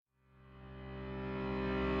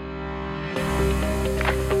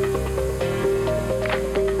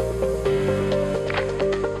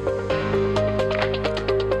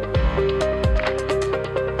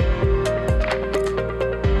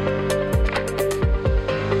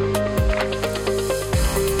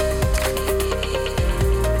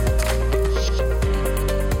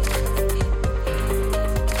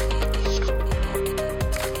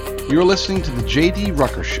You're listening to the J.D.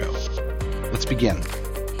 Rucker Show. Let's begin.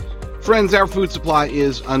 Friends, our food supply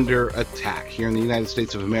is under attack here in the United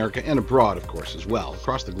States of America and abroad, of course, as well.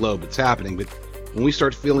 Across the globe, it's happening. But when we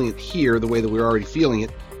start feeling it here the way that we're already feeling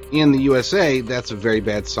it in the USA, that's a very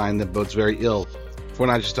bad sign that bodes very ill for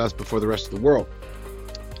not just us, but for the rest of the world.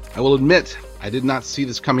 I will admit, I did not see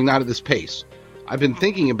this coming out at this pace. I've been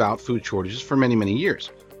thinking about food shortages for many, many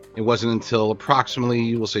years. It wasn't until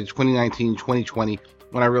approximately, we'll say 2019, 2020,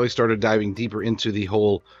 when I really started diving deeper into the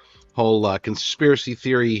whole conspiracy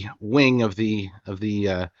theory wing of the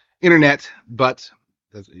internet. But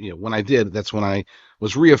when I did, that's when I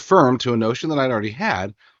was reaffirmed to a notion that I'd already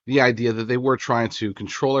had, the idea that they were trying to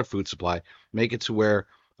control our food supply, make it to where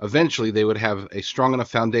eventually they would have a strong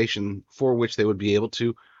enough foundation for which they would be able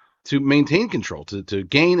to maintain control, to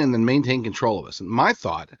gain and then maintain control of us. And my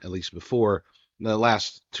thought, at least before the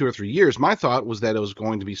last 2 or 3 years, my thought was that it was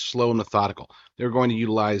going to be slow and methodical. They were going to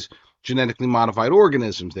utilize genetically modified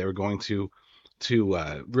organisms. They were going to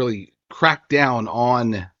really crack down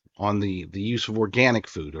on the use of organic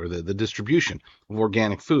food, or the distribution of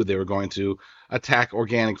organic food. They were going to attack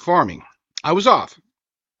organic farming. I was off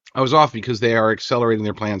because they are accelerating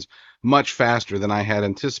their plans much faster than I had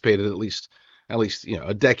anticipated, at least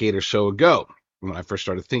a decade or so ago when I first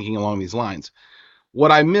started thinking along these lines.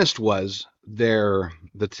 What I missed was the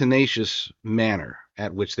tenacious manner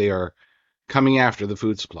at which they are coming after the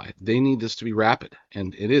food supply. They need this to be rapid,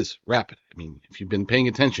 and it is rapid. I mean, if you've been paying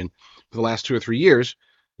attention for the last 2 or 3 years,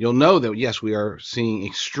 you'll know that, yes, we are seeing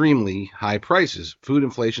extremely high prices. Food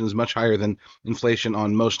inflation is much higher than inflation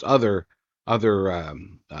on most other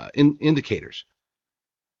indicators.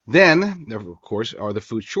 Then, there, of course, are the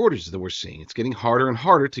food shortages that we're seeing. It's getting harder and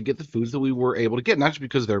harder to get the foods that we were able to get, not just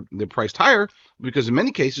because they're priced higher, because in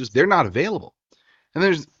many cases they're not available.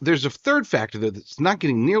 And there's a third factor that's not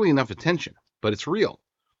getting nearly enough attention, but it's real.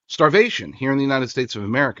 Starvation here in the United States of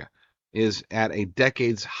America is at a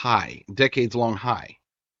decades-long high.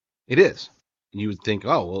 It is. You would think,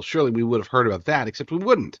 oh, well, surely we would have heard about that, except we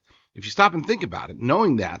wouldn't. If you stop and think about it,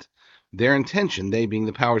 knowing that their intention, they being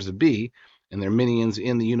the powers that be, and their minions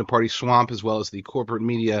in the uniparty swamp, as well as the corporate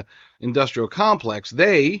media industrial complex,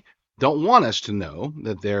 they don't want us to know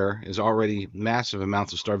that there is already massive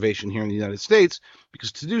amounts of starvation here in the United States,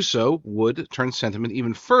 because to do so would turn sentiment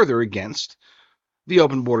even further against the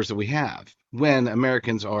open borders that we have. When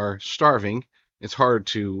Americans are starving, it's hard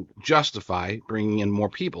to justify bringing in more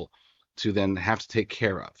people to then have to take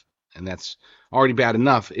care of. And that's already bad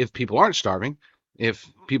enough if people aren't starving. If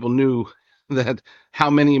people knew that how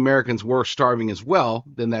many Americans were starving as well,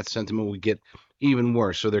 then that sentiment would get even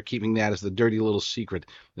worse. So they're keeping that as the dirty little secret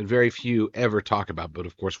that very few ever talk about. But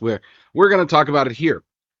of course, we're going to talk about it here.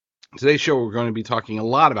 Today's show, we're going to be talking a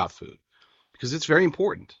lot about food because it's very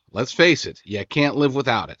important. Let's face it, you can't live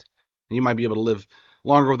without it. You might be able to live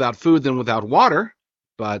longer without food than without water,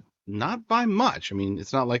 but not by much. I mean,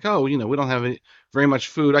 it's not like, we don't have very much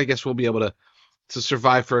food. I guess we'll be able to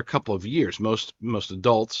survive for a couple of years. Most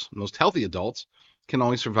adults, most healthy adults, can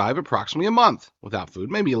only survive approximately a month without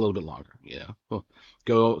food, maybe a little bit longer. We'll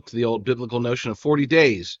go to the old biblical notion of 40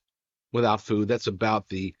 days without food. That's about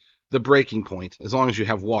the breaking point, as long as you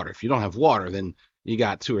have water. If you don't have water, then you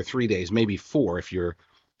got 2 or 3 days, maybe 4 if you're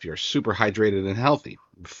super hydrated and healthy,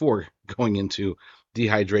 before going into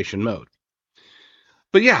dehydration mode.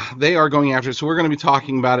 But yeah, they are going after it. So we're going to be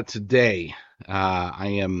talking about it today.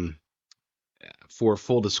 For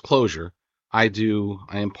full disclosure, I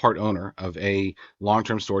am part owner of a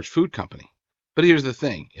long-term storage food company. But here's the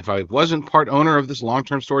thing. If I wasn't part owner of this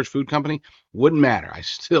long-term storage food company, wouldn't matter. I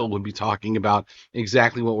still would be talking about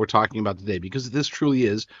exactly what we're talking about today, because this truly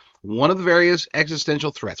is one of the various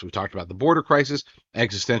existential threats. We've talked about the border crisis,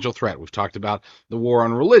 existential threat. We've talked about the war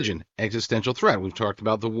on religion, existential threat. We've talked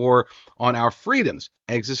about the war on our freedoms,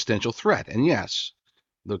 existential threat. And yes,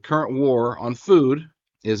 the current war on food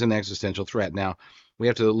is an existential threat. Now, we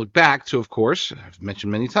have to look back to, of course, I've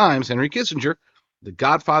mentioned many times, Henry Kissinger, the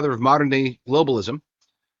godfather of modern-day globalism.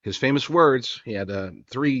 His famous words, he had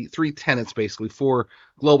three tenets, basically, for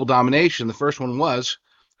global domination. The first one was,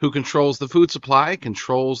 who controls the food supply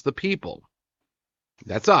controls the people.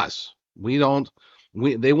 That's us. They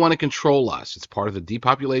want to control us. It's part of the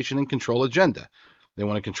depopulation and control agenda. They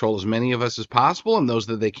want to control as many of us as possible, and those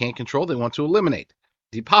that they can't control, they want to eliminate.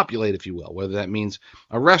 Depopulate, if you will, whether that means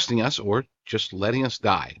arresting us or just letting us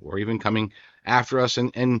die, or even coming after us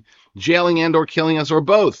and jailing and or killing us, or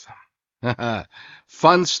both.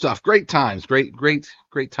 Fun stuff, great times, great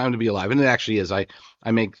time to be alive. And it actually is. I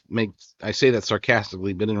say that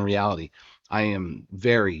sarcastically, but in reality, I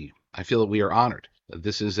feel that we are honored.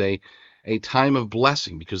 This is a time of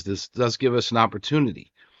blessing, because this does give us an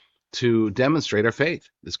opportunity to demonstrate our faith.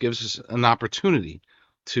 This gives us an opportunity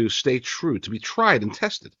to stay true, to be tried and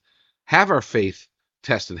tested, have our faith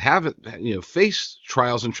tested, have it, face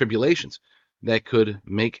trials and tribulations that could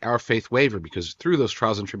make our faith waver, because through those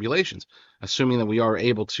trials and tribulations, assuming that we are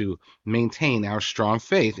able to maintain our strong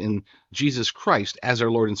faith in Jesus Christ as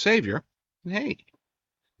our Lord and Savior, hey,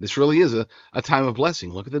 this really is a time of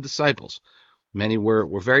blessing. Look at the disciples. Many were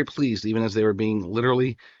very pleased, even as they were being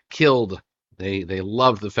literally killed. They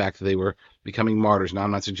loved the fact that they were becoming martyrs. Now,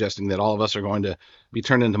 I'm not suggesting that all of us are going to be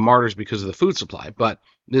turned into martyrs because of the food supply, but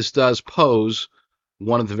this does pose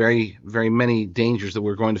one of the very, very many dangers that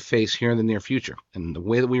we're going to face here in the near future. And the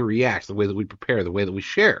way that we react, the way that we prepare, the way that we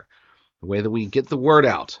share, the way that we get the word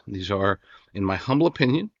out, these are, in my humble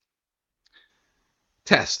opinion,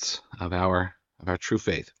 tests of our true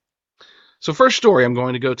faith. So first story, I'm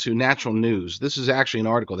going to go to Natural News. This is actually an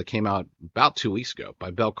article that came out about 2 weeks ago by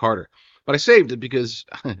Bell Carter, but I saved it because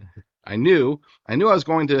I knew I was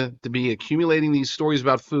going to be accumulating these stories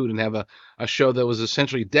about food and have a show that was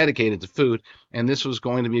essentially dedicated to food, and this was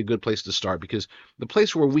going to be a good place to start, because the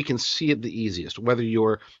place where we can see it the easiest, whether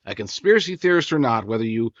you're a conspiracy theorist or not, whether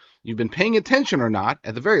you've been paying attention or not,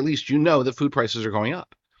 at the very least, you know that food prices are going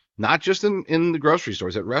up. Not just in the grocery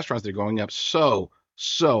stores, at restaurants, they're going up so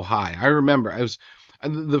high. I remember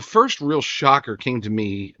the first real shocker came to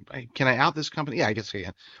me. Can I out this company? Yeah, I guess I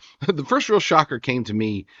can. The first real shocker came to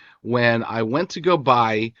me when I went to go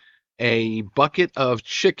buy a bucket of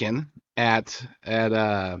chicken at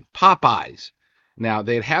Popeyes. Now,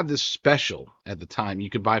 they had this special at the time.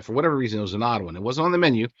 You could buy, for whatever reason, it was an odd one. It wasn't on the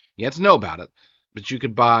menu. You had to know about it, but you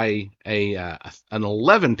could buy an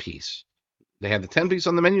 11-piece. They had the 10-piece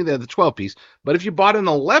on the menu. They had the 12-piece. But if you bought an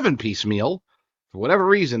 11-piece meal, for whatever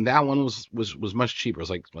reason, that one was much cheaper. It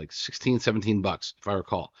was like 16, 17 bucks, if I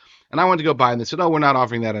recall. And I went to go buy it, and they said, "Oh, we're not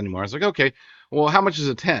offering that anymore." I was like, "Okay, well, how much is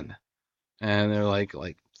a 10?" And they're like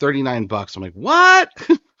 39 bucks. I'm like, "What?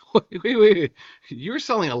 wait. You were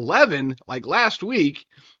selling 11 like last week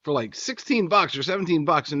for like 16 bucks or 17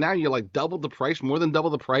 bucks, and now you're like double the price, more than double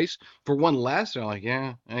the price for one less?" They're like,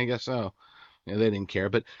 "Yeah, I guess so." Yeah, they didn't care,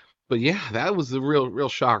 but yeah, that was the real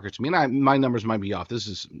shocker to me. And my numbers might be off. This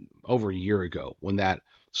is over a year ago when that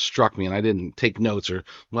struck me, and I didn't take notes or,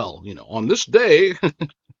 well, on this day,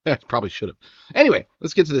 I probably should have. Anyway,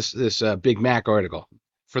 let's get to this Big Mac article.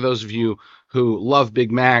 For those of you who love Big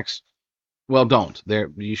Macs, well, don't.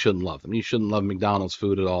 You shouldn't love them. You shouldn't love McDonald's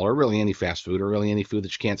food at all, or really any fast food, or really any food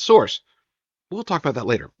that you can't source. We'll talk about that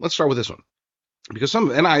later. Let's start with this one. Because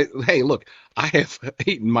hey, look, I have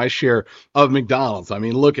eaten my share of McDonald's. I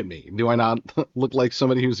mean, look at me. Do I not look like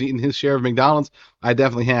somebody who's eaten his share of McDonald's? I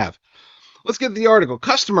definitely have. Let's get to the article.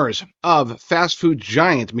 Customers of fast food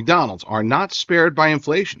giant McDonald's are not spared by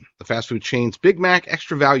inflation. The fast food chain's Big Mac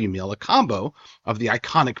Extra Value Meal, a combo of the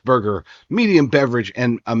iconic burger, medium beverage,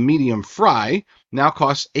 and a medium fry, now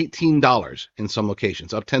costs $18 in some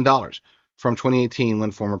locations, up $10 from 2018 when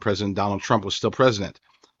former President Donald Trump was still president.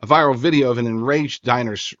 A viral video of an enraged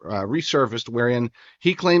diner resurfaced wherein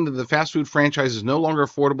he claimed that the fast food franchise is no longer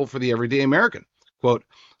affordable for the everyday American. Quote,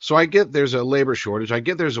 "So I get there's a labor shortage, I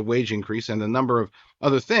get there's a wage increase, and a number of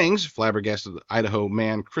other things," flabbergasted Idaho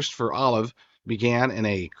man Christopher Olive began in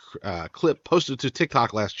a clip posted to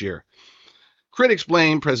TikTok last year. Critics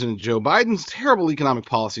blame President Joe Biden's terrible economic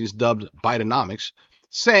policies, dubbed Bidenomics,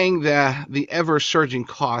 saying that the ever-surging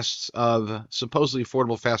costs of supposedly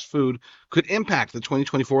affordable fast food could impact the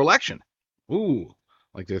 2024 election. Ooh,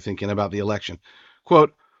 like they're thinking about the election.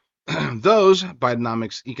 Quote, "Those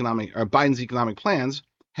Biden's economic plans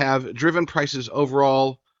have driven prices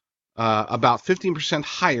overall about 15%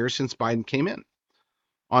 higher since Biden came in.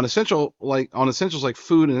 On essentials like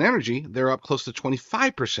food and energy, they're up close to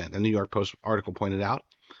 25%," the New York Post article pointed out.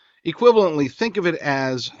 Equivalently, think of it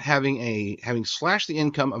as having slashed the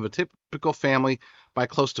income of a typical family by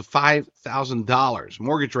close to $5,000.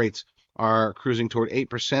 Mortgage rates are cruising toward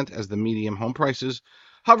 8% as the median home prices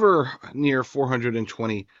hover near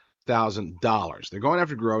 $420,000. They're going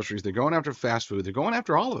after groceries. They're going after fast food. They're going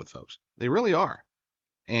after all of it, folks. They really are.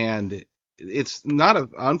 And it's not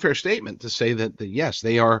an unfair statement to say that yes,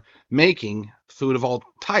 they are making food of all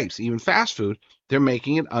types, even fast food. They're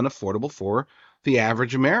making it unaffordable for the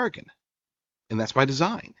average American. And that's by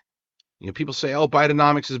design. People say, "Oh,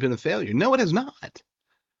 Bidenomics has been a failure." No, it has not.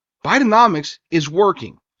 Bidenomics is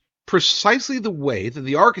working precisely the way that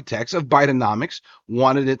the architects of Bidenomics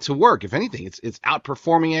wanted it to work. If anything, it's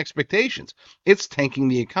outperforming expectations. It's tanking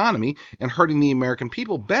the economy and hurting the American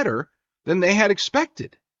people better than they had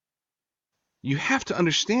expected. You have to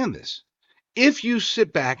understand this. If you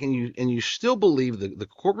sit back and you still believe the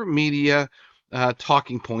corporate media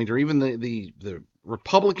talking point, or even the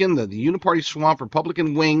Republican, the uniparty swamp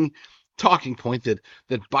Republican wing talking point that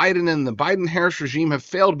Biden and the Biden-Harris regime have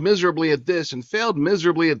failed miserably at this and failed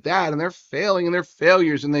miserably at that, and they're failing and they're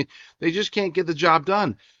failures, and they just can't get the job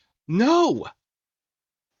done. No,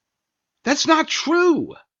 that's not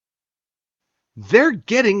true. They're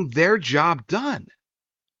getting their job done.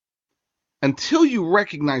 Until you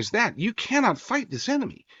recognize that, you cannot fight this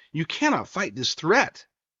enemy. You cannot fight this threat.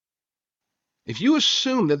 If you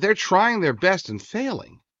assume that they're trying their best and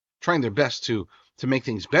failing, trying their best to make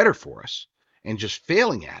things better for us and just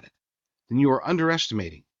failing at it, then you are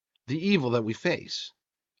underestimating the evil that we face.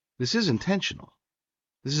 This is intentional.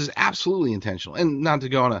 This is absolutely intentional. And not to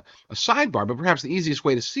go on a sidebar, but perhaps the easiest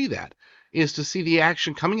way to see that is to see the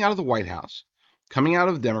action coming out of the White House, coming out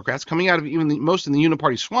of the Democrats, coming out of even most in the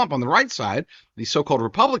uniparty swamp on the right side, the so-called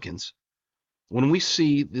Republicans, when we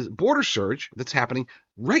see the border surge that's happening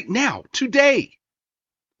right now, today.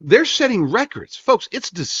 They're setting records. Folks,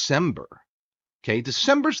 it's December. Okay,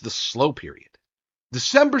 December's the slow period.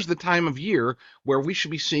 December's the time of year where we should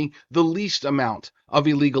be seeing the least amount of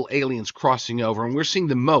illegal aliens crossing over, and we're seeing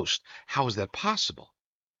the most. How is that possible?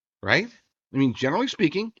 Right? I mean, generally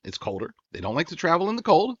speaking, it's colder. They don't like to travel in the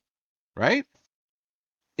cold, right?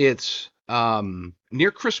 It's near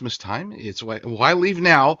Christmas time. It's why leave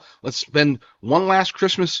now? Let's spend one last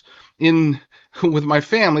Christmas with my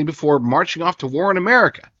family before marching off to war in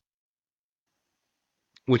America,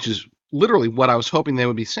 which is literally what I was hoping they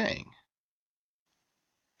would be saying.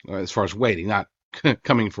 As far as waiting, not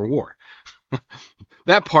coming for war.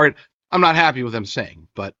 That part, I'm not happy with them saying,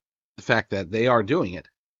 but the fact that they are doing it,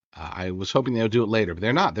 I was hoping they would do it later, but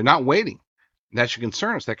they're not. They're not waiting. That should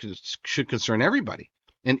concern us. That should concern everybody.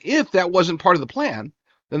 And if that wasn't part of the plan,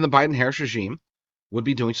 then the Biden-Harris regime would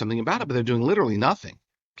be doing something about it, but they're doing literally nothing,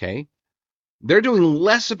 okay? They're doing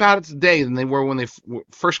less about it today than they were when they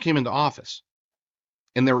first came into office.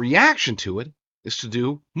 And their reaction to it is to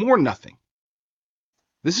do more nothing.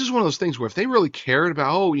 This is one of those things where if they really cared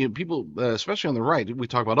about, people, especially on the right, we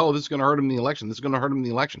talk about, this is going to hurt them in the election. This is going to hurt them in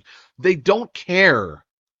the election. They don't care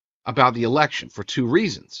about the election for two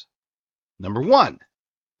reasons. Number one,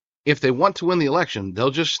 if they want to win the election,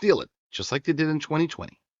 they'll just steal it, just like they did in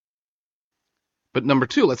 2020. But number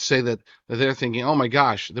two, let's say that they're thinking, oh my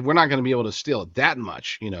gosh, that we're not going to be able to steal it that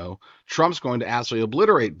much. Trump's going to absolutely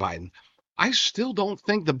obliterate Biden. I still don't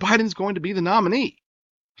think that Biden's going to be the nominee.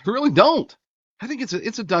 I really don't. I think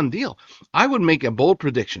it's a done deal. I would make a bold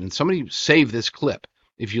prediction, and somebody save this clip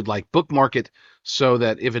if you'd like. Bookmark it so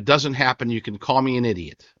that if it doesn't happen, you can call me an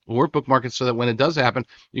idiot. Or bookmark it so that when it does happen,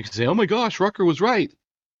 you can say, oh my gosh, Rucker was right.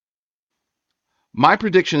 My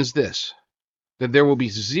prediction is this, that there will be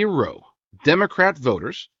 0 Democrat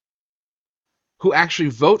voters who actually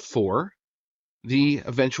vote for the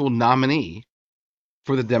eventual nominee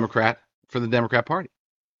for the Democrat Party.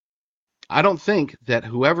 I don't think that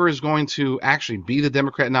whoever is going to actually be the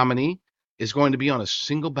Democrat nominee is going to be on a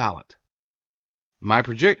single ballot. My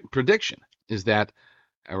prediction is that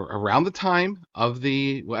around the time of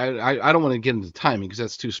I don't want to get into timing because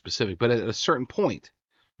that's too specific, but at a certain point,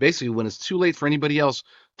 basically when it's too late for anybody else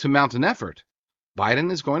to mount an effort,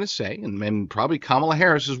 Biden is going to say, and probably Kamala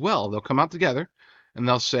Harris as well, they'll come out together and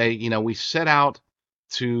they'll say, we set out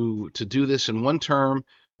to do this in one term.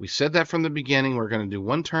 We said that from the beginning. We're going to do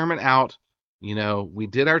one term and out. We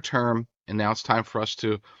did our term, and now it's time for us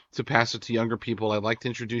to pass it to younger people. I'd like to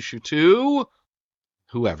introduce you to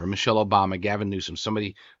whoever, Michelle Obama, Gavin Newsom,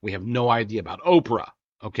 somebody we have no idea about, Oprah,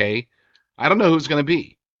 okay? I don't know who it's going to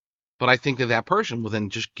be, but I think that person will then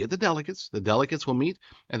just get the delegates. The delegates will meet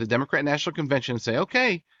at the Democrat National Convention and say,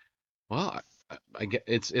 okay, well, I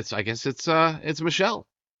guess it's Michelle.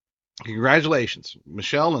 Congratulations,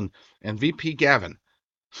 Michelle and VP Gavin.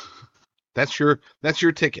 That's your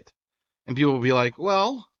ticket. And people will be like,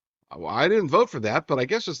 well, I didn't vote for that, but I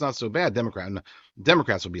guess it's not so bad.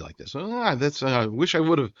 Democrats will be like this. I wish I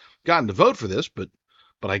would have gotten to vote for this, but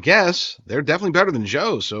I guess they're definitely better than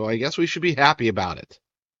Joe, so I guess we should be happy about it.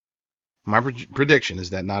 My prediction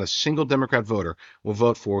is that not a single Democrat voter will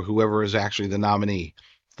vote for whoever is actually the nominee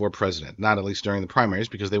for president, not at least during the primaries,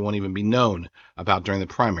 because they won't even be known about during the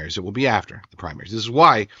primaries. It will be after the primaries. This is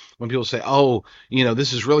why when people say,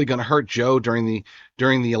 this is really going to hurt Joe during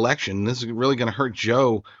the election, this is really going to hurt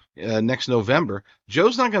Joe next November.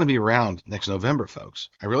 Joe's not going to be around next November, folks.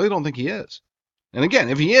 I really don't think he is. And again,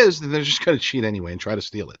 if he is, then they're just going to cheat anyway and try to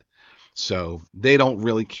steal it. So they don't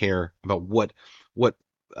really care about what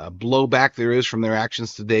blowback there is from their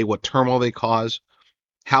actions today, what turmoil they cause,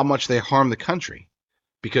 how much they harm the country.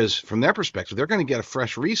 Because from their perspective, they're going to get a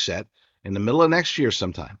fresh reset in the middle of next year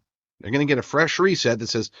sometime. They're going to get a fresh reset that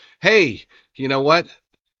says, hey, you know what?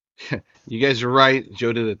 You guys are right.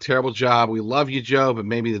 Joe did a terrible job. We love you, Joe, but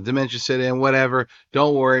maybe the dementia set in, whatever.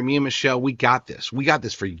 Don't worry. Me and Michelle, we got this. We got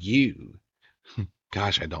this for you.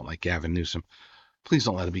 Gosh, I don't like Gavin Newsom. Please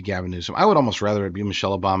don't let it be Gavin Newsom. I would almost rather it be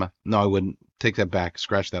Michelle Obama. No, I wouldn't. Take that back.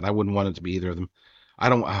 Scratch that. I wouldn't want it to be either of them. I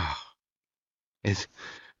don't. It,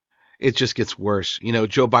 it just gets worse.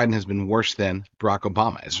 Joe Biden has been worse than Barack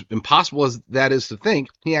Obama. As impossible as that is to think,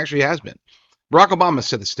 he actually has been. Barack Obama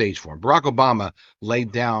set the stage for him. Barack Obama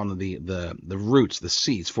laid down the roots, the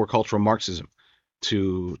seeds for cultural Marxism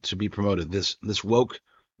to be promoted. This woke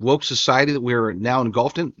society that we're now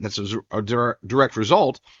engulfed in. That's a direct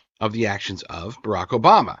result of the actions of Barack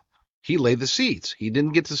Obama. He laid the seeds. He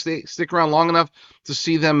didn't get to stick around long enough to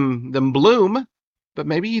see them bloom, but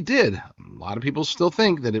maybe he did. A lot of people still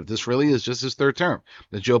think that if this really is just his third term,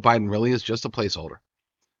 that Joe Biden really is just a placeholder.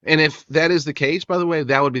 And if that is the case, by the way,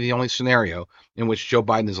 that would be the only scenario in which Joe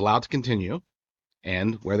Biden is allowed to continue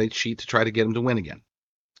and where they cheat to try to get him to win again.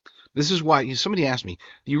 This is why somebody asked me,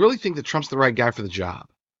 do you really think that Trump's the right guy for the job?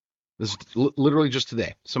 This is literally just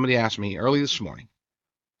today. Somebody asked me early this morning,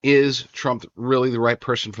 is Trump really the right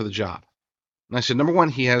person for the job? And I said, number one,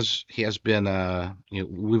 he has been,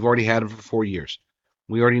 we've already had him for 4 years.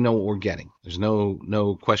 We already know what we're getting. There's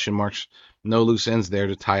no question marks, no loose ends there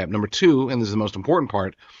to tie up. Number two, and this is the most important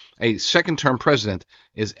part, a second-term president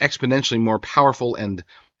is exponentially more powerful and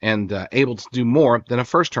able to do more than a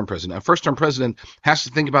first-term president. A first-term president has to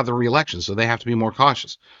think about the reelection, so they have to be more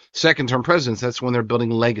cautious. Second-term presidents, that's when they're building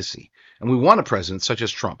legacy. And we want a president such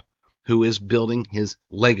as Trump, who is building his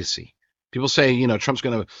legacy. People say, Trump's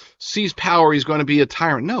going to seize power. He's going to be a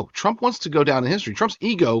tyrant. No, Trump wants to go down in history. Trump's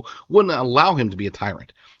ego wouldn't allow him to be a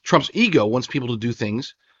tyrant. Trump's ego wants people to do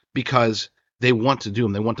things because they want to do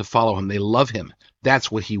them. They want to follow him. They love him.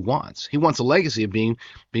 That's what he wants. He wants a legacy of being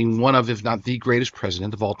one of, if not the greatest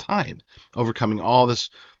president of all time, overcoming all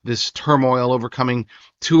this turmoil, overcoming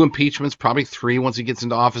 2 impeachments, probably 3 once he gets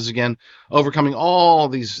into office again, overcoming all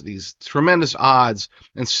these tremendous odds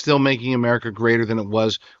and still making America greater than it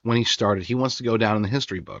was when he started. He wants to go down in the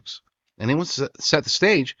history books, and he wants to set the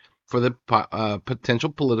stage for the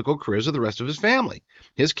potential political careers of the rest of his family,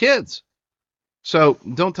 his kids. So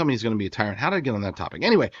don't tell me he's going to be a tyrant. How did I get on that topic?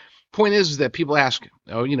 Anyway, point is that people ask,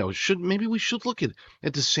 maybe we should look at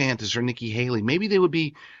DeSantis or Nikki Haley. Maybe they would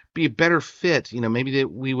be a better fit. Maybe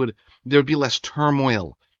there'd be less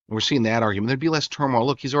turmoil. We're seeing that argument. There'd be less turmoil.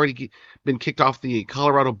 Look, he's already been kicked off the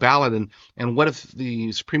Colorado ballot, and what if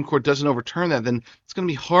the Supreme Court doesn't overturn that? Then it's going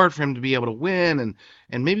to be hard for him to be able to win,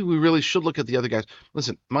 and maybe we really should look at the other guys.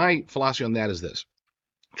 Listen, my philosophy on that is this: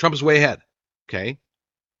 Trump is way ahead. Okay,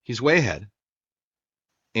 he's way ahead.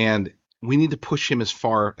 And we need to push him as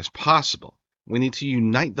far as possible. We need to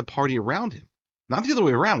unite the party around him, not the other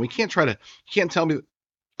way around. You can't tell me,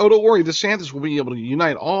 oh, don't worry, DeSantis will be able to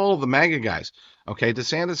unite all the MAGA guys. Okay,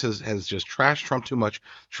 DeSantis has just trashed Trump too much.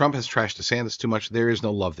 Trump has trashed DeSantis too much. There is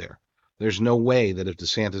no love there. There's no way that if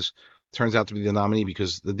DeSantis turns out to be the nominee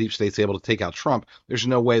because the deep state's able to take out Trump, there's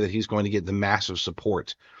no way that he's going to get the massive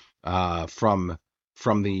support from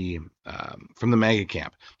the MAGA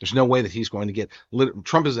camp. There's no way that he's going to get.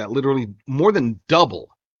 Trump is at literally more than double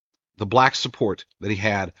the black support that he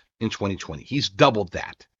had in 2020. He's doubled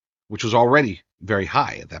that, which was already very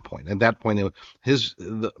high at that point. At that point,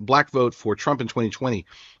 the black vote for Trump in 2020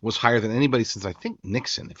 was higher than anybody since, I think,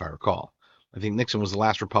 Nixon, if I recall. I think Nixon was the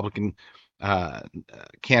last Republican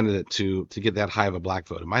candidate to get that high of a black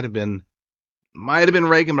vote. It might have been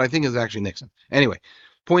Reagan, but I think it was actually Nixon. Anyway,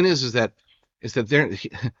 point is that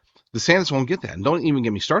DeSantis won't get that. And don't even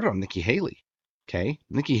get me started on Nikki Haley. Okay,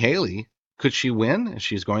 Nikki Haley, could she win if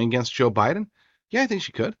she's going against Joe Biden? Yeah, I think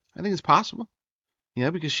she could. I think it's possible. Yeah,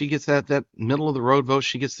 because she gets that middle of the road vote.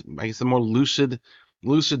 She gets, I guess, the more lucid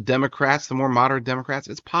Democrats, the more moderate Democrats.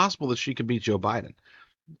 It's possible that she could beat Joe Biden.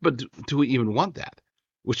 But do we even want that?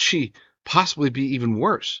 Would she possibly be even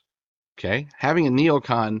worse? Okay, having a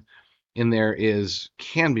neocon in there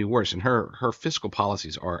can be worse, and her fiscal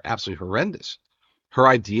policies are absolutely horrendous. Her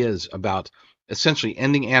ideas about essentially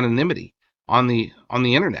ending anonymity on the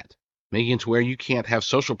internet, making it to where you can't have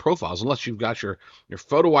social profiles unless you've got your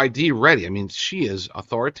photo ID ready. I mean, she is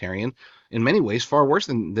authoritarian in many ways, far worse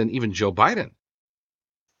than even Joe Biden.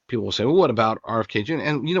 People will say, well, what about RFK Jr.?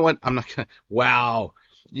 And you know what? I'm not gonna. Wow,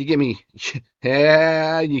 you get me.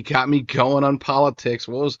 Yeah, you got me going on politics.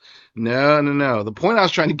 No. The point I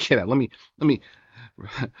was trying to get at. Let me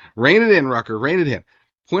rein it in, Rucker. Rein it in.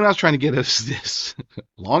 The point I was trying to get at is this.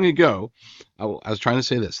 Long ago, I was trying to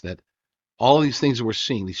say this, that all of these things that we're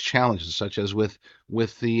seeing, these challenges, such as with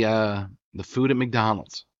the food at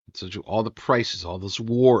McDonald's, such all the prices, all those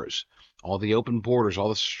wars, all the open borders, all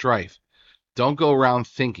the strife, Don't go around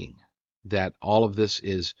thinking that all of this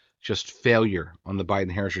is just failure on the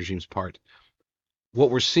Biden-Harris regime's part.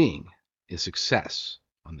 What we're seeing is success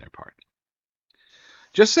on their part.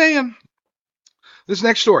 Just saying. This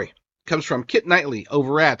next story comes from Kit Knightley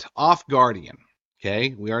over at Off Guardian.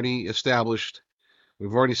 Okay, we've already established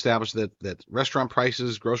that restaurant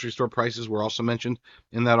prices, grocery store prices were also mentioned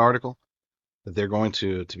in that article, that they're going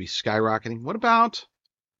to be skyrocketing. What about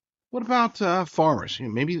farmers?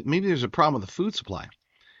 Maybe there's a problem with the food supply,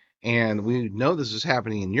 and we know this is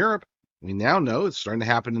happening in Europe. We now know it's starting to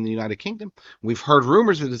happen in the United Kingdom. We've heard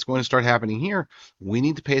rumors that it's going to start happening here. We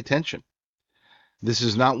need to pay attention. This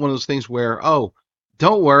is not one of those things where, oh,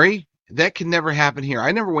 don't worry, that can never happen here.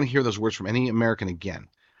 I never want to hear those words from any American again.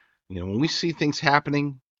 When we see things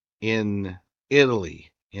happening in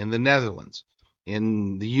Italy, in the Netherlands,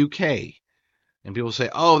 in the UK, and people say,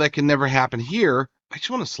 oh, that can never happen here, I just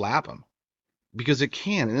want to slap them, because it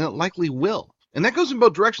can, and it likely will. And that goes in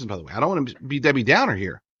both directions, by the way. I don't want to be Debbie Downer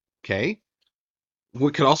here, okay?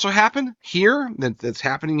 What could also happen here, that's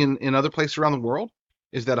happening in other places around the world,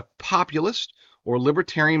 is that a populist or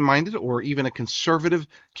libertarian-minded or even a conservative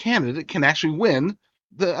candidate can actually win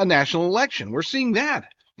a national election. We're seeing that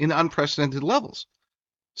in unprecedented levels.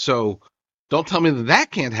 So don't tell me that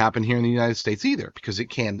can't happen here in the United States either, because it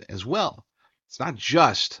can as well. It's not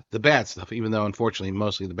just the bad stuff, even though, unfortunately,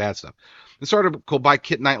 mostly the bad stuff. This article by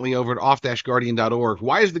Kit Knightley over at off-guardian.org.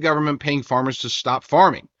 Why is the government paying farmers to stop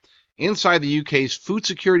farming? Inside the UK's Food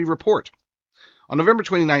Security Report. On November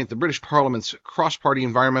 29th, the British Parliament's Cross-Party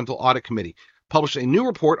Environmental Audit Committee published a new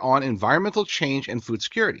report on environmental change and food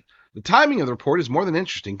security. The timing of the report is more than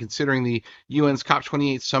interesting, considering the UN's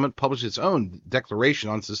COP28 summit published its own declaration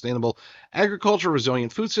on sustainable agriculture,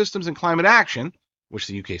 resilient food systems, and climate action, which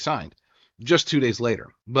the UK signed, just 2 days later.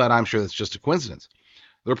 But I'm sure that's just a coincidence.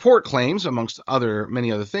 The report claims, amongst many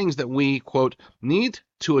other things, that we, quote, need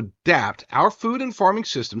to adapt our food and farming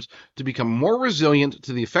systems to become more resilient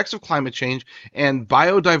to the effects of climate change and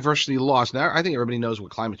biodiversity loss. Now, I think everybody knows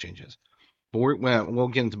what climate change is, but we'll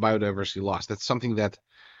get into biodiversity loss. That's something that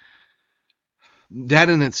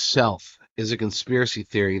in itself is a conspiracy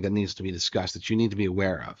theory that needs to be discussed, that you need to be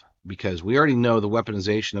aware of, because we already know the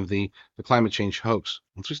weaponization of the climate change hoax.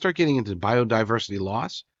 Once we start getting into biodiversity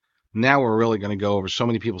loss, now we're really going to go over so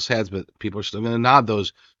many people's heads, but people are still going to nod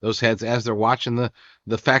those heads as they're watching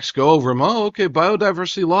the facts go over them. Oh, okay,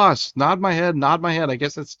 biodiversity loss. Nod my head. I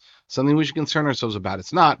guess that's something we should concern ourselves about.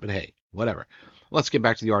 It's not, but hey, whatever. Let's get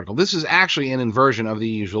back to the article. This is actually an inversion of the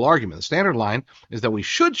usual argument. The standard line is that we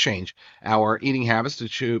should change our eating habits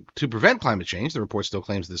to prevent climate change. The report still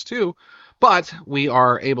claims this too, but we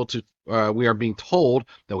are being told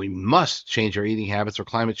that we must change our eating habits, or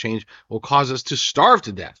climate change will cause us to starve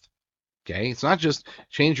to death. Okay, it's not just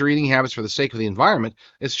change your eating habits for the sake of the environment.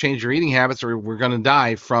 It's change your eating habits, or we're going to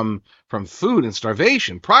die from food and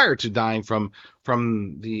starvation prior to dying from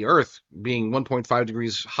the Earth being 1.5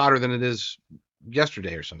 degrees hotter than it is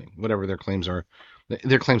yesterday or something. Whatever their claims are,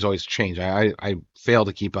 their claims always change. I fail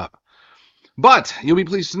to keep up. But you'll be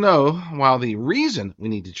pleased to know, while the reason we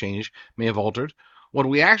need to change may have altered, what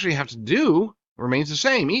we actually have to do remains the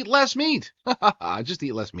same. Eat less meat. Just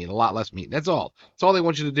eat less meat, a lot less meat. That's all. That's all they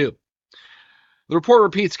want you to do. The report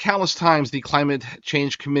repeats countless times the Climate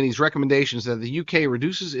Change Committee's recommendations that the UK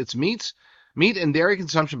reduces its meat and dairy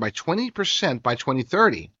consumption by 20% by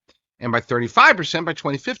 2030 and by 35% by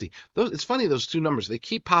 2050. It's funny, those two numbers, they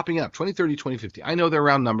keep popping up, 2030, 2050. I know they're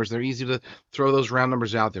round numbers. They're easy to throw those round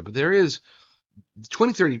numbers out there, but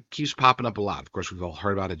 2030 keeps popping up a lot. Of course, we've all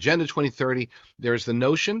heard about Agenda 2030. There's the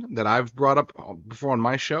notion that I've brought up before on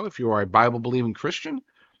my show, if you are a Bible-believing Christian,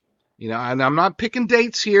 and I'm not picking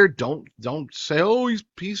dates here. Don't say, oh,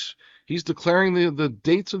 he's declaring the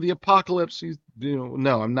dates of the apocalypse.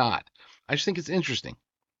 No, I'm not. I just think it's interesting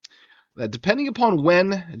that depending upon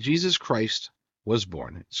when Jesus Christ was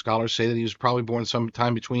born, scholars say that he was probably born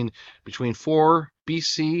sometime between 4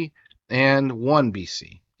 BC and 1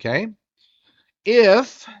 BC. Okay,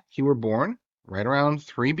 if he were born right around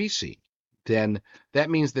 3 BC, then that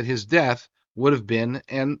means that his death would have been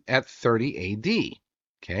at 30 AD.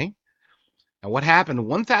 Okay. Now, what happened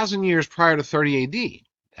 1,000 years prior to 30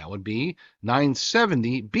 AD? That would be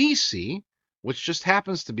 970 BC, which just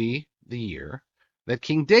happens to be the year that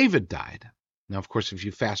King David died. Now, of course, if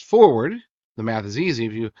you fast forward, the math is easy.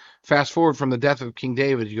 If you fast forward from the death of King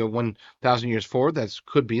David, you go 1,000 years forward. That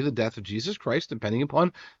could be the death of Jesus Christ, depending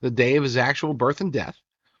upon the day of his actual birth and death.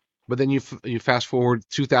 But then you fast forward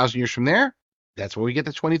 2,000 years from there, that's where we get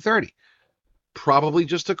to 2030. Probably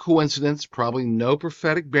just a coincidence, probably no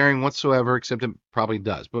prophetic bearing whatsoever, except it probably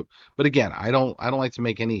does. But again, I don't like to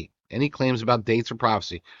make any Any claims about dates or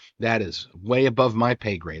prophecy, that is way above my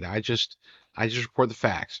pay grade. I just report the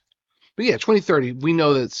facts. But yeah, 2030, we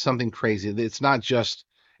know that it's something crazy. It's not just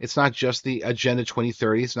the Agenda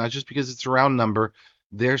 2030. It's not just because it's a round number.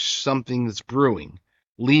 There's something that's brewing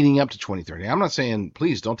leading up to 2030. I'm not saying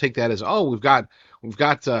please don't take that as we've got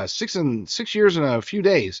 6 years and a few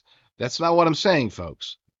days. That's not what I'm saying,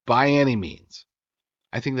 folks, by any means.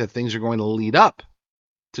 I think that things are going to lead up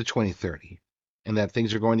to 2030 and that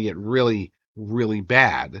things are going to get really, really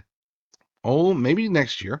bad. Oh, maybe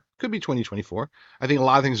next year. Could be 2024. I think a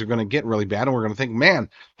lot of things are going to get really bad, and we're going to think, man,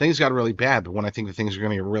 things got really bad. But when I think that things are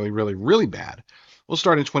going to get really, really, really bad, we'll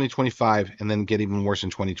start in 2025 and then get even worse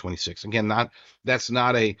in 2026. Again, that's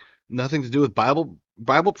not a nothing to do with Bible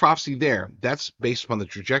prophecy there. That's based upon the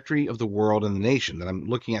trajectory of the world and the nation that I'm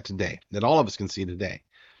looking at today, that all of us can see today.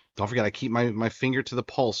 Don't forget, I keep my finger to the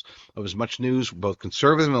pulse of as much news, both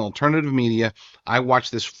conservative and alternative media. I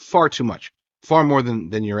watch this far too much, far more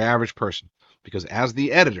than your average person. Because as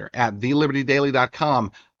the editor at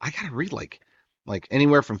thelibertydaily.com, I got to read like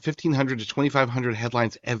anywhere from 1,500 to 2,500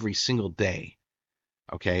 headlines every single day.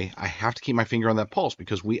 Okay, I have to keep my finger on that pulse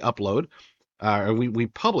because we upload, we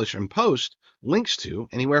publish and post links to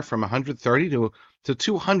anywhere from 130 to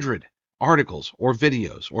 200 articles or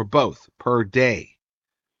videos or both per day.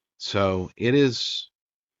 So it is,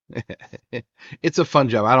 it's a fun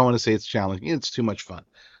job. I don't want to say it's challenging. It's too much fun.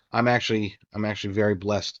 I'm actually very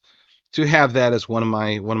blessed to have that as one of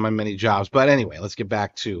my many jobs. But anyway, let's get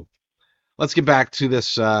back to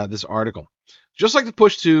this article. Just like the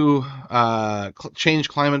push to change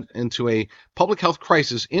climate into a public health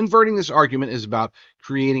crisis, inverting this argument is about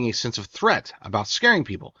creating a sense of threat, about scaring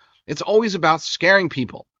people. It's always about scaring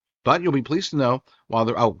people. But you'll be pleased to know while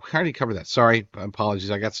they're, oh, I already covered that. Sorry,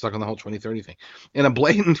 apologies. I got stuck on the whole 2030 thing. In a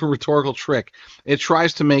blatant rhetorical trick, it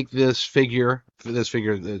tries to make this figure, the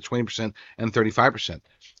 20% and 35%,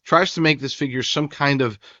 tries to make this figure some kind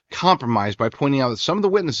of compromise by pointing out that some of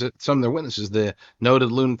their witnesses, the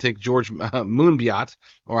noted lunatic George Moonbiot,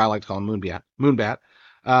 or I like to call him Moonbat,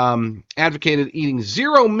 advocated eating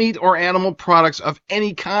zero meat or animal products of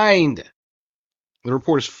any kind. The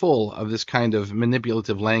report is full of this kind of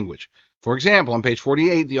manipulative language. For example, on page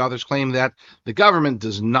 48, the authors claim that the government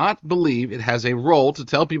does not believe it has a role to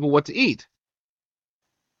tell people what to eat.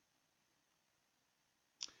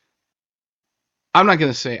 I'm not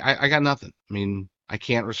going to say I got nothing. I mean, I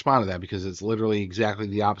can't respond to that because it's literally exactly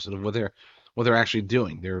the opposite of what they're actually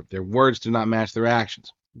doing. Their words do not match their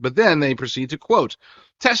actions. But then they proceed to quote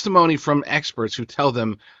testimony from experts who tell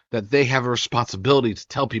them that they have a responsibility to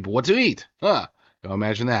tell people what to eat. Huh. Go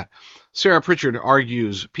imagine that. Sarah Pritchard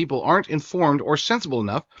argues people aren't informed or sensible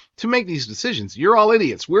enough to make these decisions. You're all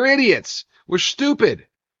idiots. We're idiots. We're stupid.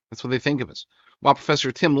 That's what they think of us. While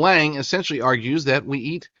Professor Tim Lang essentially argues that we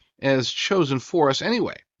eat as chosen for us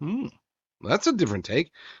anyway. That's a different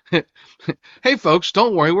take. Hey, folks,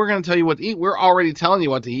 don't worry. We're going to tell you what to eat. We're already telling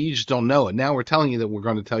you what to eat. You just don't know it. Now we're telling you that we're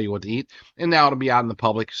going to tell you what to eat, and now it'll be out in the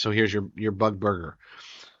public. So here's your bug burger.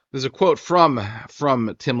 There's a quote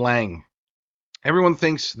from Tim Lang. Everyone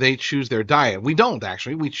thinks they choose their diet. We don't,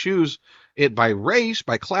 actually. We choose it by race,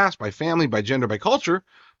 by class, by family, by gender, by culture,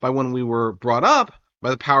 by when we were brought up, by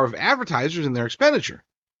the power of advertisers and their expenditure.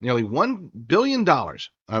 Nearly $1 billion.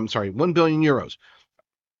 I'm sorry, 1 billion euros.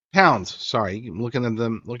 Pounds. Sorry, I'm looking at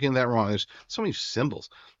that wrong. There's so many symbols.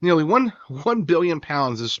 Nearly 1 billion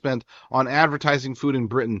pounds is spent on advertising food in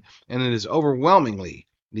Britain, and it is overwhelmingly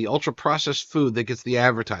the ultra-processed food that gets the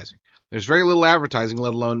advertising. There's very little advertising,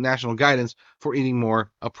 let alone national guidance for eating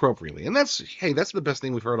more appropriately. And that's the best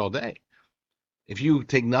thing we've heard all day. If you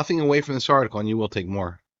take nothing away from this article, and you will take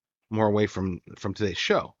more away from today's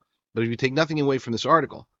show, but if you take nothing away from this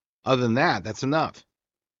article, other than that, that's enough.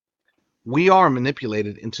 We are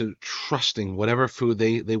manipulated into trusting whatever food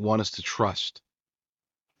they want us to trust.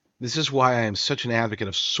 This is why I am such an advocate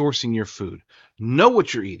of sourcing your food. Know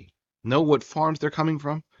what you're eating. Know what farms they're coming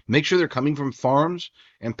from. Make sure they're coming from farms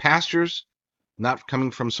and pastures, not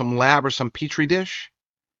coming from some lab or some petri dish.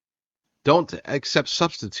 Don't accept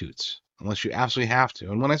substitutes unless you absolutely have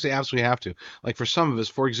to. And when I say absolutely have to, like for some of us,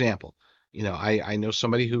 for example, I know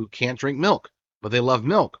somebody who can't drink milk, but they love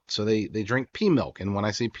milk, so they drink pea milk. And when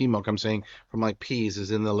I say pea milk, I'm saying from like peas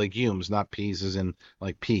as in the legumes, not peas as in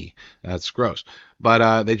like pea. That's gross.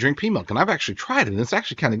 But they drink pea milk, and I've actually tried it, and it's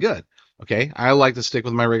actually kind of good. Okay, I like to stick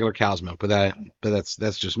with my regular cow's milk, but that's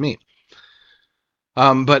just me.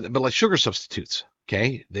 But like sugar substitutes,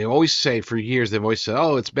 okay? They always say for years they've always said,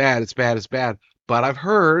 oh, it's bad, it's bad, it's bad. But I've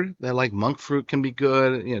heard that like monk fruit can be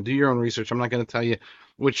good. Do your own research. I'm not going to tell you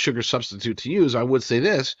which sugar substitute to use. I would say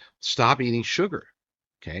this: stop eating sugar.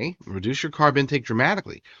 Okay, reduce your carb intake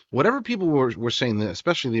dramatically. Whatever people were saying,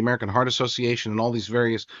 especially the American Heart Association and all these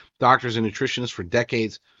various doctors and nutritionists for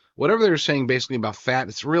decades, whatever they were saying basically about fat,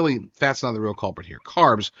 it's really fat's not the real culprit here.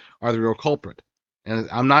 Carbs are the real culprit. And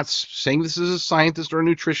I'm not saying this as a scientist or a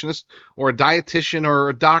nutritionist or a dietitian or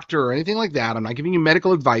a doctor or anything like that. I'm not giving you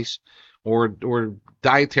medical advice or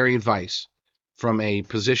dietary advice from a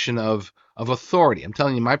position of authority. I'm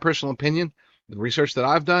telling you my personal opinion, the research that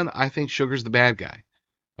I've done, I think sugar's the bad guy.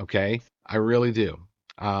 Okay, I really do.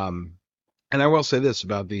 Um, and I will say this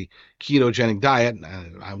about the ketogenic diet.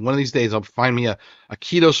 One of these days, I'll find me a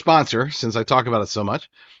keto sponsor since I talk about it so much.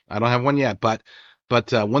 I don't have one yet, but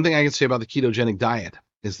one thing I can say about the ketogenic diet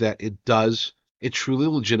is that it truly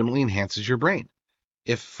legitimately enhances your brain.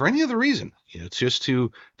 If for any other reason, it's just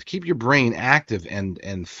to keep your brain active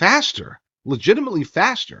and faster, legitimately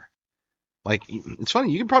faster. Like it's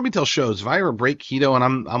funny, you can probably tell shows if I ever break keto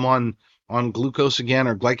and I'm on glucose again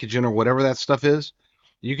or glycogen or whatever that stuff is,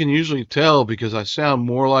 you can usually tell because I sound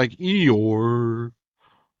more like Eeyore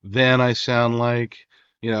than I sound like,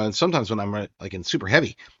 and sometimes when I'm like in super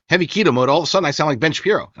heavy keto mode, all of a sudden I sound like Ben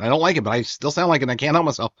Shapiro. And I don't like it, but I still sound like it and I can't help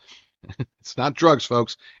myself. It's not drugs,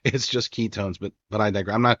 folks. It's just ketones, but I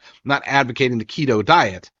digress. I'm not advocating the keto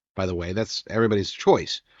diet, by the way. That's everybody's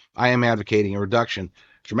choice. I am advocating a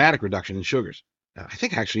dramatic reduction in sugars. I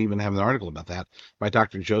think I actually even have an article about that by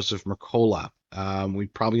Dr. Joseph Mercola. We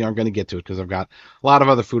probably aren't going to get to it because I've got a lot of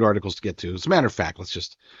other food articles to get to. As a matter of fact, let's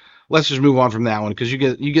just move on from that one because you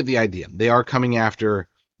get the idea. They are coming after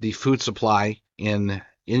the food supply in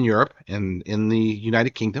Europe and in the United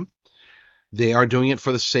Kingdom. They are doing it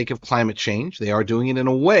for the sake of climate change. They are doing it in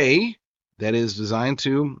a way that is designed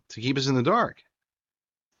to keep us in the dark.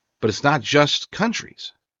 But it's not just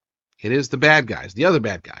countries. It is the bad guys, the other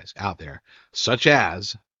bad guys out there, such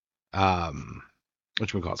as,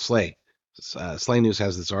 which we call it, Slay. Slay News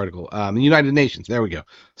has this article. The United Nations. There we go.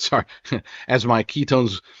 Sorry, as my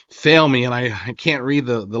ketones fail me and I can't read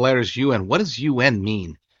the letters UN. What does UN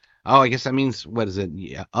mean? Oh, I guess that means what is it?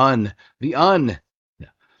 Yeah, the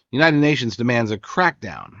United Nations demands a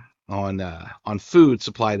crackdown on food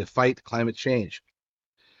supply to fight climate change.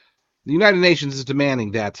 The United Nations is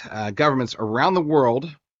demanding that governments around the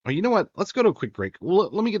world. Or you know what? Let's go to a quick break. Well,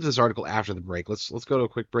 let me get to this article after the break. Let's go to a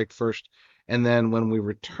quick break first, and then when we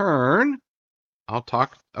return, I'll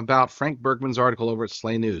talk about Frank Bergman's article over at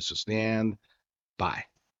Slay News. So stand by.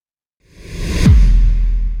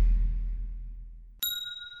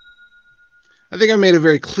 I think I made it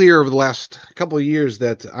very clear over the last couple of years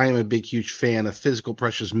that I am a big, huge fan of physical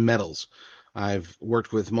precious metals. I've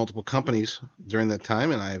worked with multiple companies during that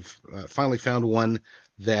time, and I've finally found one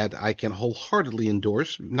that I can wholeheartedly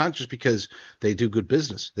endorse, not just because they do good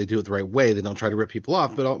business, they do it the right way, they don't try to rip people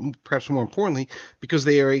off, but perhaps more importantly, because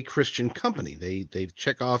they are a Christian company. They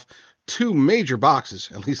check off two major boxes,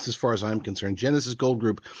 at least as far as I'm concerned. Genesis Gold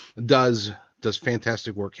Group does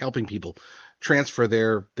fantastic work helping people transfer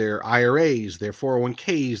their IRAs, their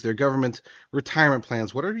 401ks, their government retirement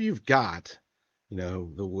plans, whatever you've got,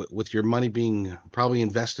 with your money being probably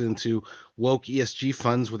invested into woke ESG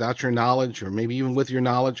funds without your knowledge, or maybe even with your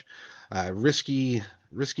knowledge, risky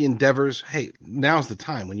endeavors. Hey, now's the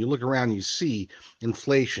time. When you look around, you see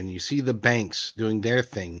inflation, you see the banks doing their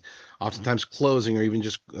thing, oftentimes closing or even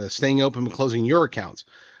just staying open but closing your accounts.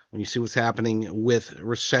 When you see what's happening with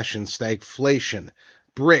recession, stagflation,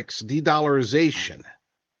 BRICS, de-dollarization,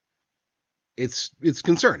 it's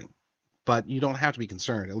concerning. But you don't have to be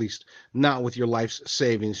concerned, at least not with your life's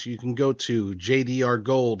savings. You can go to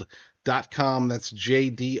jdrgold.com. That's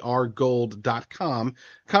jdrgold.com.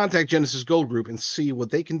 Contact Genesis Gold Group and see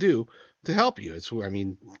what they can do to help you. It's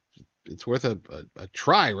worth a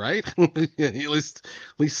try, right? at least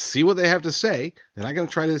see what they have to say. They're not going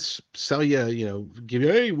to try to sell you,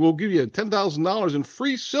 we'll give you $10,000 in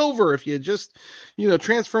free silver if you just,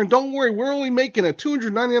 transfer. And don't worry, we're only making a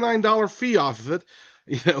 $299 fee off of it.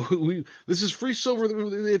 This is free silver.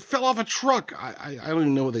 It fell off a truck. I don't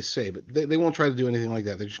even know what they say, but they won't try to do anything like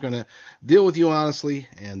that. They're just going to deal with you honestly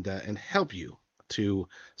and help you to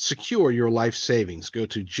secure your life savings. Go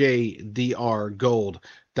to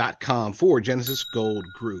jdrgold.com for Genesis Gold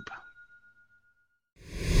Group.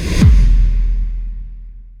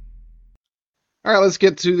 All right, let's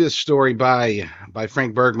get to this story by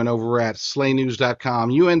Frank Bergman over at slaynews.com.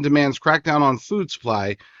 UN demands crackdown on food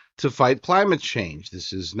supply to fight climate change.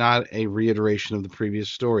 This is not a reiteration of the previous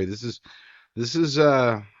story. This is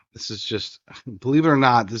just, believe it or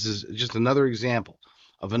not, this is just another example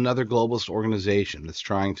of another globalist organization that's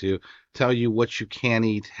trying to tell you what you can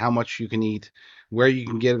eat, how much you can eat, where you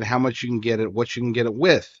can get it, how much you can get it, what you can get it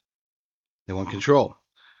with. They want control.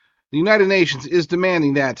 The United Nations is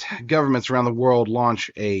demanding that governments around the world launch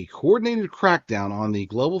a coordinated crackdown on the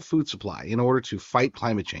global food supply in order to fight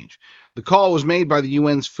climate change. The call was made by the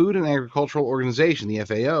UN's Food and Agricultural Organization, the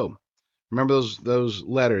FAO. Remember those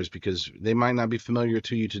letters, because they might not be familiar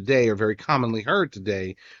to you today or very commonly heard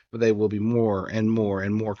today, but they will be more and more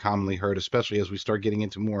and more commonly heard, especially as we start getting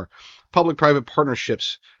into more public-private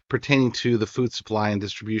partnerships pertaining to the food supply and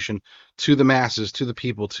distribution to the masses, to the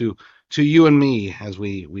people, to you and me, as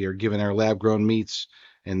we are given our lab-grown meats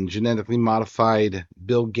and genetically modified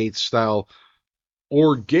Bill Gates style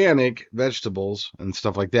organic vegetables and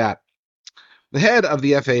stuff like that. The head of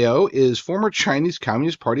the FAO is former Chinese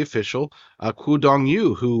Communist Party official Ku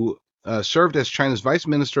Dongyu, who served as China's Vice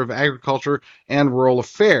Minister of Agriculture and Rural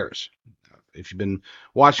Affairs. If you've been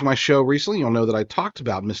watching my show recently, you'll know that I talked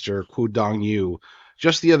about Mr. Ku Dongyu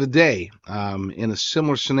just the other day in a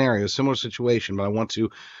similar scenario, a similar situation. But I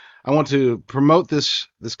want to promote this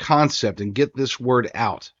concept and get this word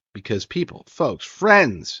out, because people, folks,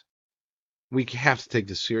 friends, we have to take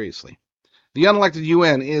this seriously. The unelected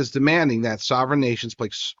UN is demanding that sovereign nations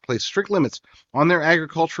place strict limits on their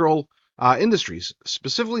agricultural industries,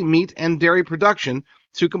 specifically meat and dairy production,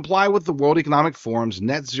 to comply with the World Economic Forum's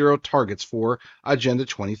net zero targets for Agenda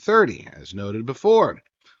 2030, as noted before.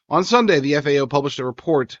 On Sunday, the FAO published a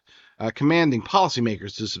report commanding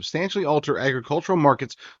policymakers to substantially alter agricultural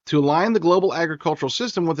markets to align the global agricultural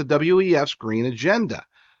system with the WEF's green agenda.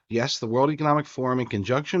 Yes, the World Economic Forum, in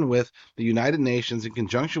conjunction with the United Nations, in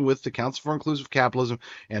conjunction with the Council for Inclusive Capitalism,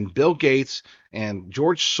 and Bill Gates, and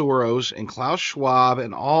George Soros, and Klaus Schwab,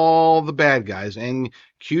 and all the bad guys, and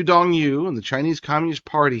Qu Dongyu, and the Chinese Communist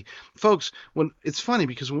Party. Folks, it's funny,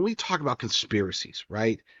 because when we talk about conspiracies,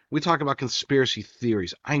 right, we talk about conspiracy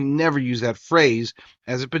theories. I never use that phrase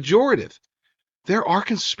as a pejorative. There are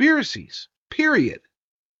conspiracies, period.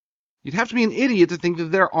 You'd have to be an idiot to think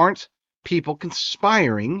that there aren't people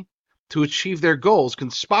conspiring to achieve their goals,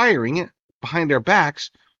 conspiring behind our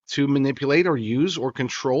backs to manipulate or use or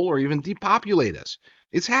control or even depopulate us.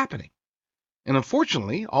 It's happening. And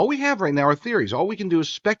unfortunately, all we have right now are theories. All we can do is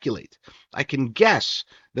speculate. I can guess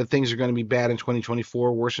that things are going to be bad in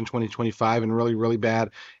 2024, worse in 2025, and really, really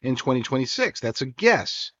bad in 2026. That's a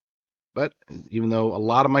guess. But even though a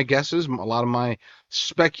lot of my guesses, a lot of my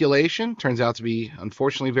speculation turns out to be,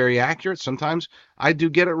 unfortunately, very accurate, sometimes I do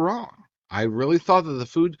get it wrong. I really thought that the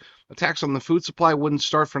food attacks on the food supply wouldn't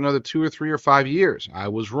start for another 2 or 3 or 5 years. I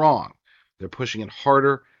was wrong. They're pushing it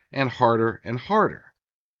harder and harder and harder.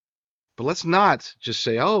 But let's not just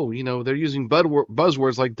say, oh, they're using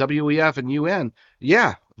buzzwords like WEF and UN.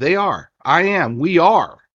 Yeah, they are. I am. We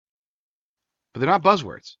are. But they're not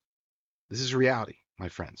buzzwords. This is reality, my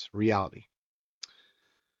friends. Reality.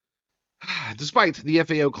 Despite the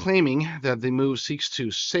FAO claiming that the move seeks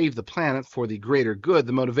to save the planet for the greater good,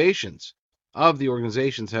 the motivations of the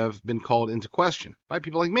organizations have been called into question by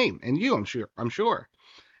people like me and you, I'm sure.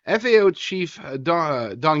 FAO chief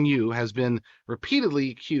Dong Yu has been repeatedly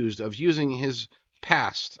accused of using his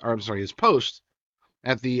post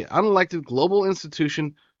at the unelected global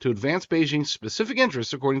institution to advance Beijing's specific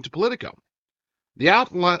interests, according to Politico. The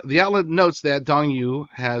outlet notes that Dong Yu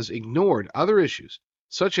has ignored other issues,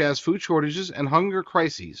 such as food shortages and hunger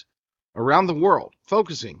crises around the world,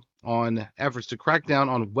 focusing on efforts to crack down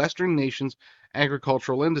on Western nations'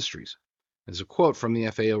 agricultural industries. As a quote from the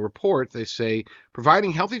FAO report, they say,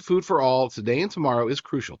 providing healthy food for all today and tomorrow is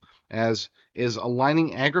crucial, as is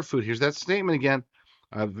aligning agri-food. Here's that statement again,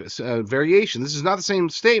 variation. This is not the same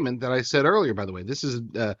statement that I said earlier, by the way. This is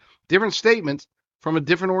a different statement from a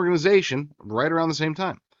different organization right around the same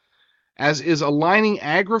time, as is aligning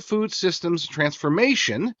agri-food systems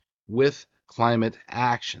transformation with climate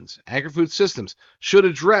actions. Agri-food systems should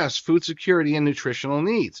address food security and nutritional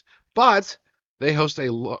needs, but they host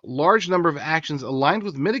a large number of actions aligned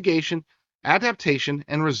with mitigation, adaptation,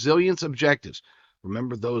 and resilience objectives.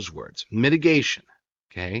 Remember those words. Mitigation.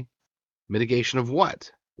 Okay? Mitigation of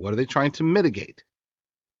what? What are they trying to mitigate?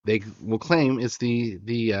 They will claim it's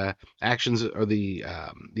the actions or the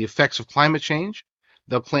effects of climate change.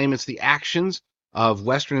 They'll claim it's the actions of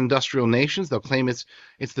Western industrial nations. They'll claim it's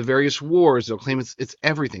the various wars. They'll claim it's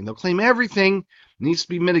everything. They'll claim everything needs to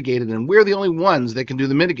be mitigated, and we're the only ones that can do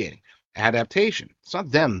the mitigating. Adaptation. It's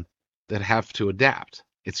not them that have to adapt.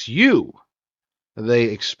 It's you that they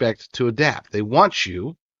expect to adapt. They want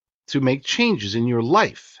you to make changes in your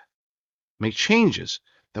life. Make changes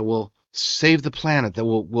that will save the planet, that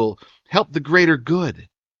will help the greater good.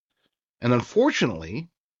 And unfortunately,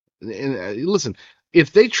 listen,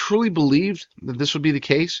 if they truly believed that this would be the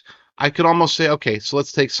case, I could almost say, okay, so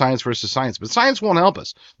let's take science versus science. But science won't help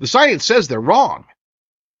us. The science says they're wrong.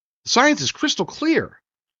 The science is crystal clear.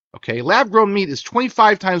 Okay, lab-grown meat is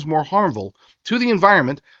 25 times more harmful to the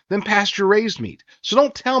environment than pasture-raised meat. So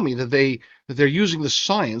don't tell me that they're using the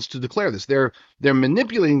science to declare this. They're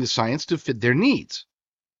manipulating the science to fit their needs.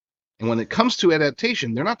 And when it comes to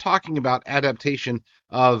adaptation, they're not talking about adaptation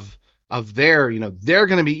of their, they're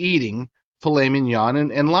going to be eating filet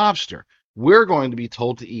mignon and lobster. We're going to be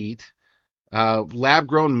told to eat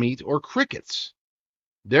lab-grown meat or crickets.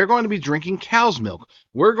 They're going to be drinking cow's milk.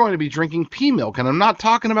 We're going to be drinking pea milk. And I'm not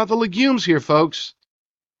talking about the legumes here, folks.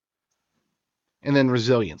 And then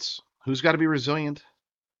resilience. Who's got to be resilient?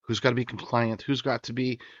 Who's got to be compliant? Who's got to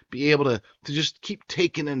be able to just keep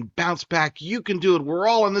taking and bounce back? You can do it. We're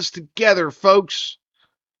all in this together, folks.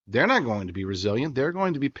 They're not going to be resilient. They're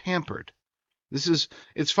going to be pampered.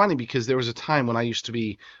 It's funny because there was a time when I used to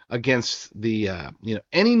be against the,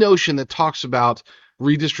 any notion that talks about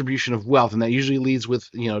redistribution of wealth, and that usually leads with,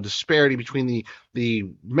 disparity between the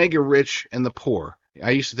mega rich and the poor.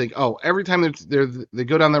 I used to think, oh, every time they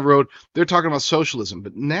go down that road, they're talking about socialism.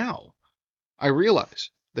 But now I realize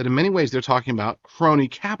that in many ways they're talking about crony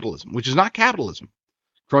capitalism, which is not capitalism.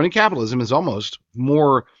 Crony capitalism is almost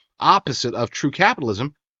more opposite of true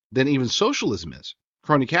capitalism than even socialism is.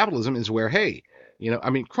 Crony capitalism is where, hey,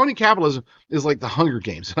 crony capitalism is like the Hunger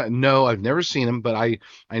Games. No, I've never seen them, but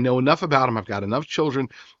I know enough about them. I've got enough children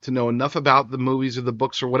to know enough about the movies or the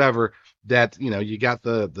books or whatever that, you got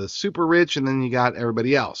the super rich and then you got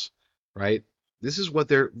everybody else, right? This is what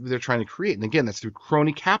they're trying to create. And again, that's through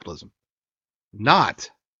crony capitalism, not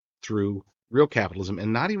through real capitalism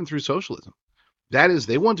and not even through socialism. That is,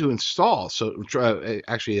 they want to install,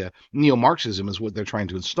 neo-Marxism is what they're trying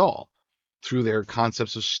to install through their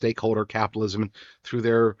concepts of stakeholder capitalism, through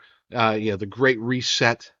their, the Great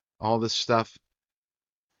Reset, all this stuff.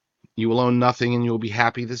 You will own nothing and you will be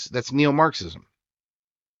happy. That's neo-Marxism.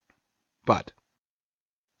 But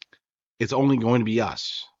it's only going to be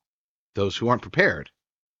us, those who aren't prepared.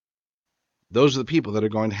 Those are the people that are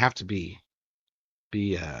going to have to be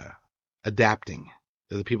adapting.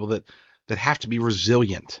 They're the people that have to be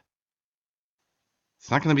resilient. It's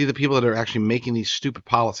not going to be the people that are actually making these stupid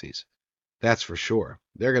policies. That's for sure.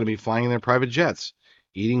 They're going to be flying in their private jets,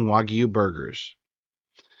 eating Wagyu burgers.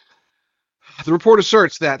 The report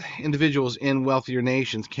asserts that individuals in wealthier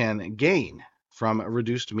nations can gain from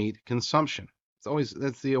reduced meat consumption. Always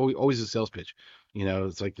a sales pitch.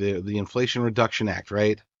 It's like the Inflation Reduction Act,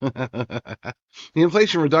 right? The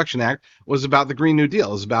Inflation Reduction Act was about the Green New Deal.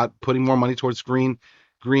 It was about putting more money towards green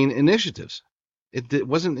initiatives. It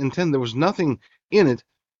wasn't intended. There was nothing in it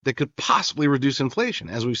that could possibly reduce inflation,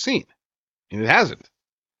 as we've seen, and it hasn't.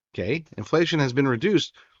 Okay, inflation has been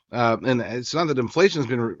reduced, and it's not that inflation's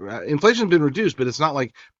been reduced, but it's not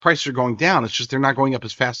like prices are going down. It's just they're not going up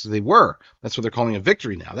as fast as they were. That's what they're calling a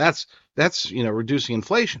victory now. That's reducing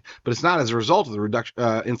inflation, but it's not as a result of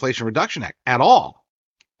the Inflation Reduction Act at all.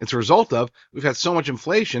 It's a result of we've had so much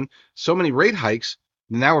inflation, so many rate hikes.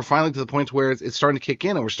 Now we're finally to the point where it's starting to kick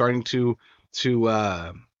in, and we're starting to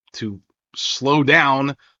slow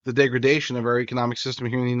down the degradation of our economic system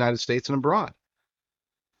here in the United States and abroad.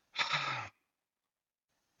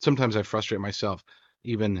 Sometimes I frustrate myself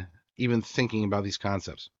even thinking about these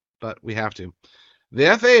concepts, but we have to.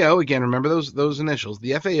 The FAO, again, remember those initials.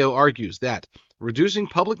 The FAO argues that reducing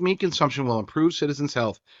public meat consumption will improve citizens'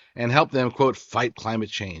 health and help them, quote, fight climate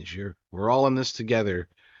change. We're all in this together.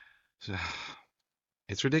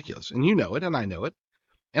 It's ridiculous, and you know it, and I know it.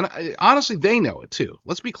 And honestly, they know it too.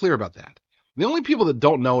 Let's be clear about that. The only people that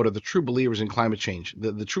don't know it are the true believers in climate change,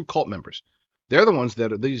 the true cult members. They're the ones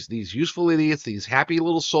that are these useful idiots, these happy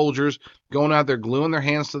little soldiers going out there gluing their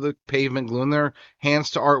hands to the pavement, gluing their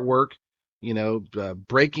hands to artwork,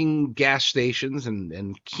 breaking gas stations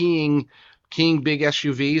and keying big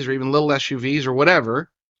SUVs or even little SUVs or whatever.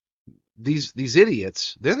 These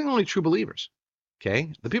idiots, they're the only true believers.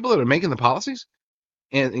 Okay, the people that are making the policies,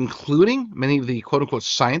 and including many of the quote-unquote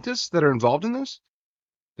scientists that are involved in this,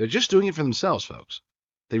 they're just doing it for themselves, folks.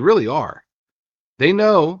 They really are. They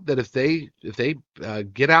know that if they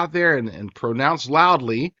get out there and pronounce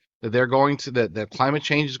loudly that they're going to that climate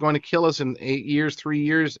change is going to kill us in 8 years, 3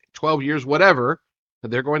 years, 12 years, whatever,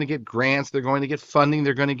 that they're going to get grants, they're going to get funding,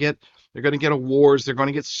 they're going to get awards, they're going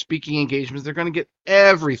to get speaking engagements, they're going to get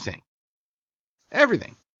everything.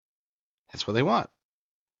 Everything. That's what they want.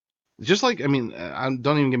 Just like, don't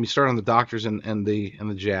even get me started on the doctors and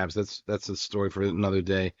the jabs. That's a story for another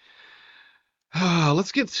day.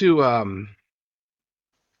 Let's get to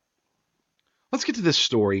this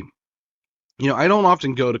story. I don't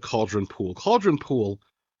often go to Cauldron Pool. Cauldron Pool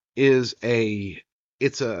is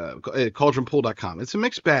cauldronpool.com. It's a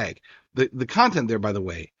mixed bag. The content there, by the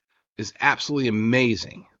way, is absolutely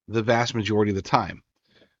amazing the vast majority of the time.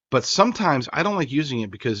 But sometimes I don't like using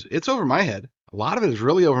it because it's over my head. A lot of it is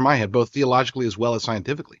really over my head, both theologically as well as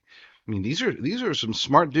scientifically. I mean, these are some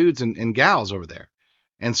smart dudes and gals over there.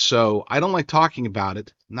 And so I don't like talking about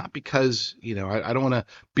it, not because, I don't want to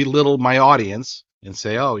belittle my audience and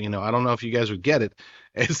say, oh, I don't know if you guys would get it.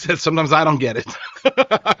 It's that sometimes I don't get it.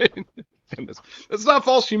 And it's not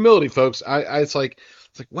false humility, folks. It's like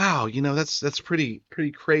wow, that's pretty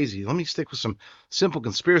crazy. Let me stick with some simple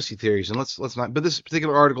conspiracy theories and let's not. But this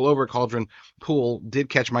particular article over at Cauldron Pool did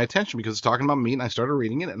catch my attention because it's talking about meat, and I started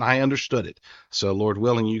reading it and I understood it. So Lord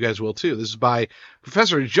willing, you guys will too. This is by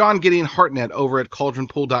Professor John Gideon Hartnett over at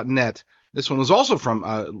cauldronpool.net. This one was also from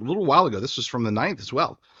a little while ago. This was from the 9th as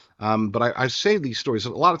well. But I save these stories. A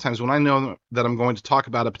lot of times when I know that I'm going to talk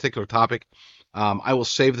about a particular topic, I will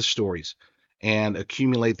save the stories and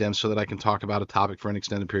accumulate them so that I can talk about a topic for an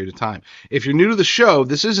extended period of time. If you're new to the show,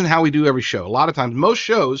 this isn't how we do every show. A lot of times, most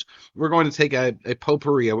shows, we're going to take a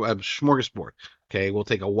potpourri, a smorgasbord. Okay, we'll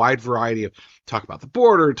take a wide variety of talk about the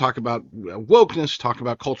border, talk about wokeness, talk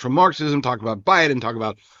about cultural Marxism, talk about Biden, talk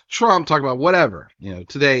about Trump, talk about whatever.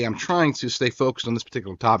 Today I'm trying to stay focused on this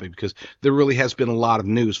particular topic because there really has been a lot of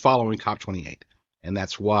news following COP28, and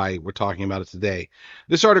that's why we're talking about it today.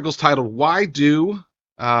 This article is titled "Why Do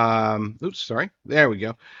There we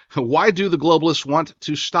go. Why do the globalists want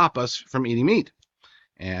to stop us from eating meat?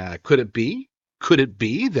 Could it be? Could it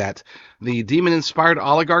be that the demon-inspired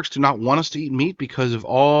oligarchs do not want us to eat meat because of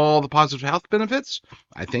all the positive health benefits?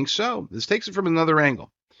 I think so. This takes it from another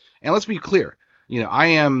angle. And let's be clear.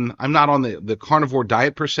 I'm not on the carnivore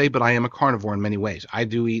diet per se, but I am a carnivore in many ways. I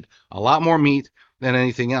do eat a lot more meat than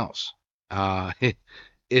anything else.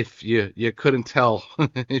 If you couldn't tell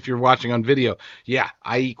if you're watching on video, yeah,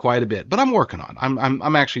 I eat quite a bit, but I'm working on.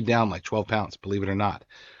 I'm actually down like 12 pounds, believe it or not.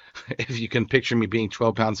 If you can picture me being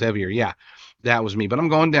 12 pounds heavier, yeah, that was me. But I'm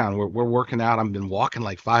going down. We're working out. I've been walking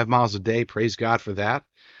like 5 miles a day. Praise God for that.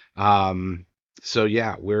 So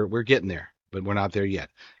yeah, we're getting there, but we're not there yet.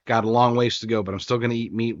 Got a long ways to go, but I'm still going to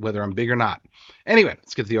eat meat whether I'm big or not. Anyway,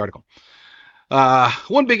 let's get to the article.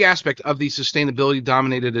 One big aspect of the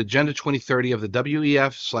sustainability-dominated Agenda 2030 of the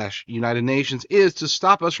WEF/United Nations is to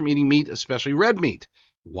stop us from eating meat, especially red meat.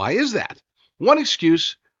 Why is that? One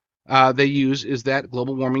excuse they use is that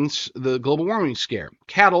the global warming scare.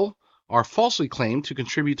 Cattle are falsely claimed to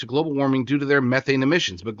contribute to global warming due to their methane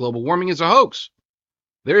emissions, but global warming is a hoax.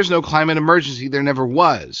 There is no climate emergency. There never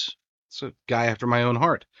was. It's a guy after my own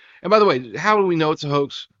heart. And by the way, how do we know it's a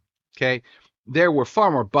hoax? Okay, there were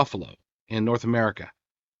far more buffalo in North America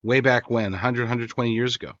way back when, 100, 120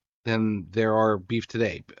 years ago, than there are beef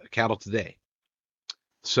today, cattle today.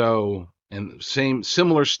 So, and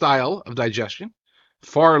similar style of digestion,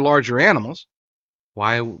 far larger animals.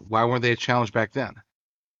 Why weren't they a challenge back then?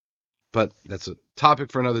 But that's a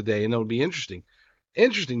topic for another day, and it'll be interesting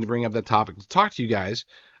to bring up that topic to talk to you guys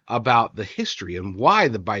about the history and why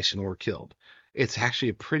the bison were killed. It's actually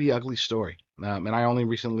a pretty ugly story, and I only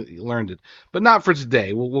recently learned it, but not for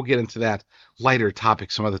today. We'll get into that lighter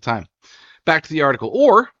topic some other time. Back to the article.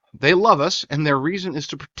 Or they love us, and their reason is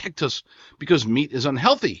to protect us because meat is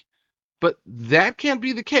unhealthy. But that can't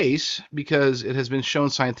be the case because it has been shown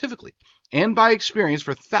scientifically and by experience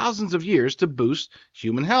for thousands of years to boost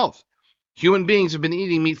human health. Human beings have been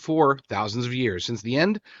eating meat for thousands of years, since the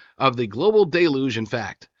end of the global deluge, in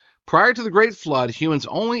fact. Prior to the Great Flood, humans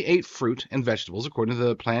only ate fruit and vegetables according to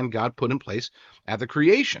the plan God put in place at the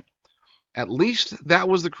creation. At least that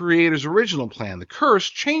was the Creator's original plan. The curse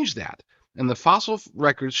changed that, and the fossil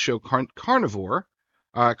records show carnivory,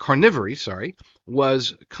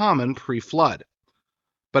 was common pre-flood.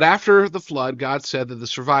 But after the flood, God said that the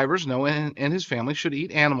survivors, Noah and his family, should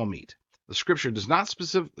eat animal meat. The scripture does not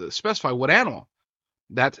specify what animal.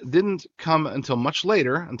 That didn't come until much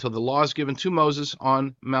later, until the laws given to Moses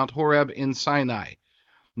on Mount Horeb in Sinai.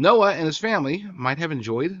 Noah and his family might have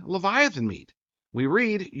enjoyed Leviathan meat. We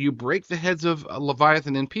read, you break the heads of a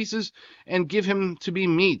Leviathan in pieces and give him to be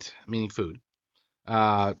meat, meaning food,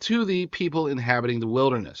 to the people inhabiting the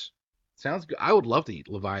wilderness. Sounds good. I would love to eat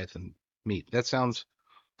Leviathan meat. That sounds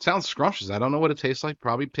scrumptious. I don't know what it tastes like.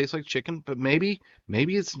 Probably tastes like chicken, but maybe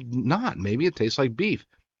it's not. Maybe it tastes like beef.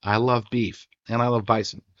 I love beef, and I love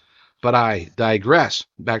bison. But I digress.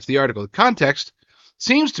 Back to the article. The context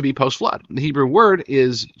seems to be post-flood. The Hebrew word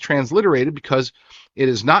is transliterated because it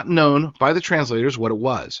is not known by the translators what it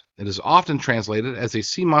was. It is often translated as a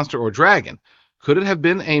sea monster or dragon. Could it have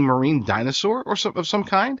been a marine dinosaur or of some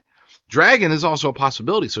kind? Dragon is also a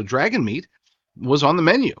possibility, so dragon meat was on the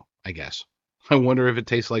menu, I guess. I wonder if it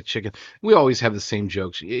tastes like chicken. We always have the same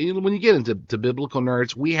jokes. When you get into biblical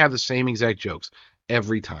nerds, we have the same exact jokes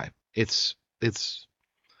every time. It's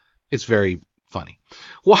very funny.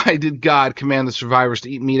 Why did God command the survivors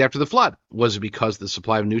to eat meat after the flood? Was it because the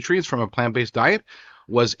supply of nutrients from a plant-based diet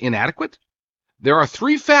was inadequate? There are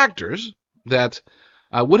three factors that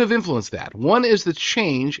would have influenced that. One is the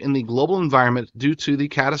change in the global environment due to the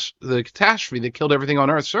catastrophe that killed everything on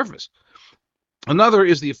Earth's surface. Another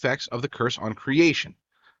is the effects of the curse on creation.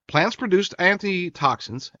 Plants produced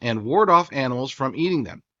antitoxins and ward off animals from eating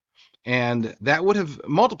them, and that would have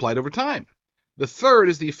multiplied over time. The third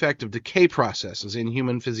is the effect of decay processes in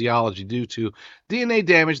human physiology due to DNA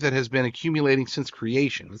damage that has been accumulating since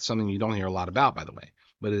creation. That's something you don't hear a lot about, by the way,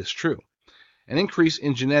 but it is true. An increase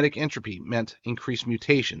in genetic entropy meant increased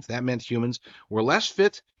mutations. That meant humans were less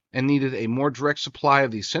fit and needed a more direct supply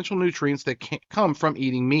of the essential nutrients that come from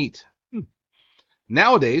eating meat.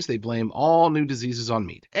 Nowadays, they blame all new diseases on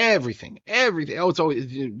meat. Everything, everything. Oh, it's always,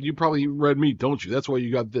 you probably read meat, don't you? That's why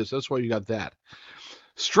you got this. That's why you got that.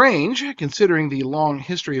 Strange, considering the long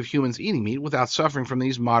history of humans eating meat without suffering from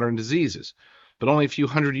these modern diseases. But only a few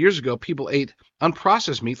hundred years ago, people ate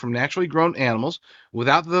unprocessed meat from naturally grown animals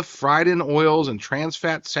without the fried in oils and trans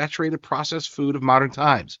fat saturated processed food of modern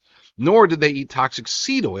times. Nor did they eat toxic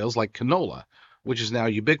seed oils like canola, which is now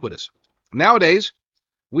ubiquitous. Nowadays,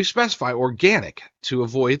 we specify organic to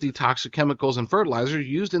avoid the toxic chemicals and fertilizers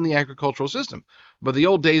used in the agricultural system. But the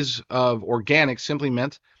old days of organic simply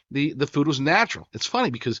meant the food was natural. It's funny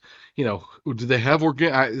because, do they have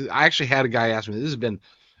organic? I actually had a guy ask me, this has been,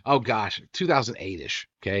 oh gosh, 2008-ish,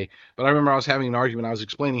 okay? But I remember I was having an argument. I was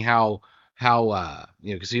explaining how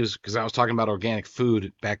because I was talking about organic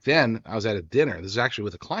food back then. I was at a dinner. This is actually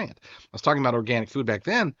with a client. I was talking about organic food back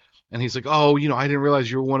then, and he's like, "Oh, I didn't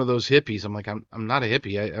realize you were one of those hippies." I'm like, "I'm not a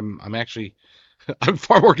hippie. I'm actually I'm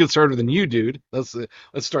far more conservative than you, dude. Let's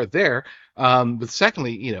start there." But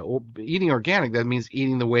secondly, eating organic, that means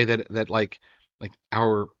eating the way that like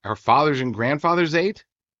our fathers and grandfathers ate.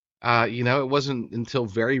 It wasn't until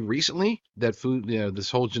very recently that food,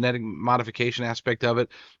 this whole genetic modification aspect of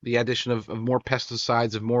it, the addition of more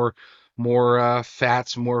pesticides, of more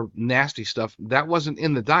fats, more nasty stuff, that wasn't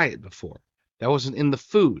in the diet before. That wasn't in the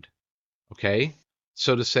food. Okay.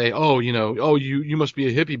 So to say, oh, you must be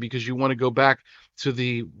a hippie because you want to go back to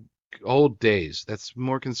the old days. That's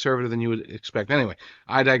more conservative than you would expect. Anyway,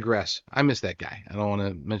 I digress. I miss that guy. I don't want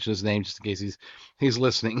to mention his name just in case he's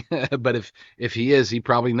listening. But if he is, he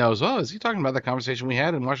probably knows. Oh, is he talking about that conversation we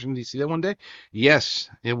had in Washington D.C. that one day? Yes,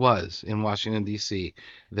 it was in Washington D.C.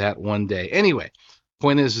 that one day. Anyway,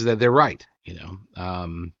 point is that they're right.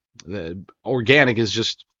 The organic is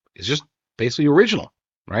just basically original,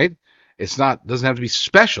 right? It's not doesn't have to be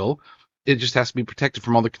special. It just has to be protected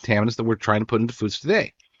from all the contaminants that we're trying to put into foods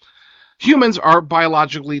today. Humans are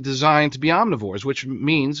biologically designed to be omnivores, which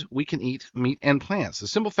means we can eat meat and plants. The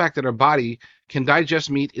simple fact that our body can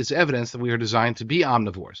digest meat is evidence that we are designed to be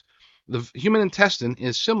omnivores. The human intestine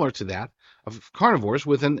is similar to that of carnivores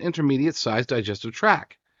with an intermediate-sized digestive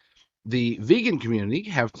tract. The vegan community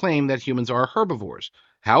have claimed that humans are herbivores.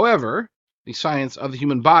 However, the science of the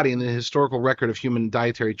human body and the historical record of human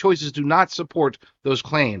dietary choices do not support those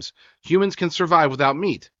claims. Humans can survive without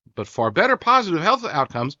meat, but far better positive health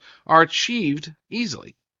outcomes are achieved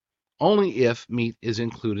easily, only if meat is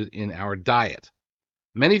included in our diet.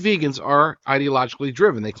 Many vegans are ideologically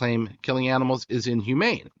driven. They claim killing animals is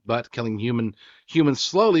inhumane, but killing humans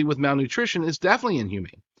slowly with malnutrition is definitely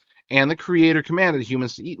inhumane. And the Creator commanded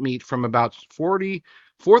humans to eat meat from about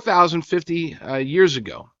 4,050 years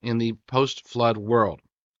ago in the post-flood world.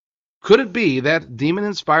 Could it be that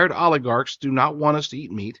demon-inspired oligarchs do not want us to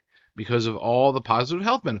eat meat because of all the positive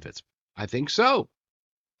health benefits? I think so.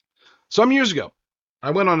 Some years ago,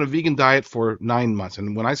 I went on a vegan diet for 9 months.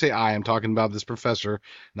 And when I say I'm talking about this professor,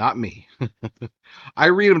 not me. I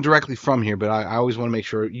read them directly from here, but I always want to make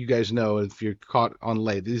sure you guys know if you're caught on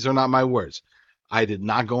late. These are not my words. I did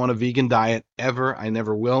not go on a vegan diet ever. I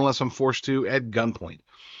never will unless I'm forced to at gunpoint.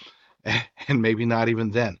 And maybe not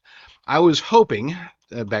even then. I was hoping,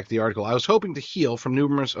 back to the article, I was hoping to heal from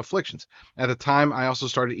numerous afflictions. At the time, I also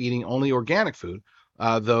started eating only organic food,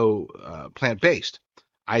 though plant-based.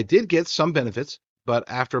 I did get some benefits, but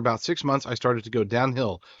after about 6 months, I started to go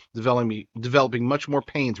downhill, developing much more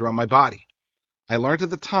pain throughout my body. I learned at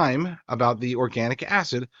the time about the organic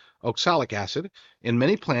acid, oxalic acid, in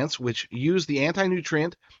many plants which use the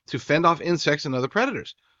anti-nutrient to fend off insects and other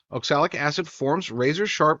predators. Oxalic acid forms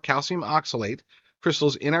razor-sharp calcium oxalate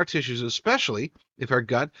crystals in our tissues, especially if our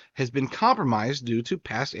gut has been compromised due to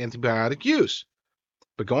past antibiotic use.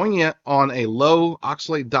 But going on a low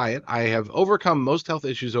oxalate diet, I have overcome most health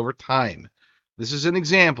issues over time. This is an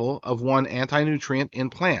example of one anti-nutrient in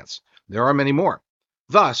plants. There are many more.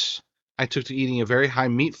 Thus, I took to eating a very high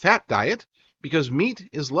meat-fat diet because meat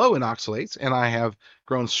is low in oxalates, and I have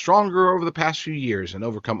grown stronger over the past few years and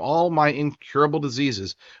overcome all my incurable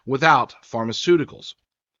diseases without pharmaceuticals.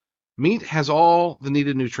 Meat has all the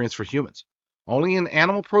needed nutrients for humans. Only in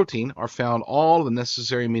animal protein are found all the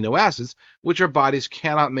necessary amino acids, which our bodies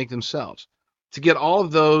cannot make themselves. To get all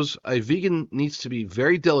of those, a vegan needs to be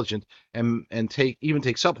very diligent and take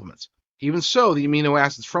supplements. Even so, the amino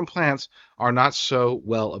acids from plants are not so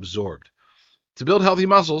well absorbed. To build healthy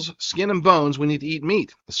muscles, skin, and bones, we need to eat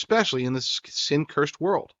meat, especially in this sin-cursed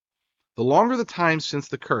world. The longer the time since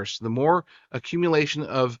the curse, the more accumulation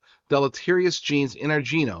of deleterious genes in our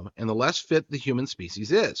genome, and the less fit the human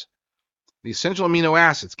species is. The essential amino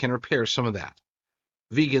acids can repair some of that.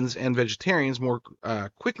 Vegans and vegetarians more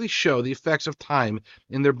quickly show the effects of time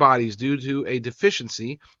in their bodies due to a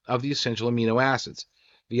deficiency of the essential amino acids.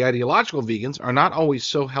 The ideological vegans are not always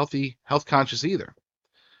so health conscious either.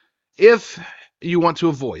 If you want to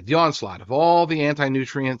avoid the onslaught of all the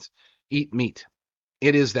anti-nutrients, eat meat.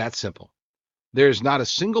 It is that simple. There is not a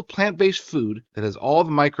single plant-based food that has all the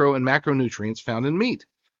micro and macronutrients found in meat.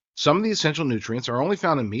 Some of the essential nutrients are only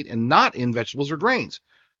found in meat and not in vegetables or grains.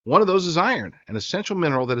 One of those is iron, an essential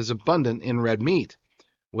mineral that is abundant in red meat.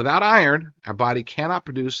 Without iron, our body cannot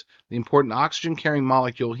produce the important oxygen-carrying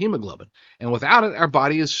molecule hemoglobin, and without it, our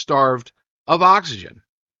body is starved of oxygen.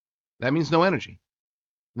 That means no energy.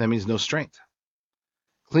 That means no strength.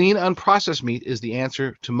 Clean, unprocessed meat is the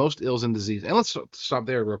answer to most ills and disease. And let's stop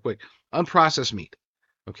there real quick. Unprocessed meat.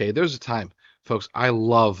 Okay, there's a time, folks, I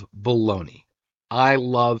love bologna. I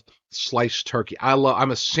love sliced turkey.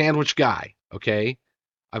 I'm a sandwich guy, okay?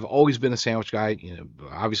 I've always been a sandwich guy,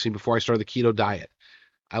 obviously before I started the keto diet.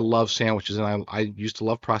 I love sandwiches, and I used to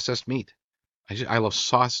love processed meat. I love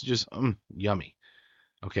sausages, yummy.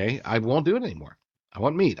 Okay, I won't do it anymore. I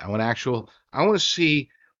want meat. I want to see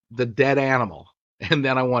the dead animal, and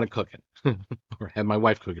then I want to cook it or have my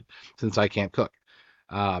wife cook it since I can't cook.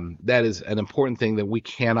 That is an important thing that we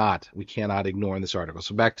cannot ignore in this article.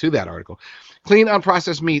 So back to that article. Clean,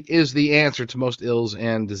 unprocessed meat is the answer to most ills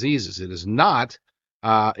and diseases. It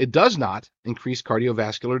does not increase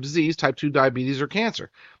cardiovascular disease, type 2 diabetes, or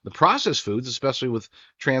cancer. The processed foods, especially with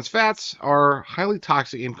trans fats, are highly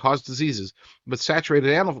toxic and cause diseases, but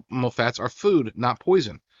saturated animal fats are food, not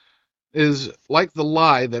poison. It is like the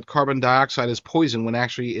lie that carbon dioxide is poison when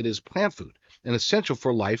actually it is plant food and essential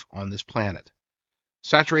for life on this planet.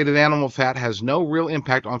 Saturated animal fat has no real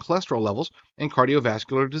impact on cholesterol levels and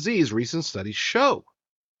cardiovascular disease, recent studies show.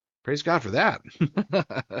 Praise God for that.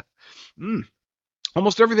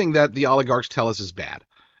 Almost everything that the oligarchs tell us is bad,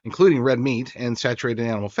 including red meat and saturated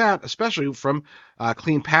animal fat, especially from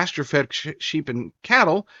clean pasture-fed sheep and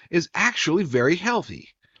cattle, is actually very healthy.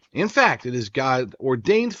 In fact, it is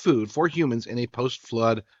God-ordained food for humans in a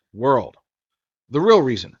post-flood world. The real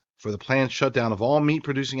reason for the planned shutdown of all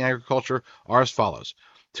meat-producing agriculture are as follows.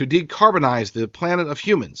 To decarbonize the planet of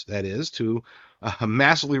humans, that is, to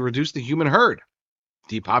massively reduce the human herd.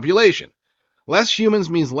 Depopulation. Less humans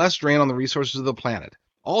means less drain on the resources of the planet.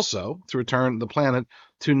 Also, to return the planet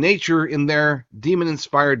to nature in their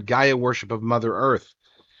demon-inspired Gaia worship of Mother Earth.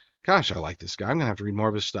 Gosh, I like this guy. I'm going to have to read more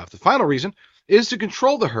of his stuff. The final reason is to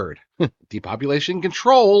control the herd. Depopulation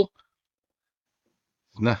control.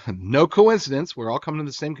 No coincidence. We're all coming to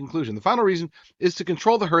the same conclusion. The final reason is to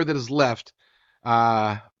control the herd that is left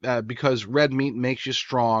because red meat makes you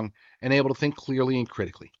strong and able to think clearly and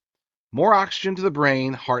critically. More oxygen to the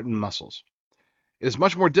brain, heart, and muscles. It is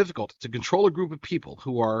much more difficult to control a group of people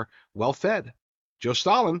who are well-fed. Joe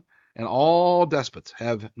Stalin and all despots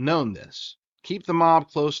have known this. Keep the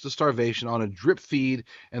mob close to starvation on a drip feed,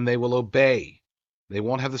 and they will obey. They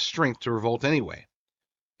won't have the strength to revolt anyway.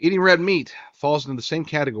 Eating red meat falls into the same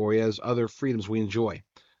category as other freedoms we enjoy.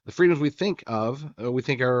 The freedoms we think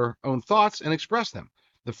our own thoughts and express them.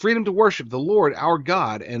 The freedom to worship the Lord our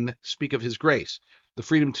God and speak of his grace. The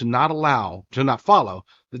freedom to not follow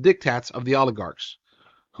the diktats of the oligarchs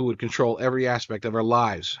who would control every aspect of our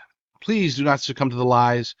lives. Please do not succumb to the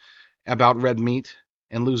lies about red meat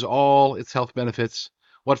and lose all its health benefits.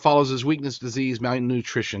 What follows is weakness, disease,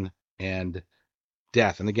 malnutrition, and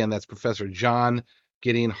death. And again, that's Professor John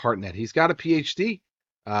Gideon Hartnett. He's got a PhD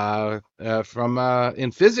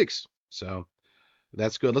in physics. So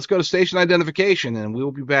that's good. Let's go to station identification, and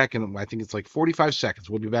we'll be back in, I think it's like 45 seconds.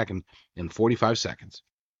 We'll be back in 45 seconds.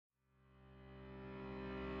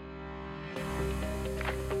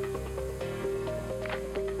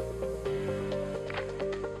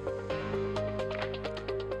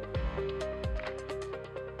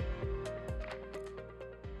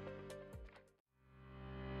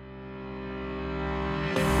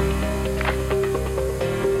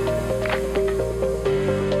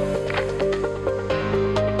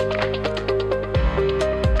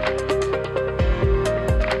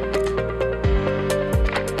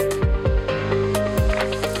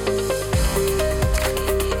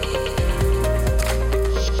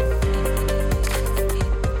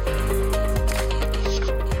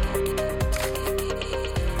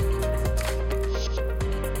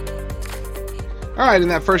 All right, in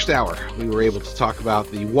that first hour, we were able to talk about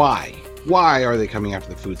the why. Why are they coming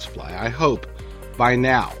after the food supply? I hope by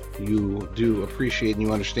now you do appreciate and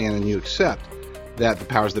you understand and you accept that the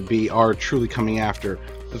powers that be are truly coming after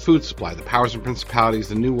the food supply, the powers and principalities,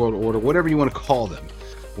 the New World Order, whatever you want to call them.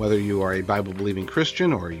 Whether you are a Bible-believing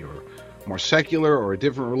Christian or you're more secular or a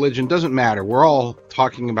different religion, doesn't matter. We're all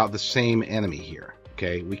talking about the same enemy here,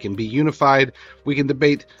 okay? We can be unified. We can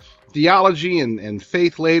debate theology and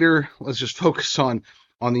faith later. Let's just focus on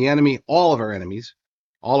the enemy, all of our enemies.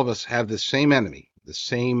 All of us have the same enemy, the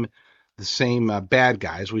same bad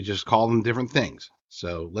guys. We just call them different things.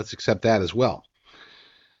 So let's accept that as well.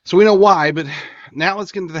 So we know why, but now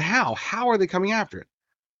let's get into the how. How are they coming after it?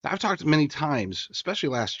 I've talked many times, especially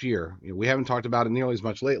last year. We haven't talked about it nearly as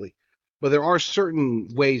much lately, but there are certain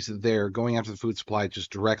ways that they're going after the food supply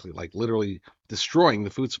just directly, like literally destroying the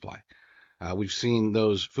food supply. We've seen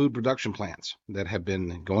those food production plants that have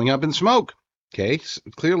been going up in smoke. Okay,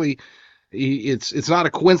 clearly, it's not a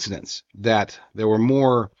coincidence that there were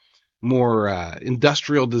more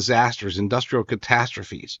industrial disasters, industrial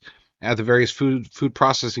catastrophes at the various food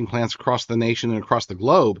processing plants across the nation and across the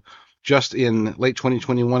globe, just in late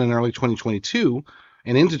 2021 and early 2022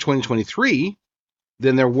 and into 2023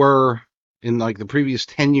 than there were in like the previous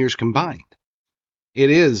 10 years combined. It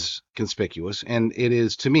is conspicuous, and it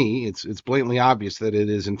is, to me, it's blatantly obvious that it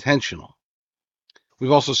is intentional.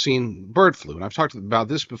 We've also seen bird flu, and I've talked about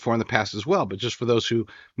this before in the past as well, but just for those who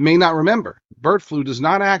may not remember, bird flu does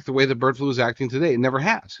not act the way that bird flu is acting today. It never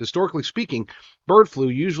has. Historically speaking, bird flu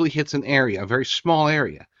usually hits an area, a very small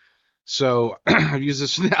area. So I've used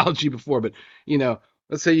this analogy before, but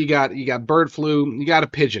let's say you got bird flu, you got a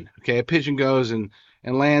pigeon. Okay, a pigeon goes and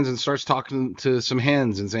lands and starts talking to some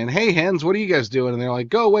hens and saying, "Hey hens, what are you guys doing?" And they're like,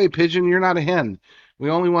 "Go away, pigeon, you're not a hen. We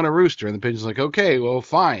only want a rooster." And the pigeon's like, "Okay, well,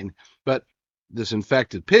 fine." But this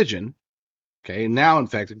infected pigeon, okay, now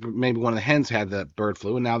infected, maybe one of the hens had the bird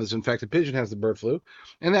flu, and now this infected pigeon has the bird flu,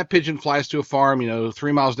 and that pigeon flies to a farm,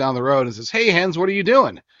 3 miles down the road and says, "Hey hens, what are you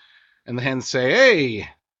doing?" And the hens say, "Hey,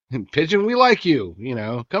 pigeon, we like you,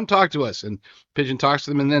 come talk to us." And pigeon talks to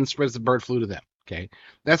them and then spreads the bird flu to them. Okay,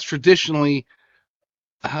 that's traditionally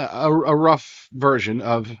a rough version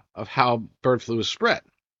of how bird flu is spread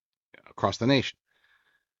across the nation,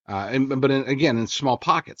 but again in small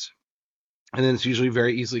pockets, and then it's usually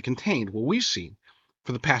very easily contained. What we've seen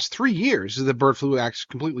for the past 3 years is that bird flu acts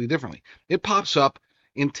completely differently. It pops up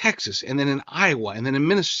in Texas, and then in Iowa, and then in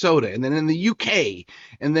Minnesota, and then in the UK,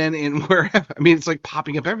 and then in wherever. I mean, it's like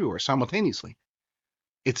popping up everywhere simultaneously.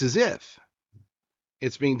 It's as if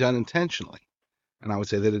it's being done intentionally. And I would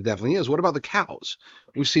say that it definitely is. What about the cows?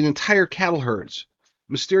 We've seen entire cattle herds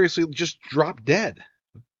mysteriously just drop dead.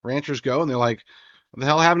 Ranchers go and they're like, "What the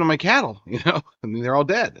hell happened to my cattle?" I mean, they're all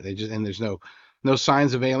dead. And there's no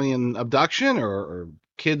signs of alien abduction or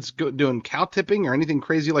kids doing cow tipping or anything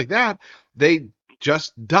crazy like that. They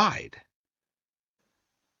just died.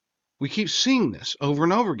 We keep seeing this over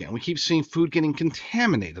and over again. We keep seeing food getting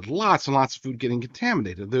contaminated. Lots and lots of food getting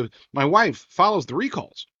contaminated. My wife follows the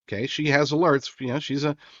recalls. Okay, she has alerts. She's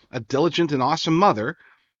a diligent and awesome mother,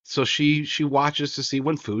 so she watches to see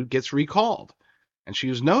when food gets recalled. And she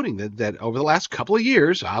was noting that over the last couple of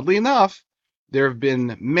years, oddly enough, there have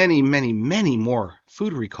been many, many, many more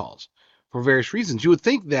food recalls for various reasons. You would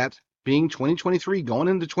think that being 2023 going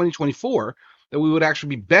into 2024, that we would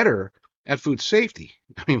actually be better at food safety.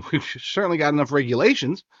 I mean, we've certainly got enough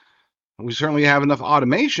regulations. We certainly have enough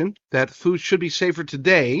automation that food should be safer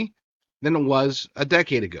today than it was a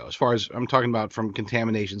decade ago, as far as I'm talking about from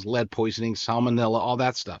contaminations, lead poisoning, salmonella, all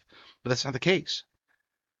that stuff. But that's not the case.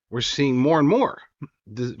 We're seeing more and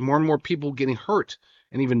more people getting hurt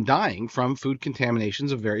and even dying from food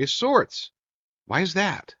contaminations of various sorts. Why is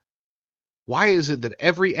that? Why is it that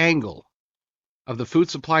every angle of the food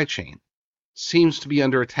supply chain seems to be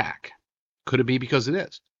under attack? Could it be because it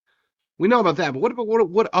is? We know about that, but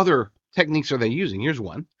what other techniques are they using? Here's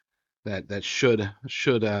one that should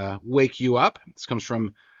wake you up. This comes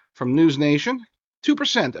from News Nation.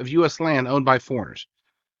 2% of U.S. land owned by foreigners.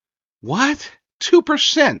 What?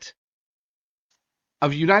 2%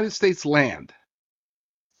 of United States land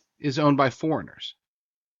is owned by foreigners.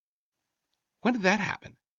 When did that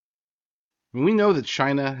happen? I mean, we know that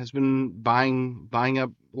China has been buying up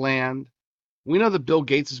land. We know that Bill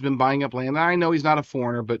Gates has been buying up land. I know he's not a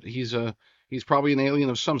foreigner, but he's probably an alien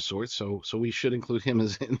of some sort, so we should include him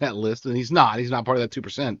in that list. And he's not part of that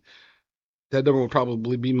 2%. That number would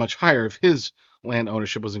probably be much higher if his land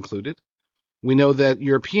ownership was included. We know that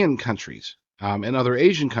European countries and other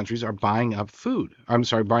Asian countries are buying up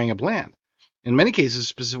land. In many cases,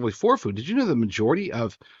 specifically for food. Did you know the majority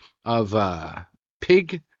of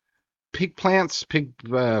pig pig plants, pig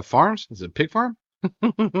farms. Is it pig farm?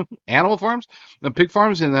 Animal farms? The pig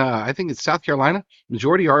farms in I think it's South Carolina.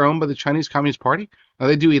 Majority are owned by the Chinese Communist Party. Now,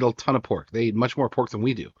 they do eat a ton of pork. They eat much more pork than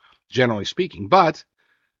we do, generally speaking. But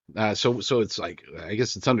so it's like I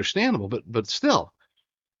guess it's understandable. But still,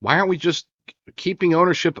 why aren't we just keeping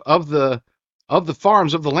ownership of the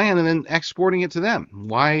farms of the land and then exporting it to them?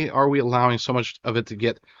 Why are we allowing so much of it to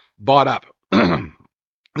get bought up?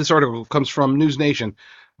 This article comes from News Nation.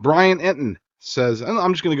 Brian Enton says, and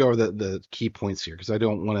I'm just going to go over the key points here because I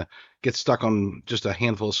don't want to get stuck on just a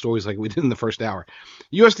handful of stories like we did in the first hour.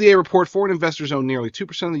 USDA report foreign investors own nearly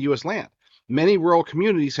 2% of the U.S. land. Many rural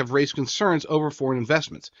communities have raised concerns over foreign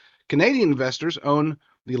investments. Canadian investors own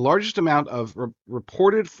the largest amount of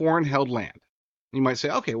reported foreign-held land. You might say,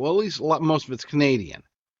 okay, well, at least most of it's Canadian,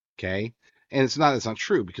 okay? And it's not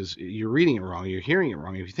true because you're reading it wrong, you're hearing it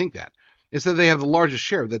wrong if you think that. It's that they have the largest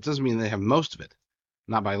share. That doesn't mean they have most of it,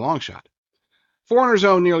 not by a long shot. Foreigners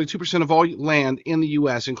own nearly 2% of all land in the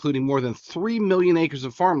U.S., including more than 3 million acres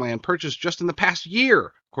of farmland purchased just in the past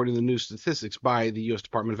year, according to new statistics by the U.S.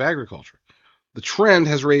 Department of Agriculture. The trend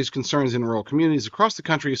has raised concerns in rural communities across the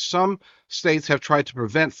country as some states have tried to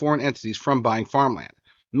prevent foreign entities from buying farmland.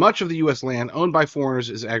 Much of the U.S. land owned by foreigners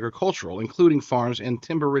is agricultural, including farms and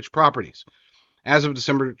timber-rich properties. As of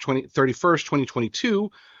December 31st, 2022,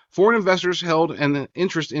 foreign investors held an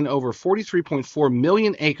interest in over 43.4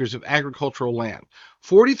 million acres of agricultural land.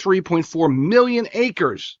 43.4 million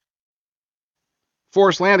acres!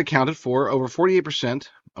 Forest land accounted for over 48%.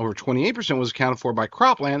 Over 28% was accounted for by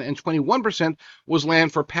cropland, and 21% was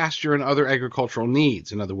land for pasture and other agricultural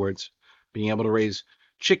needs. In other words, being able to raise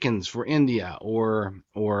chickens for India or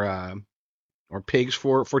pigs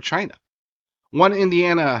for China. One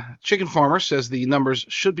Indiana chicken farmer says the numbers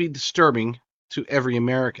should be disturbing to every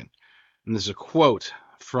American. And this is a quote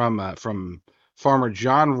from farmer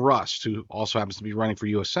John Rust, who also happens to be running for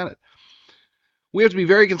U.S. Senate. We have to be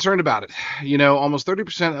very concerned about it. You know, almost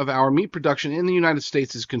 30% of our meat production in the United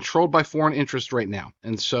States is controlled by foreign interests right now.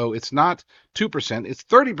 And so it's not 2%, it's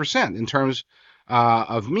 30% in terms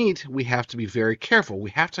of meat. We have to be very careful. We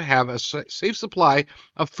have to have a safe supply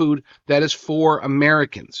of food that is for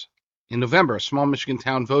Americans. In November, a small Michigan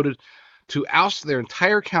town voted to oust their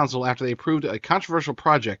entire council after they approved a controversial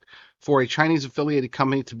project for a Chinese-affiliated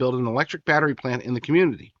company to build an electric battery plant in the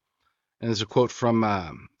community. And there's a quote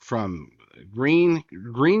from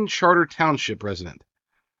Green Charter Township resident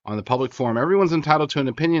on the public forum. Everyone's entitled to an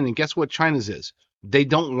opinion, and guess what China's is? They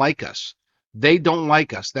don't like us. They don't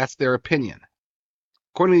like us. That's their opinion.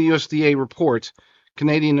 According to the USDA report,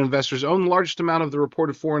 Canadian investors own the largest amount of the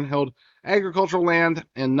reported foreign-held agricultural land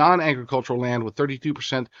and non-agricultural land, with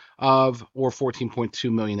 32% of, or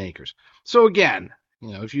 14.2 million acres. So again,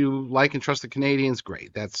 you know, if you like and trust the Canadians,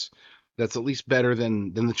 great. That's at least better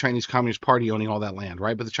than the Chinese Communist Party owning all that land,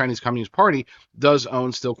 right? But the Chinese Communist Party does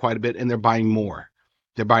own still quite a bit, and they're buying more.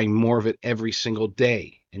 They're buying more of it every single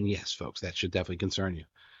day. And yes, folks, that should definitely concern you.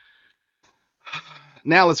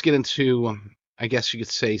 Now let's get into, I guess you could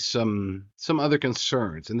say, some other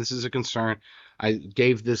concerns. And this is a concern. I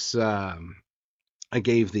gave this, I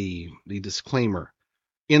gave the disclaimer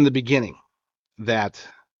in the beginning that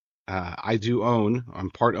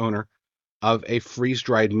I'm part owner of a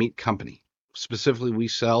freeze-dried meat company. Specifically, we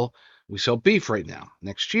sell beef right now.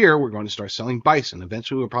 Next year, we're going to start selling bison.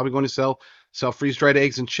 Eventually, we're probably going to sell freeze-dried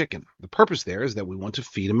eggs and chicken. The purpose there is that we want to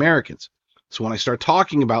feed Americans. So when I start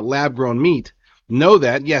talking about lab-grown meat, know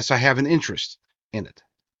that, yes, I have an interest in it.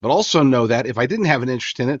 But also know that if I didn't have an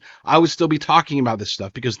interest in it, I would still be talking about this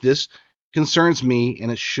stuff because this concerns me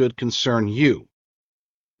and it should concern you.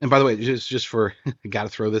 And by the way, just for got to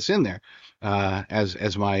throw this in there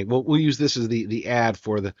as my we'll use this as the ad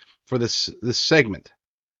for this segment.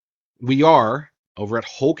 We are over at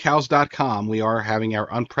wholecows.com. We are having our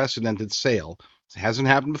unprecedented sale. It hasn't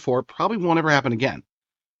happened before. Probably won't ever happen again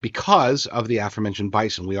because of the aforementioned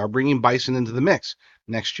bison. We are bringing bison into the mix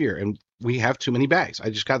next year, and we have too many bags. I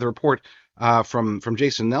just got the report from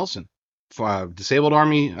Jason Nelson, disabled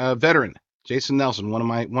Army veteran. Jason Nelson, one of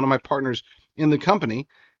my partners in the company.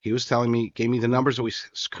 He was telling me, gave me the numbers that we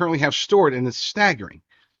currently have stored, and it's staggering.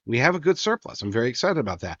 We have a good surplus. I'm very excited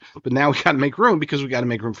about that. But now we got to make room because we got to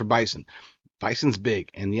make room for bison. Bison's big,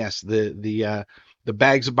 and yes, the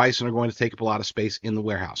bags of bison are going to take up a lot of space in the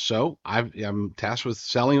warehouse. So I'm tasked with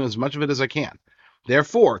selling as much of it as I can.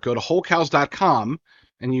 Therefore, go to wholecows.com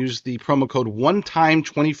and use the promo code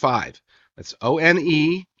ONETIME25. That's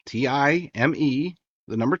ONETIME,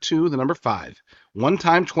 the number 2, the number 5.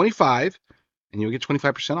 ONETIME25. And you'll get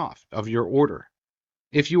 25% off of your order.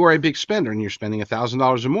 If you are a big spender and you're spending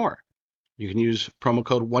 $1,000 or more, You can use promo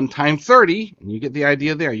code ONETIME30, and you get the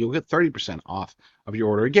idea there. You'll get 30% off of your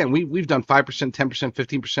order. Again, we've done 5%, 10%,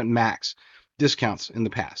 15% max discounts in the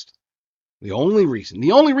past. The only reason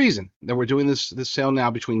that we're doing this sale now,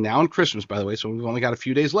 between now and Christmas, by the way, so we've only got a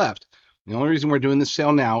few days left. The only reason we're doing this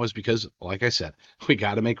sale now is because, like I said, we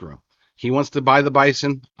got to make room. He wants to buy the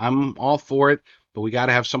bison. I'm all for it, but we got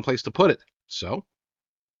to have some place to put it. So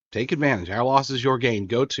take advantage. Our loss is your gain.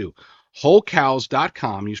 Go to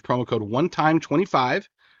wholecows.com. Use promo code ONETIME25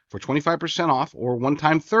 for 25% off, or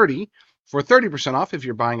ONETIME30 for 30% off if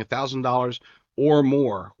you're buying $1,000 or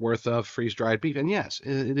more worth of freeze-dried beef. And yes,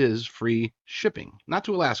 it is free shipping, not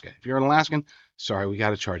to Alaska. If you're an Alaskan, sorry, we got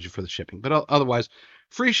to charge you for the shipping. But otherwise,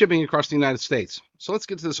 free shipping across the United States. So let's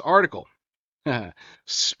get to this article.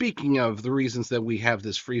 Speaking of the reasons that we have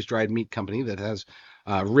this freeze-dried meat company that has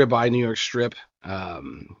ribeye, New York strip,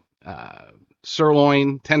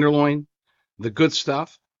 sirloin, tenderloin, the good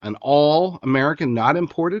stuff, an all-American, not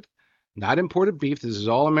imported beef. This is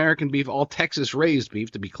all American beef, all Texas-raised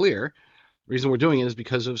beef, to be clear. The reason we're doing it is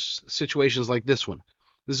because of situations like this one.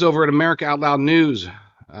 This is over at America Out Loud News,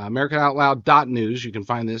 AmericaOutloud.news. You can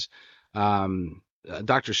find this.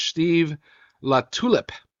 Dr. Steve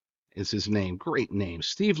LaTulip is his name. Great name.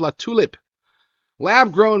 Steve LaTulip.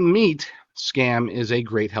 Lab-grown meat scam is a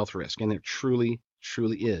great health risk, and it truly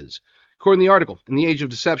is. According to the article, in the age of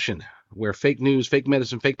deception, where fake news, fake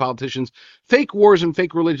medicine, fake politicians, fake wars, and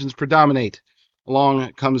fake religions predominate,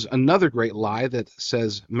 along comes another great lie that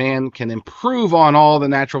says man can improve on all the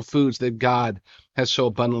natural foods that God has so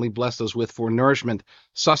abundantly blessed us with for nourishment,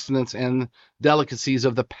 sustenance, and delicacies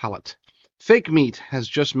of the palate. Fake meat has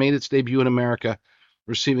just made its debut in America,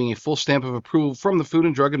 receiving a full stamp of approval from the Food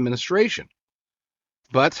and Drug Administration.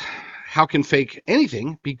 But how can fake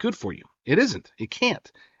anything be good for you? It isn't. It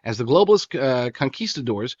can't. As the globalist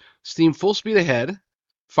conquistadors steam full speed ahead,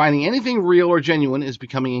 finding anything real or genuine is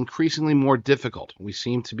becoming increasingly more difficult. We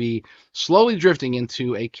seem to be slowly drifting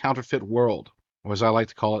into a counterfeit world, or as I like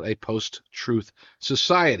to call it, a post-truth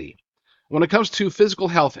society. When it comes to physical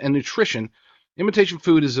health and nutrition, imitation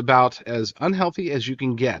food is about as unhealthy as you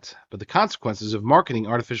can get, but the consequences of marketing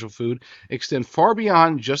artificial food extend far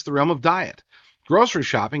beyond just the realm of diet. Grocery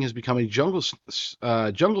shopping has become a jungle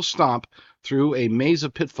stomp through a maze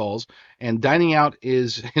of pitfalls, and dining out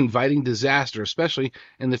is inviting disaster, especially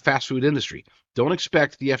in the fast food industry. Don't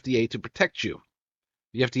expect the FDA to protect you.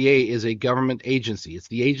 The FDA is a government agency. It's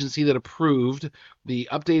the agency that approved the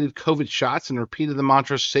updated COVID shots and repeated the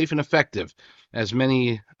mantra safe and effective, as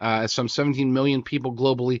many as some 17 million people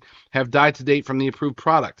globally have died to date from the approved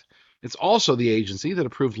product. It's also the agency that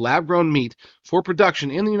approved lab-grown meat for production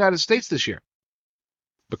in the United States this year.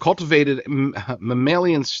 But cultivated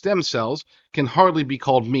mammalian stem cells can hardly be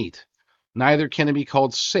called meat. Neither can it be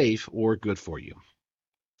called safe or good for you.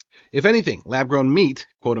 If anything, lab-grown meat,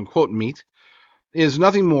 quote-unquote meat, is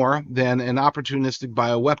nothing more than an opportunistic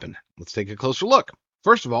bioweapon. Let's take a closer look.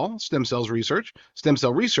 First of all, stem cell research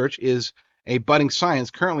is a budding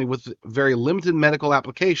science currently with very limited medical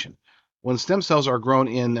application. When stem cells are grown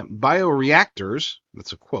in bioreactors,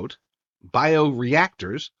 that's a quote,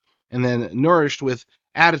 bioreactors, and then nourished with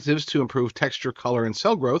additives to improve texture, color, and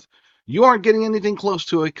cell growth, you aren't getting anything close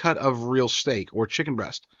to a cut of real steak or chicken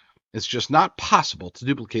breast. It's just not possible to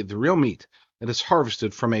duplicate the real meat that is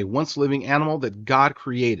harvested from a once living animal that God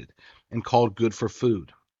created and called good for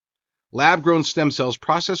food. Lab-grown stem cells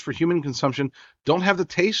processed for human consumption don't have the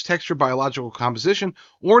taste, texture, biological composition,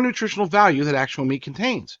 or nutritional value that actual meat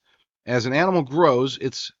contains. As an animal grows,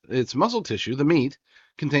 its muscle tissue, the meat,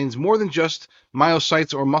 contains more than just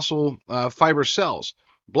myocytes or muscle fiber cells.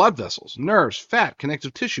 Blood vessels, nerves, fat,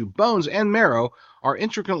 connective tissue, bones, and marrow are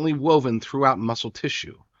intricately woven throughout muscle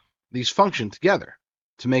tissue. These function together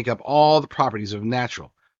to make up all the properties of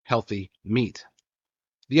natural, healthy meat.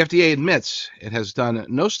 The FDA admits it has done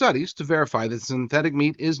no studies to verify that synthetic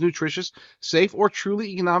meat is nutritious, safe, or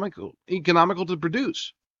truly economical to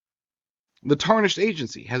produce. The tarnished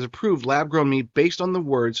agency has approved lab-grown meat based on the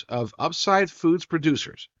words of Upside Foods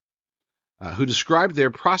producers, who described their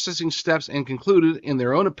processing steps and concluded, in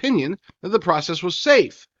their own opinion, that the process was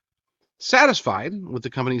safe. Satisfied with the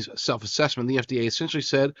company's self-assessment, the FDA essentially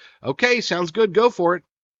said, okay, sounds good, go for it.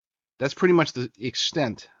 That's pretty much the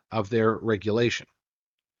extent of their regulation.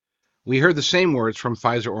 We heard the same words from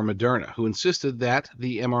Pfizer or Moderna, who insisted that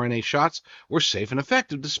the mRNA shots were safe and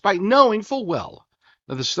effective, despite knowing full well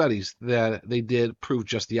that the studies that they did proved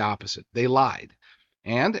just the opposite. They lied.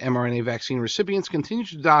 And mRNA vaccine recipients continue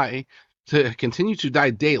to die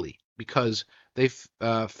daily because they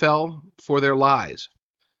fell for their lies.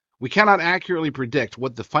 We cannot accurately predict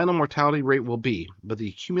what the final mortality rate will be, but the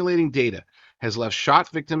accumulating data has left shot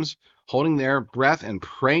victims holding their breath and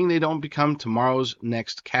praying they don't become tomorrow's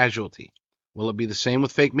next casualty. Will it be the same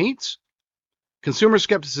with fake meats? Consumer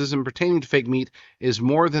skepticism pertaining to fake meat is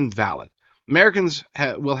more than valid. Americans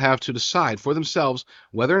will have to decide for themselves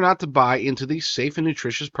whether or not to buy into the safe and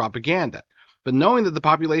nutritious propaganda. But knowing that the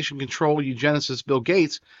population control eugenicist Bill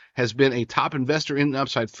Gates has been a top investor in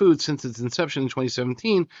Upside Foods since its inception in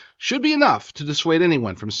 2017 should be enough to dissuade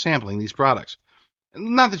anyone from sampling these products.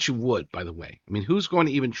 Not that you would, by the way. I mean, who's going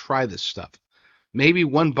to even try this stuff? Maybe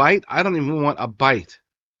one bite? I don't even want a bite.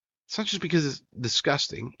 It's not just because it's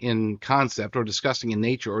disgusting in concept or disgusting in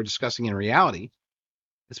nature or disgusting in reality.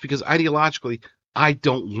 It's because ideologically, I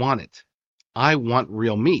don't want it. I want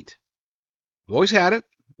real meat. We've always had it.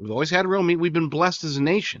 We've always had real meat. We've been blessed as a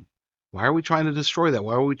nation. Why are we trying to destroy that?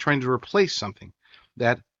 Why are we trying to replace something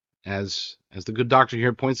that, as the good doctor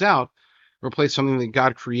here points out, replace something that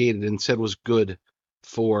God created and said was good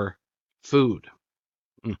for food?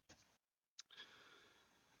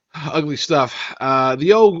 Ugly stuff.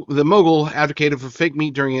 The mogul advocated for fake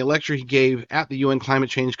meat during a lecture he gave at the UN Climate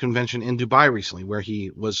Change Convention in Dubai recently, where he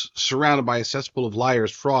was surrounded by a cesspool of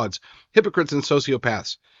liars, frauds, hypocrites, and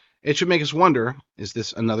sociopaths. It should make us wonder, is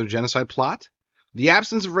this another genocide plot? The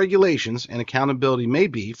absence of regulations and accountability may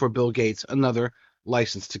be, for Bill Gates, another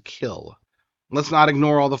license to kill. Let's not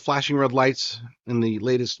ignore all the flashing red lights in the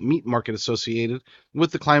latest meat market associated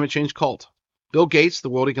with the climate change cult. Bill Gates, the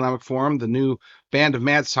World Economic Forum, the new band of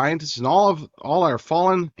mad scientists, and all our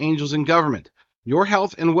fallen angels in government. Your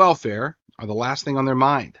health and welfare are the last thing on their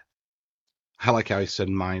mind. I like how he said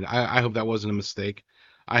mind. I hope that wasn't a mistake.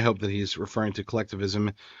 I hope that he's referring to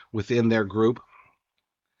collectivism within their group.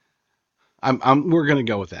 We're going to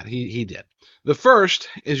go with that. He did. The first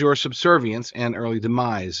is your subservience and early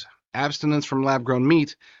demise. Abstinence from lab-grown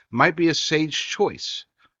meat might be a sage choice.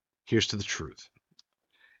 Here's to the truth.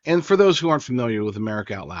 And for those who aren't familiar with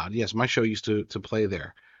America Out Loud, yes, my show used to play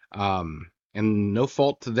there. And no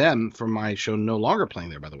fault to them for my show no longer playing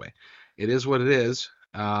there, by the way. It is what it is.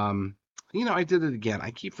 I did it again. I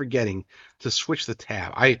keep forgetting to switch the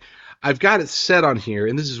tab. I've got it set on here,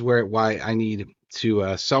 and this is why I need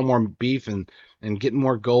to sell more beef and get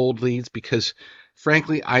more gold leads, because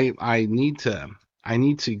frankly, I need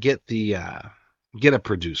to get a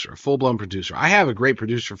producer, a full-blown producer. I have a great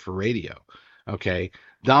producer for radio. Okay.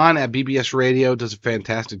 Don at BBS Radio does a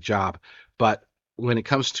fantastic job, but when it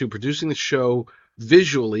comes to producing the show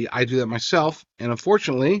visually, I do that myself, and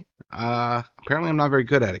unfortunately, apparently I'm not very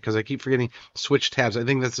good at it because I keep forgetting to switch tabs. I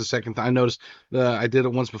think that's the second time. I noticed that I did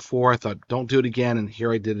it once before. I thought, don't do it again, and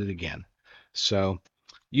here I did it again. So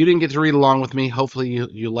you didn't get to read along with me. Hopefully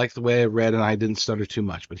you liked the way I read and I didn't stutter too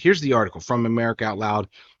much. But here's the article from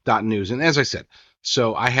AmericaOutloud.news. And as I said,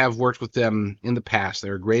 so I have worked with them in the past.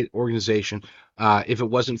 They're a great organization. If it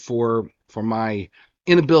wasn't for my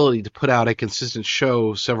inability to put out a consistent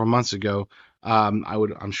show several months ago,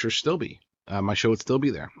 I'm sure still be. My show would still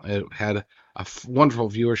be there. It had a wonderful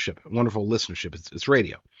viewership, wonderful listenership. It's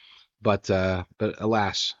radio. But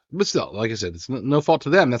alas, but still, like I said, it's no fault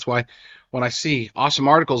to them. That's why when I see awesome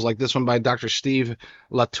articles like this one by Dr. Steve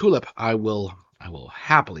LaTulip, I will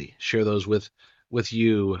happily share those with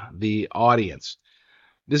you, the audience.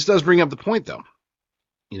 This does bring up the point, though.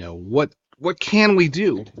 What can we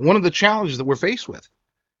do? One of the challenges that we're faced with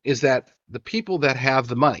is that the people that have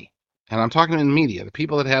the money, and I'm talking in media, the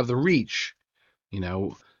people that have the reach,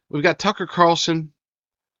 we've got Tucker Carlson,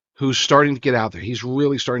 who's starting to get out there. He's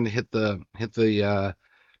really starting to hit the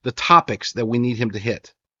topics that we need him to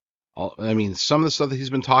hit. I mean, some of the stuff that he's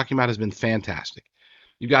been talking about has been fantastic.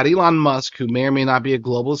 You've got Elon Musk, who may or may not be a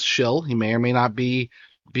globalist shill. He may or may not be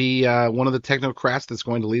one of the technocrats that's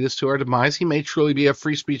going to lead us to our demise. He may truly be a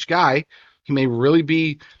free speech guy. He may really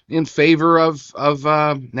be in favor of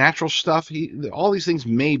natural stuff. All these things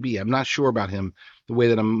may be. I'm not sure about him the way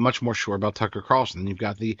that I'm much more sure about Tucker Carlson. You've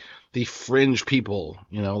got the fringe people,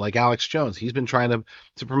 like Alex Jones. He's been trying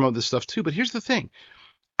to promote this stuff too. But here's the thing.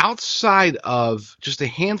 Outside of just a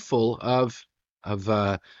handful of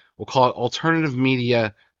we'll call it alternative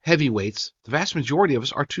media heavyweights, the vast majority of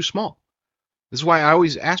us are too small. This is why I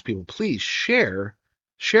always ask people, please share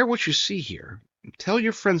what you see here. Tell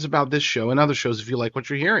your friends about this show and other shows if you like what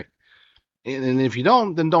you're hearing. And if you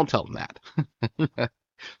don't, then don't tell them that.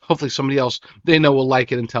 Hopefully somebody else they know will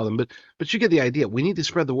like it and tell them. But you get the idea. We need to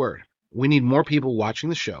spread the word. We need more people watching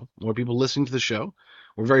the show, more people listening to the show.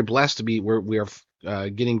 We're very blessed to be we are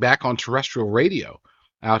getting back on terrestrial radio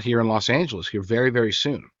out here in Los Angeles here very, very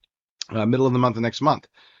soon. Middle of the month of next month.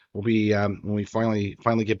 We'll be when we finally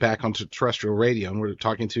get back onto terrestrial radio, and we're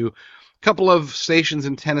talking to a couple of stations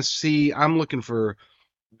in Tennessee. I'm looking for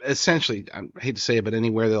essentially, I hate to say it, but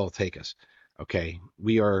anywhere they'll take us. Okay,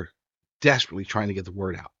 we are desperately trying to get the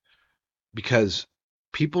word out because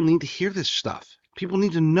people need to hear this stuff. People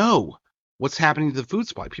need to know what's happening to the food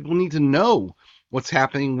supply. People need to know what's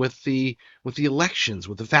happening with the elections,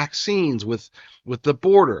 with the vaccines, with the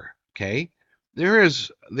border. Okay, there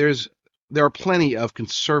are plenty of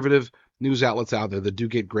conservative news outlets out there that do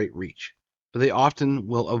get great reach, but they often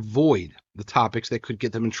will avoid the topics that could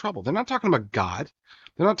get them in trouble. They're not talking about God.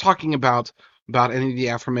 They're not talking about any of the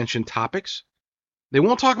aforementioned topics. They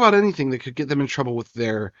won't talk about anything that could get them in trouble with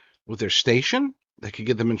their station. That could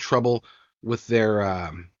get them in trouble with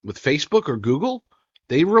their with Facebook or Google.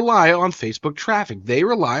 They rely on Facebook traffic. They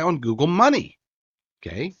rely on Google money.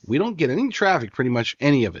 Okay, we don't get any traffic, pretty much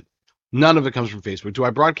any of it. None of it comes from Facebook. Do I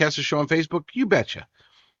broadcast a show on Facebook? You betcha.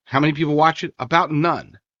 How many people watch it? About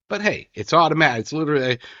none. But hey, it's automatic. It's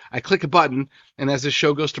literally I click a button, and as the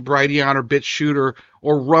show goes to Brighteon or BitChute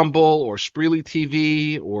or Rumble or Spreely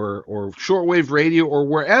TV or shortwave radio or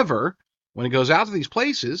wherever, when it goes out to these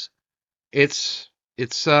places, it's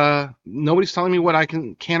nobody's telling me what I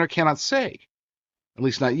can or cannot say. At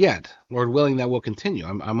least not yet. Lord willing, that will continue.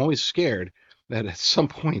 I'm always scared that at some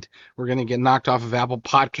point we're going to get knocked off of Apple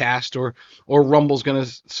Podcast or Rumble's going to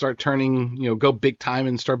start turning, go big time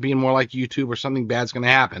and start being more like YouTube, or something bad's going to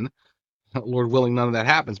happen. Lord willing, none of that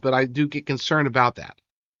happens, but I do get concerned about that.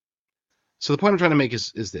 So the point I'm trying to make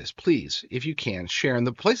is this. Please, if you can, share. And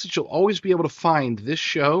the place that you'll always be able to find this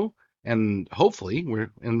show, and hopefully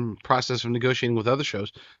we're in the process of negotiating with other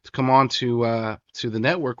shows to come on to the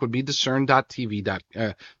network, would be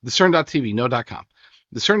discern.tv, discern.tv, no.com.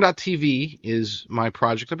 Discern.tv is my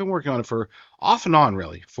project. I've been working on it for off and on,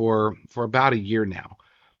 really, for about a year now.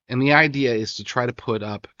 And the idea is to try to put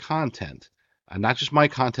up content, not just my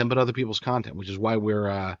content, but other people's content, which is why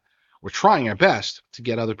we're trying our best to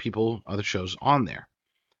get other shows on there.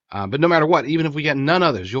 But no matter what, even if we get none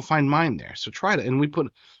others, you'll find mine there. So try to, and we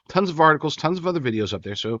put tons of articles, tons of other videos up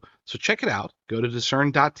there. So check it out. Go to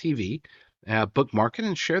discern.tv, bookmark it,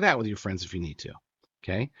 and share that with your friends if you need to.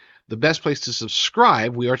 Okay. The best place to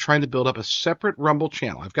subscribe, we are trying to build up a separate Rumble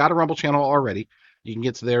channel. I've got a Rumble channel already. You can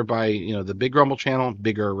get to there by, the bigger Rumble channel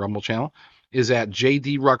is at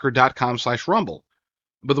jdrucker.com/rumble.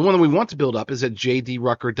 But the one that we want to build up is at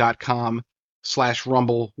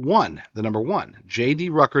jdrucker.com/rumble1, the number 1.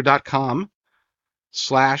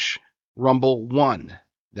 jdrucker.com/rumble1.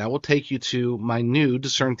 That will take you to my new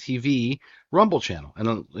Discern TV Rumble channel.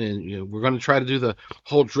 And we're going to try to do the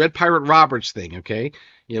whole Dread Pirate Roberts thing, okay?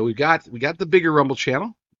 We got the bigger Rumble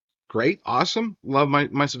channel. Great, awesome. Love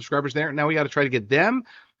my subscribers there. Now we got to try to get them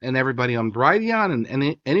and everybody on Brighteon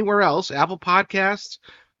and anywhere else, Apple Podcasts,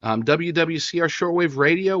 WWCR Shortwave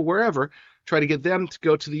Radio, wherever, try to get them to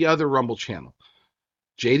go to the other Rumble channel,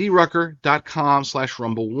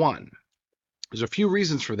 jdrucker.com/rumble1. There's a few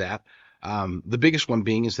reasons for that. The biggest one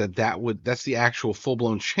being is that's the actual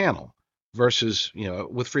full-blown channel versus,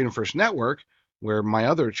 with Freedom First Network, where my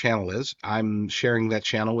other channel is, I'm sharing that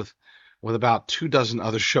channel with about 24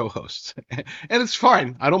 other show hosts. And it's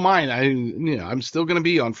fine. I don't mind. I'm still going to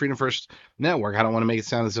be on Freedom First Network. I don't want to make it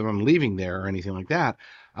sound as if I'm leaving there or anything like that.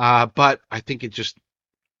 But I think it just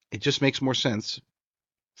makes more sense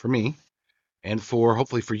for me and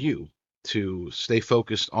hopefully for you to stay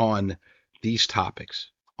focused on these topics,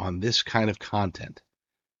 on this kind of content,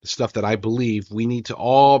 the stuff that I believe we need to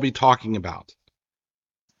all be talking about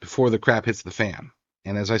before the crap hits the fan.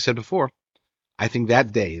 And as I said before, I think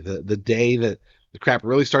that day, the day that the crap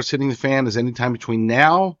really starts hitting the fan, is any time between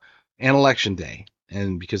now and Election Day.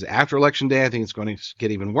 And because after Election Day, I think it's going to get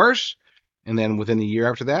even worse. And then within a year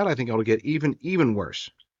after that, I think it'll get even worse.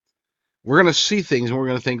 We're going to see things and we're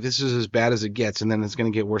going to think this is as bad as it gets, and then it's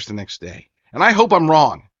going to get worse the next day. And I hope I'm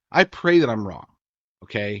wrong. I pray that I'm wrong.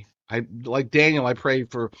 Okay? Like Daniel, I pray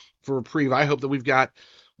for reprieve. I hope that we've got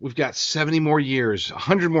 70 more years,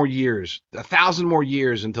 100 more years, 1,000 more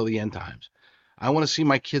years until the end times. I want to see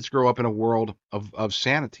my kids grow up in a world of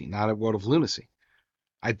sanity, not a world of lunacy.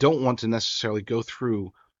 I don't want to necessarily go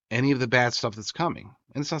through any of the bad stuff that's coming.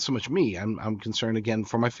 And it's not so much me. I'm concerned, again,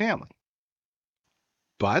 for my family.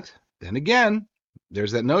 But then again,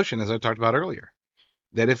 there's that notion, as I talked about earlier,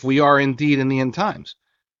 that if we are indeed in the end times,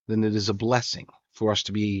 then it is a blessing for us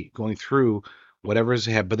to be going through whatever is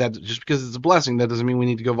ahead. But that, just because it's a blessing, that doesn't mean we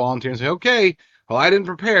need to go volunteer and say, okay, well, I didn't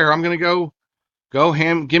prepare. I'm going to go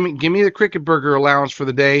ham. Give me the cricket burger allowance for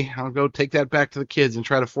the day. I'll go take that back to the kids and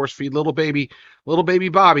try to force feed little baby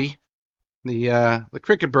Bobby the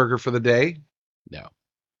cricket burger for the day. No,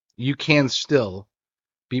 you can still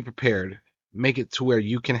be prepared. Make it to where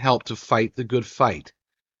you can help to fight the good fight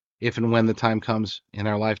if and when the time comes in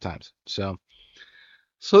our lifetimes. So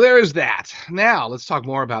there is that. Now let's talk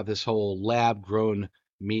more about this whole lab-grown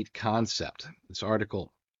meat concept.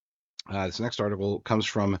 This next article comes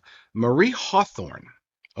from Marie Hawthorne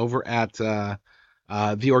over at the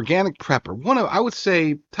Organic Prepper. One of, I would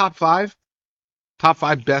say, top five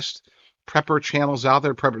best prepper channels out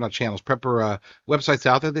there. Prepper, not channels, prepper websites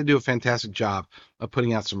out there. They do a fantastic job of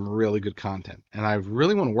putting out some really good content, and I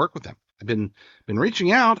really want to work with them. I've been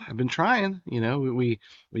reaching out. I've been trying. We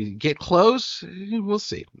get close. We'll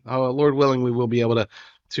see. Lord willing, we will be able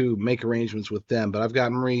to make arrangements with them. But I've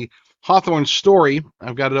got Marie Hawthorne's story.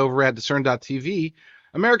 I've got it over at discern.tv.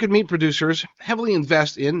 American meat producers heavily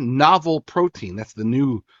invest in novel protein. That's the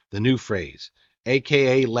new phrase,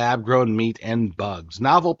 aka lab-grown meat and bugs.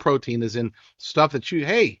 Novel protein is in stuff that you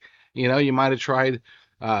might have tried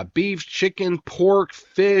beef, chicken, pork,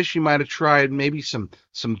 fish. You might have tried maybe some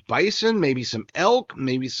bison, maybe some elk,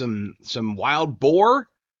 maybe some wild boar,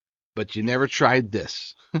 but you never tried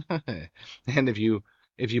this. And if you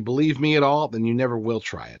believe me at all, then you never will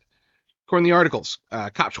try it. According to the articles,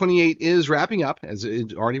 COP28 is wrapping up, as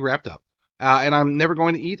it already wrapped up, and I'm never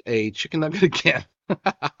going to eat a chicken nugget again.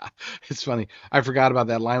 It's funny. I forgot about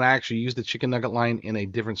that line. I actually used the chicken nugget line in a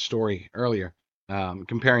different story earlier,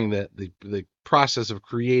 comparing the process of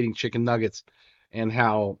creating chicken nuggets and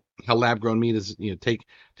how lab-grown meat is, take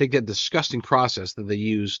that disgusting process that they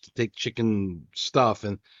use to take chicken stuff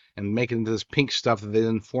and make it into this pink stuff that they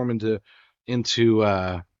then form into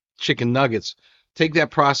chicken nuggets. Take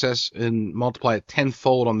that process and multiply it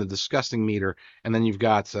tenfold on the disgusting meter, and then you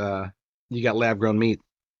got lab-grown meat.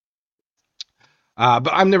 But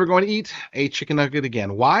I'm never going to eat a chicken nugget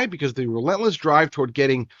again. Why? Because the relentless drive toward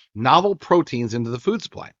getting novel proteins into the food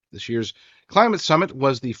supply. This year's Climate Summit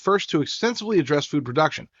was the first to extensively address food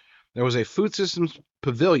production. There was a food systems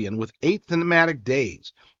pavilion with 8 thematic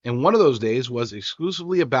days, and one of those days was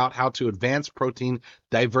exclusively about how to advance protein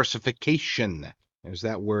diversification. There's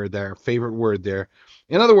that word there, favorite word there.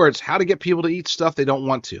 In other words, how to get people to eat stuff they don't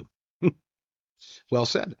want to. Well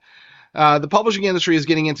said. The publishing industry is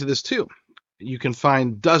getting into this too. You can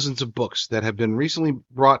find dozens of books that have been recently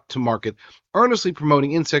brought to market earnestly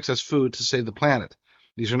promoting insects as food to save the planet.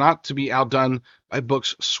 These are not to be outdone by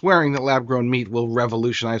books swearing that lab-grown meat will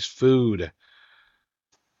revolutionize food.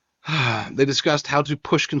 They discussed how to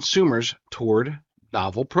push consumers toward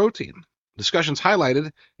novel protein. Discussions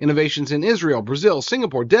highlighted innovations in Israel, Brazil,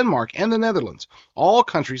 Singapore, Denmark, and the Netherlands, all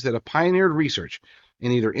countries that have pioneered research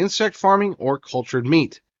in either insect farming or cultured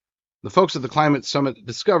meat. The folks at the Climate Summit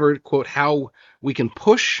discovered, quote, how we can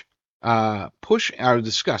they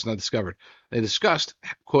discussed,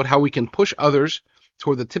 quote, how we can push others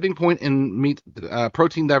toward the tipping point in meat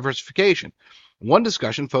protein diversification. One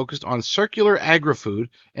discussion focused on circular agri-food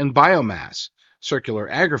and biomass. Circular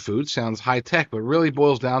agri-food sounds high-tech, but really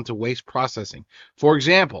boils down to waste processing. For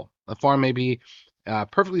example, a farm may be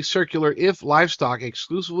perfectly circular if livestock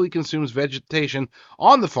exclusively consumes vegetation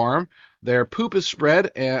on the farm. Their poop is spread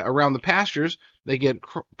around the pastures. They get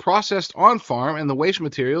processed on farm, and the waste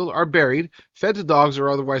materials are buried, fed to dogs, or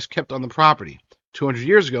otherwise kept on the property. 200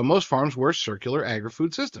 years ago, most farms were circular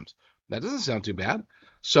agri-food systems. That doesn't sound too bad.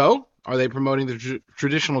 So, are they promoting the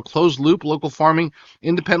traditional closed-loop, local farming,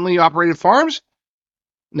 independently operated farms?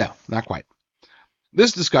 No, not quite.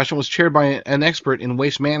 This discussion was chaired by an expert in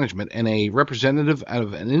waste management and a representative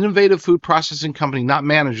of an innovative food processing company, not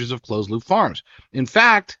managers of closed-loop farms. In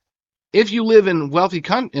fact, if you live in a wealthy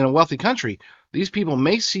country, these people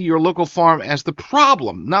may see your local farm as the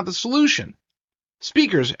problem, not the solution.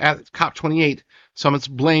 Speakers at COP28 summits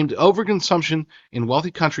blamed overconsumption in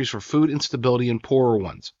wealthy countries for food instability in poorer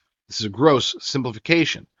ones. This is a gross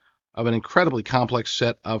simplification of an incredibly complex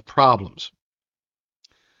set of problems.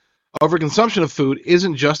 Overconsumption of food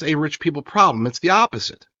isn't just a rich people problem, it's the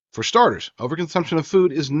opposite. For starters, overconsumption of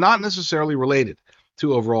food is not necessarily related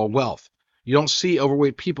to overall wealth. You don't see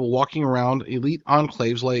overweight people walking around elite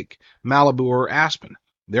enclaves like Malibu or Aspen.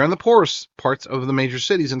 They're in the poorest parts of the major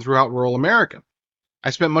cities and throughout rural America. I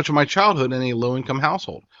spent much of my childhood in a low-income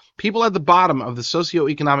household. People at the bottom of the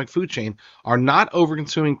socioeconomic food chain are not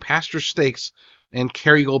overconsuming pasture steaks and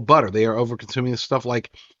Kerrygold butter. They are overconsuming stuff like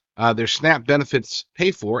their SNAP benefits pay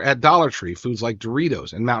for at Dollar Tree, foods like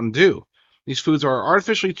Doritos and Mountain Dew. These foods are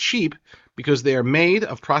artificially cheap because they are made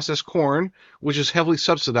of processed corn, which is heavily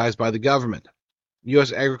subsidized by the government.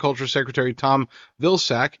 U.S. Agriculture Secretary Tom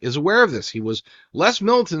Vilsack is aware of this. He was less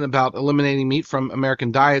militant about eliminating meat from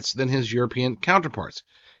American diets than his European counterparts.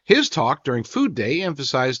 His talk during Food Day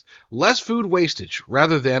emphasized less food wastage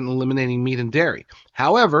rather than eliminating meat and dairy.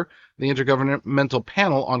 However, the Intergovernmental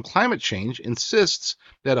Panel on Climate Change insists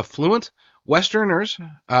that affluent Westerners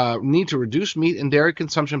need to reduce meat and dairy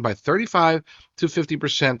consumption by 35 to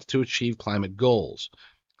 50% to achieve climate goals.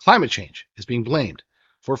 Climate change is being blamed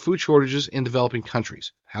for food shortages in developing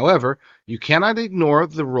countries. However, you cannot ignore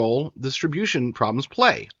the role distribution problems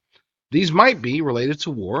play. These might be related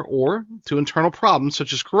to war or to internal problems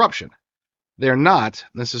such as corruption. They're not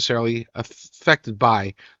necessarily affected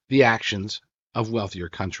by the actions of wealthier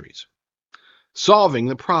countries. Solving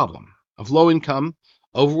the problem of low income,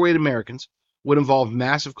 overweight Americans would involve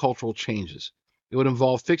massive cultural changes. It would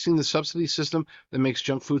involve fixing the subsidy system that makes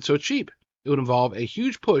junk food so cheap. It would involve a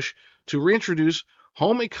huge push to reintroduce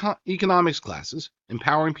home economics classes,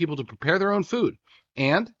 empowering people to prepare their own food.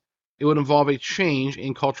 And it would involve a change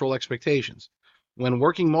in cultural expectations. When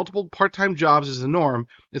working multiple part-time jobs is the norm,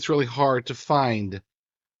 it's really hard to find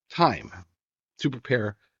time to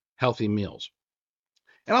prepare healthy meals.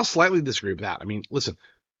 And I'll slightly disagree with that. I mean, listen,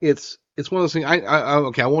 it's one of those things.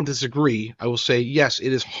 Okay, I won't disagree. I will say yes,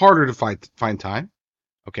 it is harder to find time.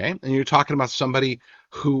 Okay, and you're talking about somebody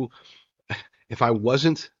who, if I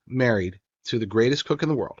wasn't married to the greatest cook in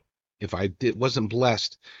the world, if wasn't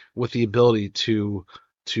blessed with the ability to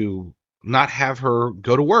not have her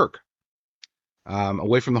go to work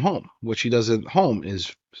away from the home, what she does at home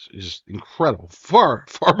is incredible, far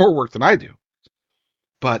more work than I do.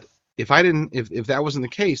 But if that wasn't the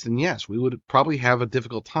case, then yes, we would probably have a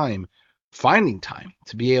difficult time finding time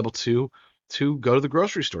to be able to go to the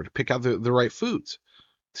grocery store to pick out the right foods,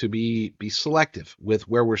 to be selective with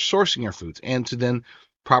where we're sourcing our foods, and to then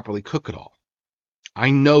properly cook it all.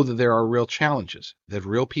 I know that there are real challenges that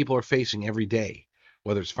real people are facing every day,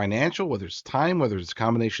 whether it's financial, whether it's time, whether it's a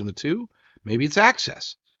combination of the two. Maybe it's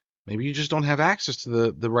access. Maybe you just don't have access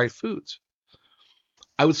to the right foods.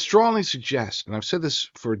 I would strongly suggest, and I've said this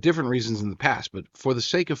for different reasons in the past, but for the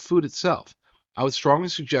sake of food itself, I would strongly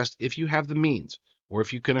suggest if you have the means, or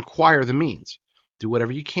if you can acquire the means, do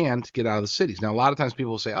whatever you can to get out of the cities. Now, a lot of times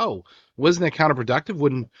people will say, "Oh, wasn't that counterproductive?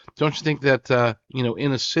 Don't you think that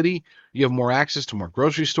in a city you have more access to more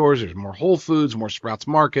grocery stores, there's more Whole Foods, more Sprouts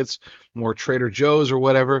Markets, more Trader Joe's or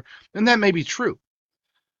whatever?" And that may be true,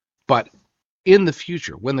 but in the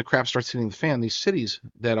future, when the crap starts hitting the fan, these cities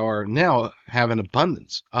that are now have an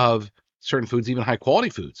abundance of certain foods, even high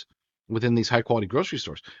quality foods, within these high quality grocery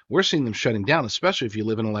stores, we're seeing them shutting down, especially if you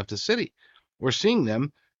live in a leftist city. We're seeing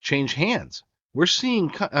them change hands. We're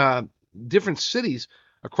seeing different cities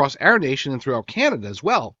across our nation and throughout Canada as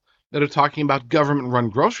well that are talking about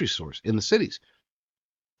government-run grocery stores in the cities.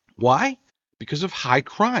 Why? Because of high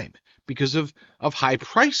crime, because of high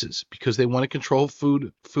prices, because they want to control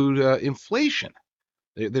food inflation.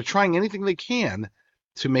 They're trying anything they can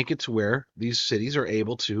to make it to where these cities are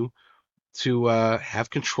able to have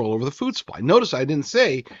control over the food supply. Notice I didn't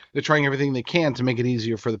say they're trying everything they can to make it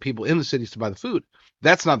easier for the people in the cities to buy the food.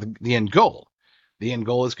 That's not the end goal. The end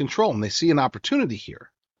goal is control, and they see an opportunity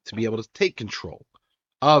here to be able to take control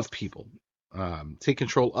of people, take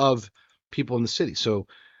control of people in the city. So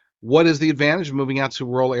what is the advantage of moving out to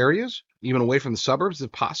rural areas, even away from the suburbs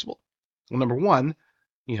if possible? Well, number one,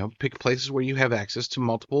 pick places where you have access to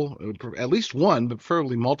multiple, at least one, but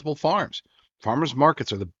preferably multiple farms. Farmers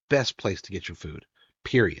markets are the best place to get your food,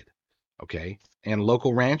 period. Okay? And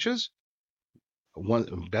local ranches,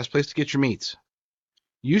 best place to get your meats.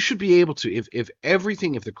 You should be able to, if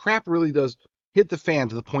the crap really does hit the fan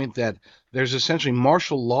to the point that there's essentially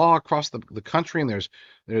martial law across the country, and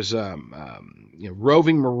there's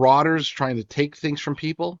roving marauders trying to take things from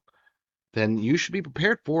people, then you should be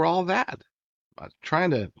prepared for all that. I'm not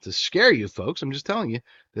trying to scare you folks. I'm just telling you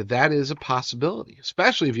that is a possibility,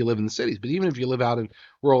 especially if you live in the cities. But even if you live out in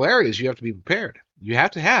rural areas, you have to be prepared. You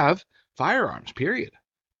have to have firearms, period.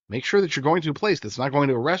 Make sure that you're going to a place that's not going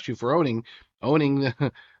to arrest you for owning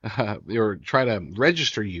or try to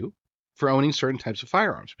register you for owning certain types of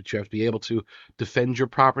firearms. But you have to be able to defend your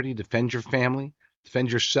property, defend your family,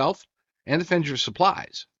 defend yourself, and defend your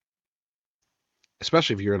supplies,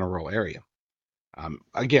 especially if you're in a rural area.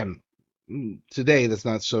 Again, today that's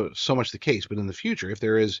not so much the case, but in the future, if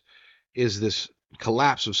there is this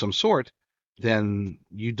collapse of some sort, then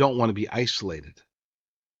you don't want to be isolated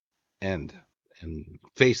and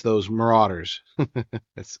face those marauders.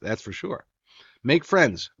 That's for sure. Make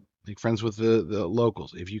friends with the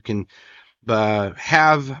locals. If you can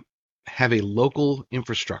have a local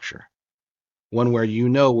infrastructure, one where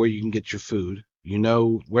where you can get your food,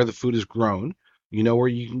 where the food is grown, where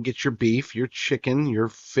you can get your beef, your chicken, your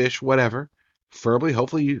fish, whatever. Preferably,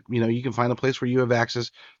 hopefully, you can find a place where you have access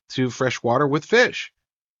to fresh water with fish.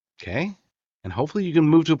 Okay? And hopefully you can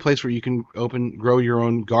move to a place where you can grow your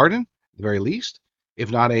own garden, at the very least. If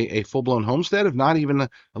not a full-blown homestead, if not even a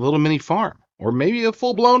little mini farm, or maybe a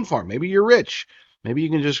full-blown farm. Maybe you're rich. Maybe you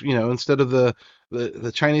can just, instead of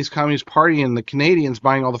the Chinese Communist Party and the Canadians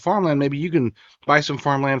buying all the farmland, maybe you can buy some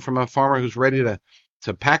farmland from a farmer who's ready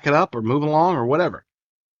to pack it up or move along or whatever.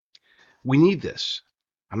 We need this.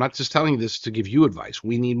 I'm not just telling you this to give you advice.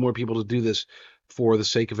 We need more people to do this for the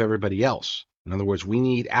sake of everybody else. In other words, we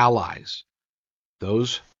need allies.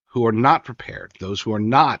 Those who are not prepared, those who are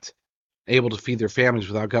not able to feed their families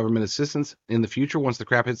without government assistance in the future, once the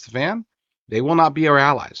crap hits the fan, they will not be our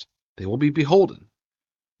allies. They will be beholden.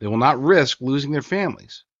 They will not risk losing their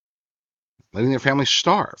families, letting their families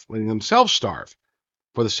starve, letting themselves starve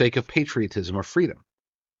for the sake of patriotism or freedom.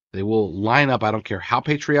 They will line up. I don't care how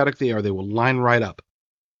patriotic they are. They will line right up.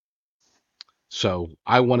 So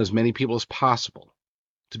I want as many people as possible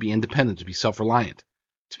to be independent, to be self-reliant,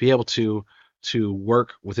 to be able to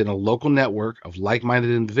work within a local network of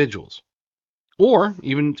like-minded individuals, or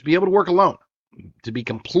even to be able to work alone, to be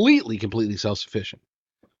completely self-sufficient.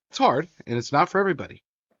 It's hard, and it's not for everybody,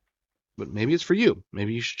 but maybe it's for you.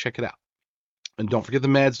 Maybe you should check it out. And don't forget the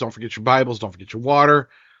meds. Don't forget your Bibles. Don't forget your water.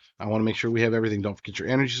 I want to make sure we have everything. Don't forget your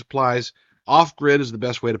energy supplies. Off-grid is the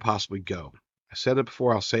best way to possibly go. I said it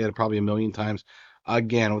before. I'll say it probably a million times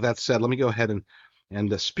again. With that said, let me go ahead and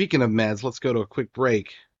speaking of meds, let's go to a quick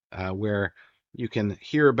break where you can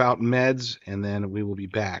hear about meds, and then we will be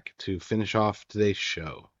back to finish off today's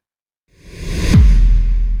show.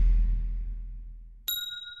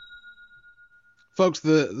 Folks,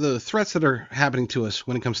 the threats that are happening to us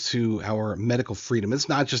when it comes to our medical freedom, it's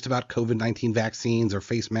not just about COVID-19 vaccines or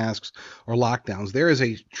face masks or lockdowns. There is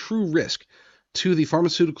a true risk to the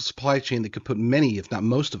pharmaceutical supply chain that could put many, if not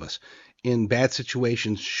most of us, in bad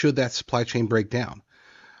situations should that supply chain break down.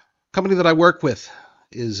 Company that I work with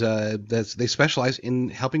is they specialize in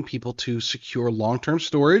helping people to secure long-term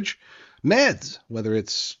storage meds, whether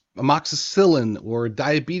it's amoxicillin or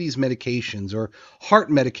diabetes medications or heart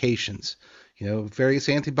medications, various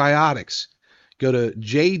antibiotics. Go to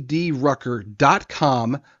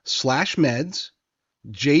jdrucker.com/meds,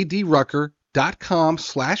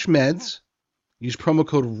 jdrucker.com/meds. Use promo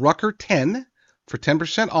code Rucker10 for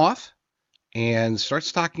 10% off. And start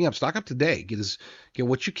stocking up. Stock up today. Get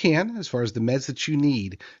what you can as far as the meds that you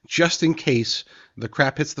need, just in case the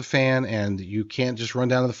crap hits the fan and you can't just run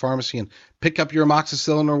down to the pharmacy and pick up your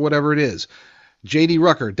amoxicillin or whatever it is.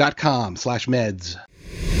 jdrucker.com/meds.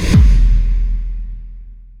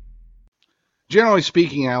 Generally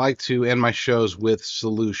speaking, I like to end my shows with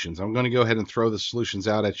solutions. I'm going to go ahead and throw the solutions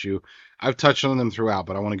out at you. I've touched on them throughout,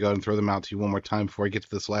 but I want to go ahead and throw them out to you one more time before I get to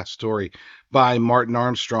this last story by Martin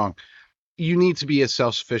Armstrong. You need to be as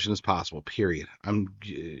self-sufficient as possible, period.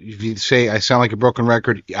 If you say I sound like a broken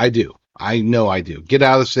record, I do. I know I do. Get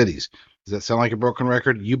out of the cities. Does that sound like a broken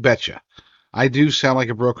record? You betcha. I do sound like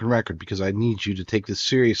a broken record because I need you to take this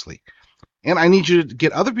seriously. And I need you to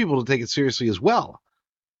get other people to take it seriously as well.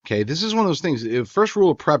 Okay, this is one of those things. First rule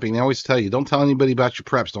of prepping, they always tell you, don't tell anybody about your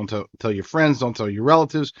preps. Don't tell your friends. Don't tell your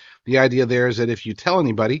relatives. The idea there is that if you tell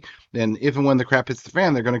anybody, then if and when the crap hits the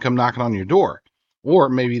fan, they're going to come knocking on your door. Or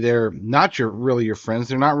maybe they're not really your friends.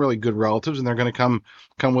 They're not really good relatives, and they're going to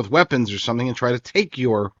come with weapons or something and try to take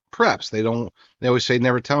your preps. They always say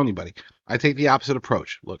never tell anybody. I take the opposite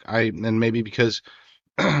approach. Look, and maybe because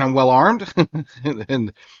I'm well armed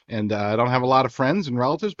and I don't have a lot of friends and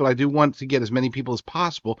relatives, but I do want to get as many people as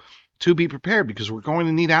possible to be prepared because we're going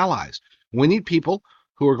to need allies. We need people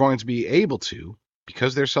who are going to be able to,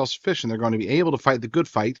 because they're self-sufficient, they're going to be able to fight the good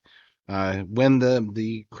fight when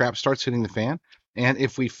the crap starts hitting the fan. And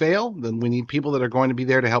if we fail, then we need people that are going to be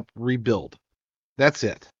there to help rebuild. That's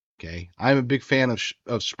it. Okay. I'm a big fan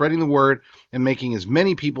of spreading the word and making as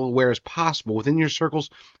many people aware as possible within your circles,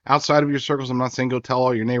 outside of your circles. I'm not saying go tell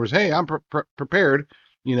all your neighbors, hey, I'm prepared.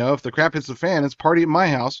 If the crap hits the fan, it's party at my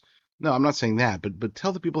house. No, I'm not saying that, but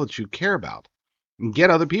tell the people that you care about and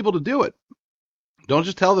get other people to do it. Don't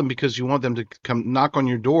just tell them because you want them to come knock on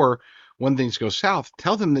your door when things go south.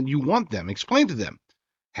 Tell them that you want them. Explain to them.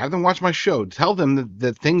 Have them watch my show. Tell them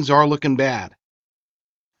that things are looking bad.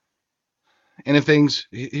 And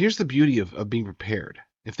here's the beauty of being prepared.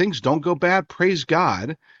 If things don't go bad, praise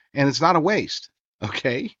God, and it's not a waste.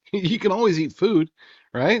 Okay, you can always eat food,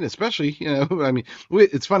 right? Especially,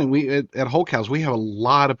 it's funny. At Whole Cows, we have a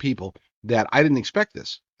lot of people that I didn't expect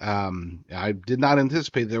this. I did not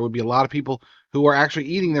anticipate there would be a lot of people who are actually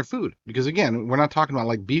eating their food because, again, we're not talking about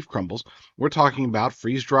like beef crumbles. We're talking about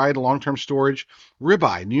freeze-dried, long-term storage,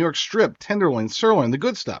 ribeye, New York strip, tenderloin, sirloin, the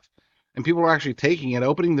good stuff. And people are actually taking it,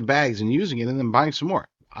 opening the bags, and using it, and then buying some more.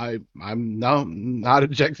 I'm not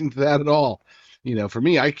objecting to that at all. For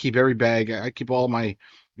me, I keep every bag. I keep all my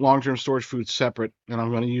long-term storage food separate, and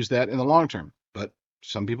I'm going to use that in the long term. But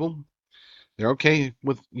some people, they're okay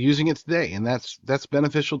with using it today, and that's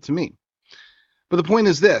beneficial to me. But the point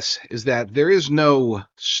is that there is no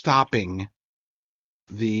stopping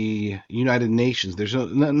the United Nations. There's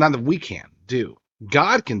none that we can do.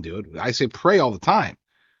 God can do it. I say pray all the time.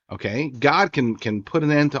 Okay, God can put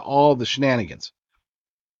an end to all the shenanigans.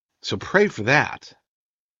 So pray for that.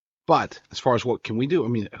 But as far as what can we do, I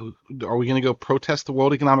mean, are we going to go protest the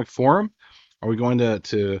World Economic Forum? Are we going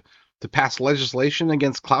to pass legislation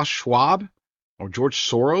against Klaus Schwab or George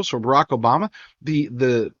Soros or Barack Obama?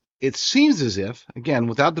 The It seems as if, again,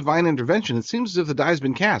 without divine intervention, it seems as if the die has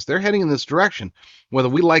been cast. They're heading in this direction, whether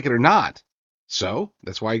we like it or not. So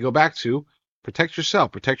that's why I go back to protect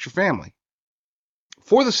yourself, protect your family.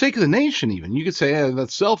 For the sake of the nation, even. You could say,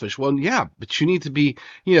 that's selfish. Well, yeah, but you need to be,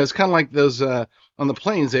 it's kind of like those on the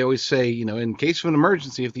planes, they always say, in case of an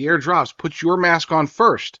emergency, if the air drops, put your mask on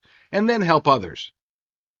first and then help others.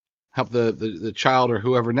 Help the child or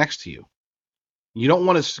whoever next to you. You don't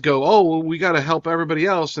want to go, oh, well, we got to help everybody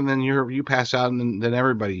else, and then you pass out, and then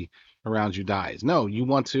everybody around you dies. No, you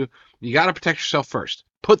got to protect yourself first.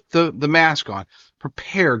 Put the mask on.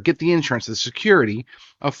 Prepare. Get the insurance, the security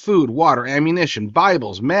of food, water, ammunition,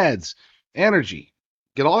 Bibles, meds, energy.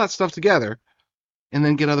 Get all that stuff together, and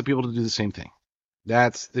then get other people to do the same thing.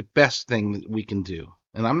 That's the best thing that we can do.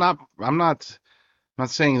 And I'm not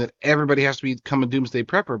saying that everybody has to become a doomsday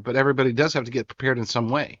prepper, but everybody does have to get prepared in some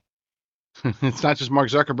way. It's not just Mark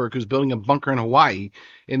Zuckerberg who's building a bunker in Hawaii.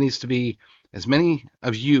 It needs to be as many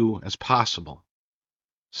of you as possible.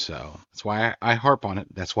 So that's why I harp on it.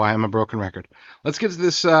 That's why I'm a broken record. Let's get to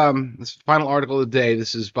this this final article of the day.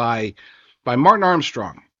 This is by Martin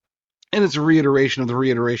Armstrong, and it's a reiteration of the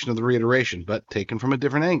reiteration of the reiteration, but taken from a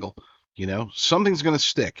different angle. Something's going to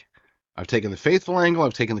stick. I've taken the faithful angle.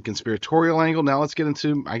 I've taken the conspiratorial angle. Now let's get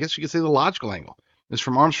into, I guess you could say, the logical angle. This is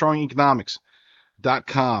from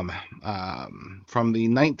ArmstrongEconomics.com from the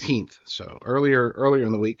 19th, so earlier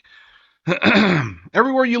in the week.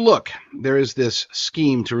 Everywhere you look, there is this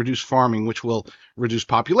scheme to reduce farming, which will reduce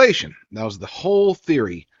population. That was the whole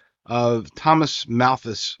theory of Thomas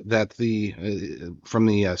Malthus that from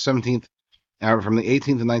the 17th, from the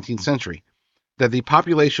 18th and 19th century, that the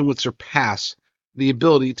population would surpass the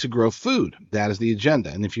ability to grow food. That is the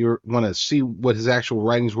agenda. And if you want to see what his actual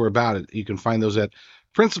writings were about it, you can find those at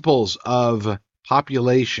Principles of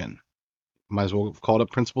Population. Might as well call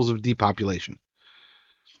it Principles of Depopulation.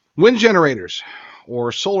 Wind generators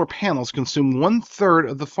or solar panels consume 1/3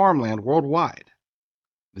 of the farmland worldwide.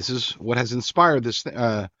 This is what has inspired this.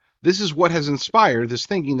 This is what has inspired this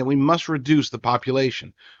thinking that we must reduce the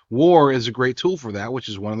population. War is a great tool for that, which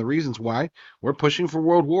is one of the reasons why we're pushing for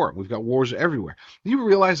world war. We've got wars everywhere. Do you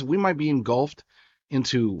realize that we might be engulfed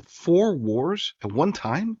into 4 wars at one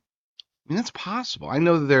time? I mean, that's possible. I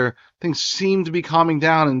know that things seem to be calming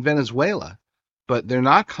down in Venezuela, but they're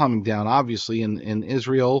not calming down, obviously, in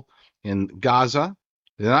Israel, in Gaza.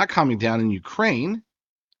 They're not calming down in Ukraine.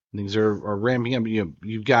 Things are ramping up.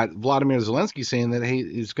 You've got Vladimir Zelensky saying that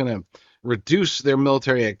he's going to reduce their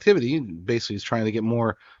military activity. Basically, he's trying to get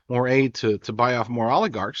more aid to buy off more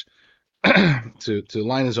oligarchs to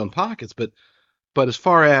line his own pockets. But as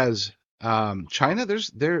far as China,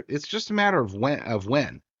 it's just a matter of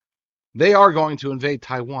when. They are going to invade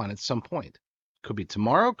Taiwan at some point. Could be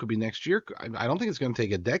tomorrow. Could be next year. I don't think it's going to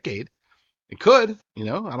take a decade. It could. I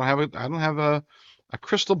don't have a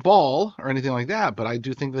crystal ball or anything like that, but I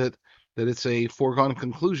do think that it's a foregone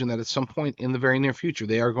conclusion that at some point in the very near future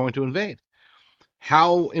they are going to invade.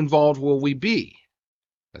 How involved will we be?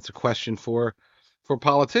 That's a question for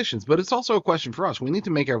politicians, but it's also a question for us. We need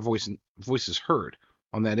to make our voices heard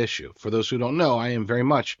on that issue. For those who don't know, I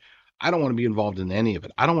don't want to be involved in any of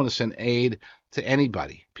it. I don't want to send aid to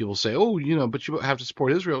anybody. People say, oh, but you have to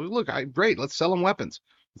support Israel. Look, great, let's sell them weapons.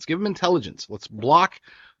 Let's give them intelligence. Let's block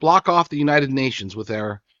off the United Nations with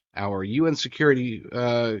our UN Security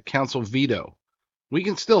Council veto. We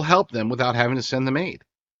can still help them without having to send them aid.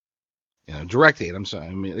 Direct aid. I'm sorry.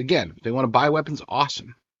 I mean, again, if they want to buy weapons,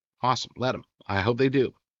 awesome. Let them. I hope they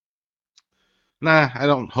do. Nah, I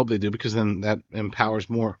don't hope they do, because then that empowers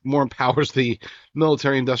empowers the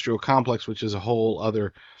military-industrial complex, which is a whole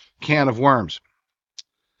other can of worms.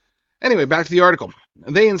 Anyway, back to the article.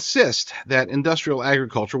 They insist that industrial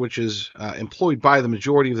agriculture, which is employed by the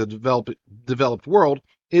majority of the developed world,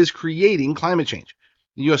 is creating climate change.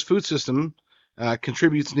 The U.S. food system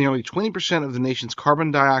contributes nearly 20% of the nation's carbon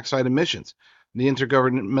dioxide emissions. The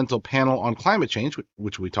Intergovernmental Panel on Climate Change,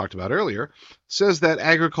 which we talked about earlier, says that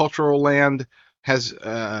agricultural land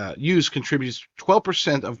use contributes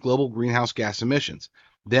 12% of global greenhouse gas emissions.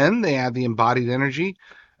 Then they add the embodied energy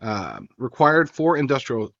required for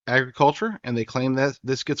industrial agriculture, and they claim that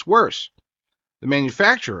this gets worse. The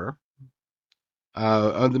manufacturer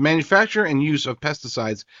The manufacture and use of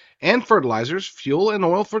pesticides and fertilizers, fuel and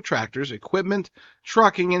oil for tractors, equipment,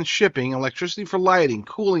 trucking and shipping, electricity for lighting,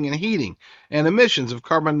 cooling and heating, and emissions of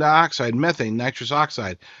carbon dioxide, methane, nitrous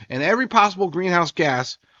oxide, and every possible greenhouse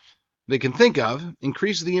gas they can think of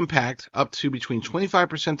increases the impact up to between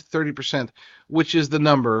 25% to 30%, which is the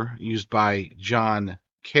number used by John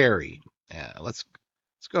Kerry. Let's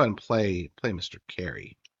go ahead and play Mr.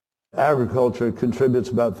 Kerry. Agriculture contributes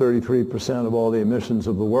about 33% of all the emissions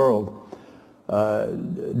of the world,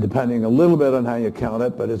 depending a little bit on how you count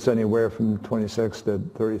it, but it's anywhere from 26 to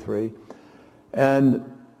 33. And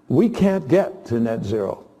we can't get to net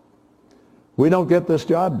zero. We don't get this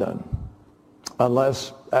job done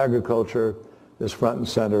unless agriculture is front and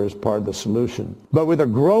center as part of the solution. But with a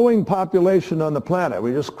growing population on the planet,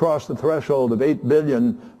 we just crossed the threshold of 8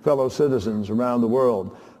 billion fellow citizens around the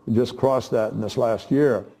world. We just crossed that in this last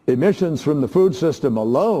year. Emissions from the food system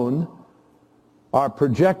alone are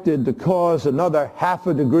projected to cause another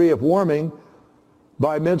 0.5 degree of warming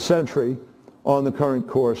by mid-century on the current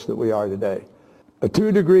course that we are today. A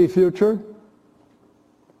 2-degree future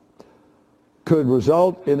could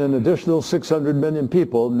result in an additional 600 million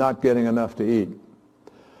people not getting enough to eat.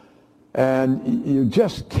 And you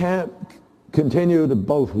just can't continue to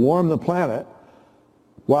both warm the planet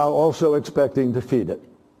while also expecting to feed it.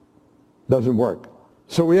 Doesn't work.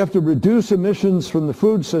 So we have to reduce emissions from the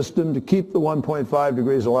food system to keep the 1.5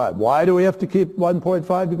 degrees alive. Why do we have to keep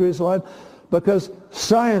 1.5 degrees alive? Because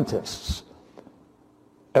scientists,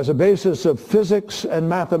 as a basis of physics and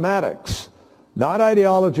mathematics, not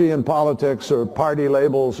ideology and politics or party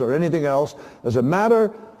labels or anything else, as a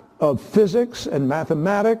matter of physics and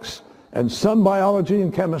mathematics and some biology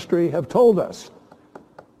and chemistry have told us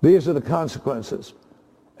these are the consequences.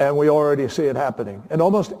 And we already see it happening. And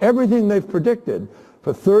almost everything they've predicted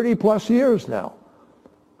for 30 plus years now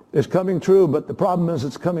is coming true, but the problem is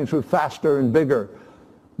it's coming true faster and bigger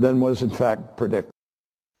than was in fact predicted.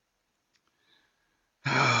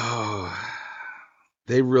 Oh,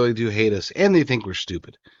 they really do hate us, and they think we're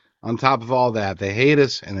stupid. On top of all that, they hate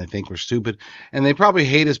us, and they think we're stupid, and they probably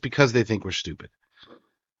hate us because they think we're stupid.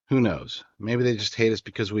 Who knows? Maybe they just hate us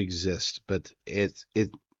because we exist, but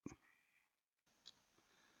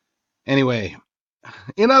Anyway,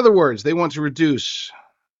 in other words, they want to reduce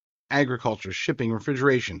agriculture, shipping,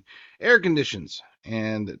 refrigeration, air conditions,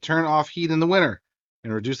 and turn off heat in the winter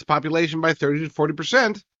and reduce the population by 30 to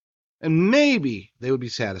 40%. And maybe they would be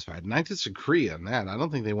satisfied. And I disagree on that. I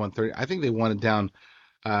don't think they want 30. I think they want it down.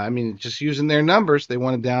 Just using their numbers, they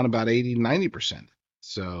want it down about 80, 90%.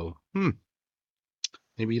 So,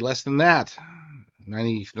 maybe less than that.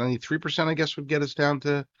 93%, I guess, would get us down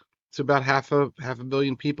to about half a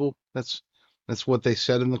billion people. That's what they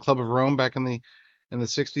said in the Club of Rome back in the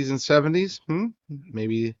 60s and 70s.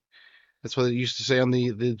 Maybe that's what they used to say on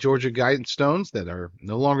the Georgia Guidestones that are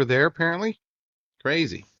no longer there, apparently.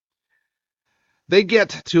 Crazy. They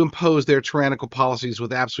get to impose their tyrannical policies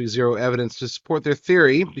with absolutely zero evidence to support their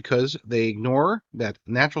theory because they ignore that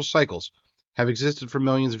natural cycles have existed for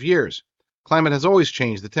millions of years. Climate has always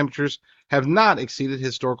changed. The temperatures have not exceeded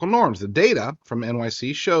historical norms. The data from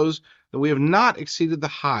NYC shows that we have not exceeded the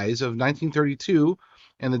highs of 1932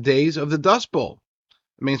 and the days of the Dust Bowl.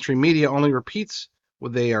 Mainstream media only repeats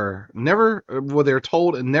what they are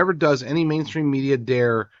told, and never does any mainstream media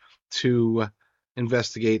dare to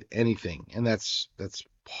investigate anything. And that's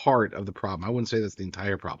part of the problem. I wouldn't say that's the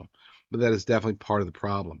entire problem, but that is definitely part of the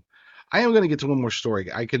problem. I am going to get to one more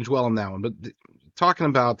story. I can dwell on that one, but talking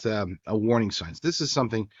about warning signs, this is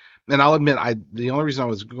something, and I'll admit, the only reason I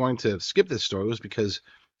was going to skip this story was because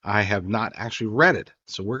I have not actually read it.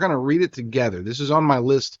 So we're going to read it together. This is on my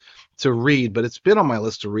list to read, but it's been on my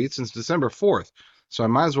list to read since December 4th. So I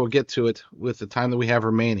might as well get to it with the time that we have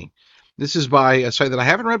remaining. This is by a site that I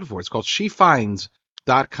haven't read before. It's called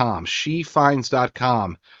shefinds.com.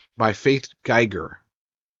 Shefinds.com by Faith Geiger.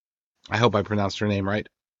 I hope I pronounced her name right.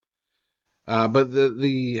 But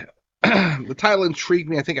the title intrigued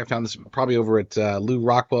me. I think I found this probably over at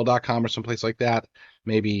LouRockwell.com or someplace like that.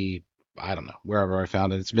 Maybe, I don't know, wherever I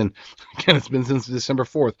found it. It's been since December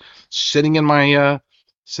 4th, sitting in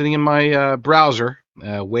my browser,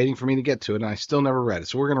 waiting for me to get to it, and I still never read it.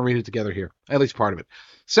 So we're going to read it together here, at least part of it.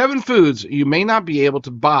 7 foods you may not be able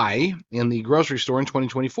to buy in the grocery store in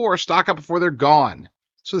 2024. Stock up before they're gone.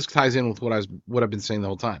 So this ties in with what I've been saying the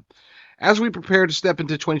whole time. As we prepare to step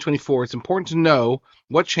into 2024, it's important to know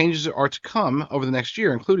what changes are to come over the next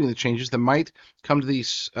year, including the changes that might come to the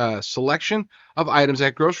selection of items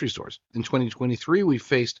at grocery stores. In 2023, we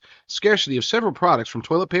faced scarcity of several products, from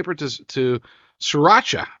toilet paper to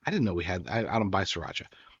sriracha. I didn't know we had. I don't buy sriracha,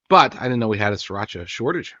 But I didn't know we had a sriracha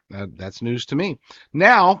shortage. That's news to me.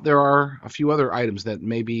 Now, there are a few other items that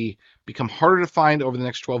maybe become harder to find over the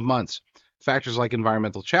next 12 months. Factors like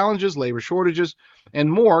environmental challenges, labor shortages,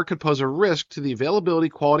 and more could pose a risk to the availability,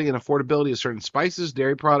 quality, and affordability of certain spices,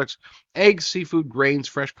 dairy products, eggs, seafood, grains,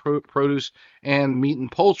 fresh produce, and meat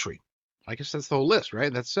and poultry. I guess that's the whole list,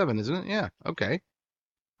 right? That's 7, isn't it? Yeah. Okay.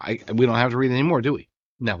 We don't have to read any more, do we?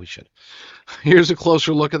 No, we should. Here's a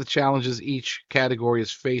closer look at the challenges each category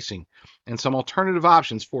is facing and some alternative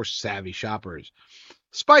options for savvy shoppers.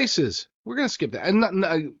 Spices. We're going to skip that. And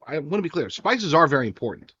I want to be clear. Spices are very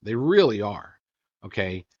important. They really are.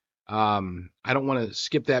 Okay. I don't want to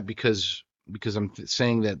skip that because I'm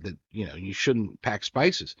saying that you shouldn't pack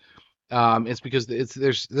spices. It's because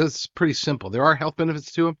that's pretty simple. There are health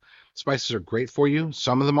benefits to them. Spices are great for you.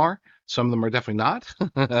 Some of them are. Some of them are definitely not.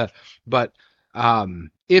 But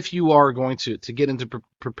if you are going to get into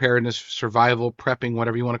preparedness, survival, prepping,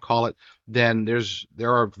 whatever you want to call it, then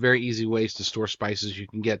there are very easy ways to store spices. You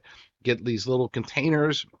can get these little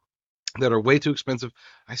containers that are way too expensive.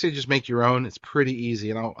 I say just make your own. It's pretty easy,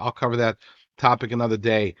 and I'll cover that topic another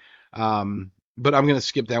day. But I'm going to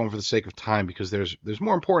skip that one for the sake of time because there's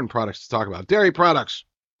more important products to talk about. Dairy products.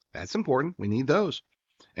 That's important. We need those.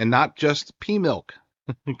 And not just pea milk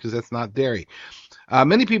because that's not dairy.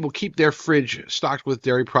 Many people keep their fridge stocked with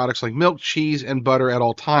dairy products like milk, cheese, and butter at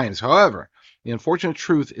all times. However, the unfortunate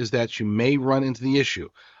truth is that you may run into the issue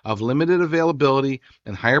of limited availability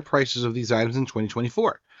and higher prices of these items in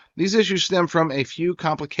 2024. These issues stem from a few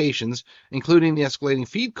complications, including the escalating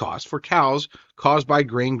feed costs for cows caused by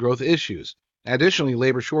grain growth issues. Additionally,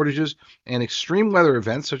 labor shortages and extreme weather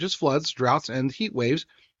events such as floods, droughts, and heat waves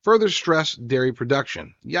further stress dairy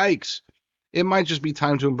production. Yikes! It might just be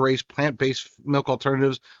time to embrace plant-based milk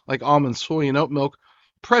alternatives like almond, soy, and oat milk.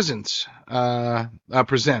 Learning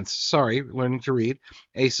to read,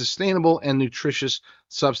 a sustainable and nutritious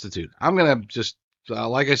substitute. I'm going to just,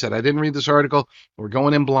 like I said, I didn't read this article. We're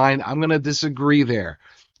going in blind. I'm going to disagree there.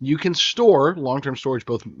 You can store long-term storage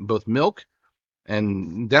both milk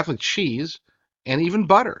and definitely cheese and even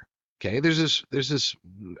butter. Okay, there's this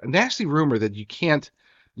nasty rumor that you can't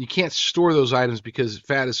store those items because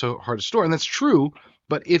fat is so hard to store, and that's true.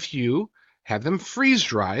 But if you have them freeze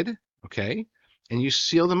dried, okay, and you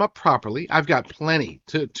seal them up properly, I've got plenty,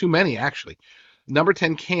 too many actually. Number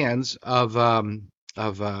 10 cans of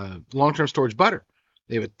long-term storage butter.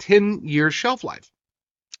 They have a 10-year shelf life.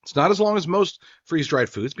 It's not as long as most freeze-dried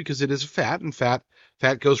foods because it is a fat, and fat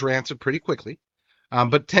goes rancid pretty quickly.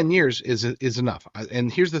 But 10 years is enough.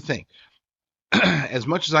 And here's the thing. As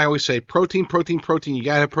much as I always say protein, protein, protein, you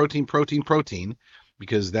got to have protein, protein, protein,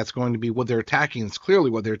 because that's going to be what they're attacking. It's clearly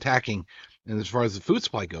what they're attacking. And as far as the food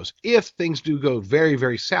supply goes, if things do go very,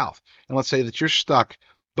 very south, and let's say that you're stuck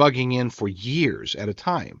bugging in for years at a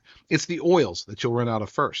time, it's the oils that you'll run out of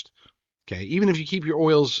first. Okay, even if you keep your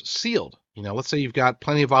oils sealed, let's say you've got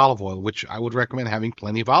plenty of olive oil, which I would recommend having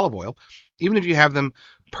plenty of olive oil. Even if you have them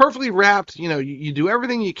perfectly wrapped, you do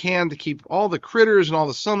everything you can to keep all the critters and all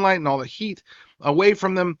the sunlight and all the heat away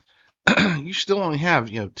from them. You still only have,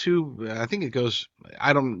 two. I think it goes.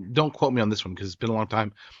 Don't quote me on this one because it's been a long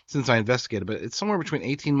time since I investigated, but it's somewhere between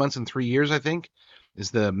 18 months and 3 years. I think is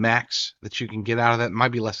the max that you can get out of that. It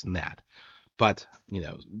might be less than that, but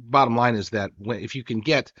bottom line is that if you can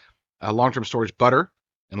get long-term storage butter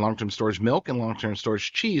and long-term storage milk and long-term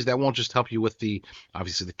storage cheese, that won't just help you with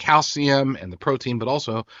obviously the calcium and the protein, but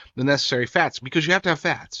also the necessary fats, because you have to have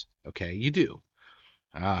fats. Okay, you do.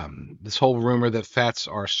 This whole rumor that fats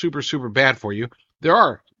are super, super bad for you. There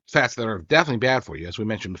are fats that are definitely bad for you, as we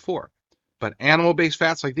mentioned before. But animal-based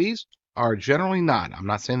fats like these are generally not. I'm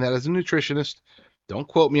not saying that as a nutritionist. Don't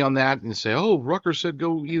quote me on that and say, oh, Rucker said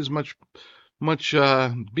go eat as much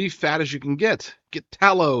beef fat as you can get. Get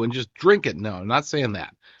tallow and just drink it. No, I'm not saying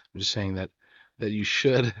that. I'm just saying that you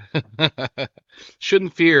shouldn't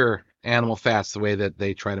fear animal fats the way that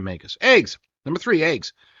they try to make us. Eggs. Number 3,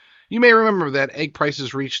 eggs. You may remember that egg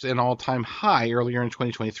prices reached an all-time high earlier in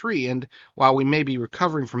 2023, and while we may be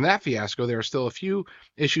recovering from that fiasco, there are still a few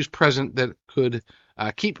issues present that could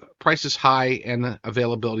keep prices high and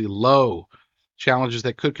availability low. Challenges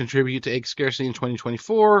that could contribute to egg scarcity in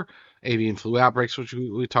 2024, avian flu outbreaks, which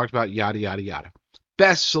we talked about, yada, yada, yada.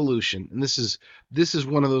 Best solution, and this is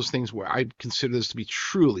one of those things where I consider this to be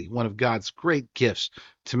truly one of God's great gifts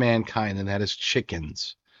to mankind, and that is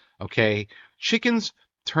chickens. Okay? Chickens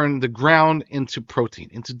turn the ground into protein,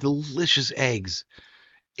 into delicious eggs,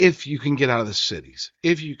 if you can get out of the cities,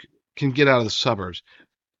 if you can get out of the suburbs,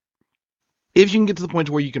 if you can get to the point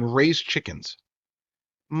where you can raise chickens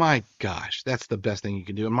My gosh, that's the best thing you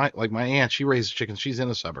can do. And my aunt, she raises chickens. She's in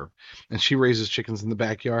a suburb, and she raises chickens in the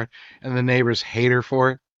backyard, and the neighbors hate her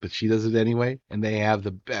for it, but she does it anyway, and they have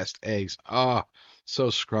the best eggs. Oh, so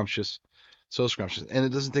scrumptious, so scrumptious, and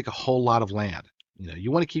it doesn't take a whole lot of land.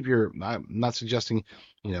 You want to keep your. I'm not suggesting,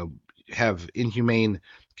 you know, have inhumane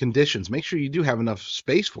conditions. Make sure you do have enough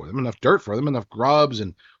space for them, enough dirt for them, enough grubs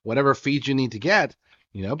and whatever feeds you need to get.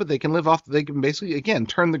 But they can live off. They can basically again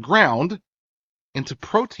turn the ground into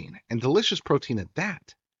protein and delicious protein at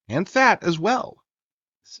that, and fat as well.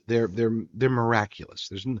 They're miraculous.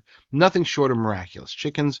 There's nothing short of miraculous.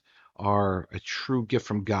 Chickens are a true gift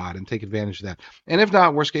from God, and take advantage of that. And if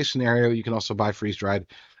not, worst case scenario, you can also buy freeze dried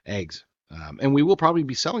eggs. And we will probably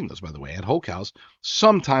be selling those, by the way, at Whole Cows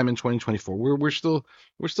sometime in 2024. We're still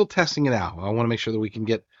testing it out. I want to make sure that we can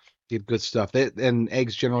get good stuff. And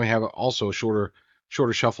eggs generally have also a shorter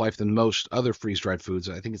shelf life than most other freeze dried foods.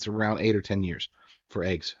 I think it's around 8 or 10 years for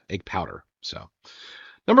eggs, egg powder. So,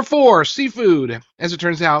 number 4, seafood. As it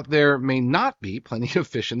turns out, there may not be plenty of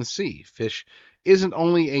fish in the sea. Fish isn't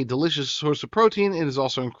only a delicious source of protein, it is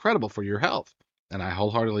also incredible for your health. And I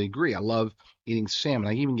wholeheartedly agree. I love eating salmon.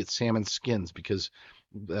 I even get salmon skins because,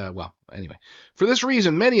 anyway. For this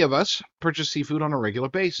reason, many of us purchase seafood on a regular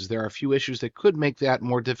basis. There are a few issues that could make that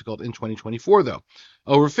more difficult in 2024, though.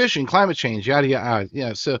 Overfishing, climate change, yada, yada.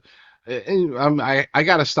 Yeah, so I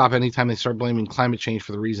got to stop anytime they start blaming climate change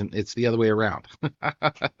for the reason it's the other way around.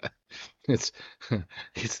 it's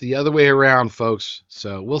the other way around, folks.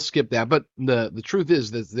 So we'll skip that. But the truth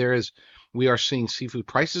is that we are seeing seafood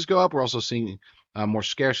prices go up. We're also seeing more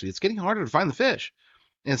scarcity. It's getting harder to find the fish.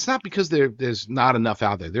 And it's not because there's not enough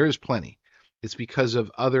out there. There is plenty. It's because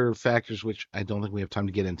of other factors, which I don't think we have time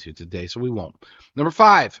to get into today, so we won't. Number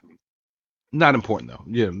 5, not important though.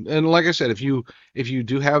 Yeah, and like I said, if you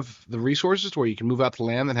do have the resources to where you can move out to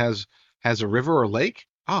land that has a river or lake,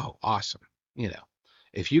 oh, awesome.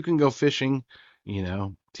 If you can go fishing,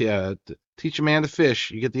 to teach a man to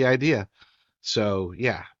fish, you get the idea. So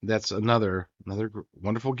yeah, that's another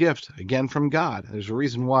wonderful gift again from God. There's a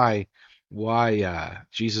reason why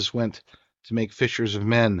Jesus went to make fishers of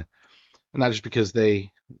men, not just because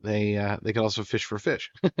they could also fish for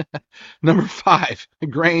fish. Number 5,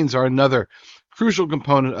 grains are another crucial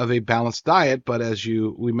component of a balanced diet, but as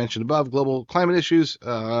we mentioned above, global climate issues,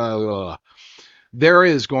 there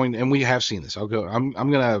is going, and we have seen this. I'm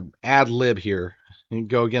gonna ad lib here and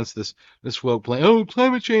go against this woke plan. Oh,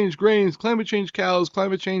 climate change, grains, climate change, cows,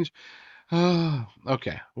 climate change.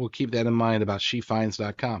 Okay, we'll keep that in mind about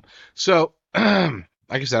shefinds.com. So, like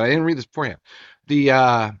I said, I didn't read this beforehand.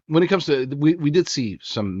 When it comes to, we did see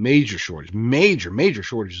some major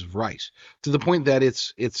shortages of rice, to the point that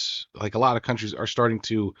it's like a lot of countries are starting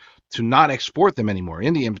to not export them anymore.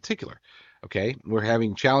 India in particular. Okay, we're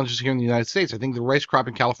having challenges here in the United States. I think the rice crop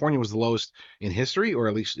in California was the lowest in history, or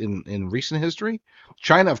at least in recent history.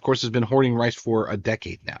 China, of course, has been hoarding rice for a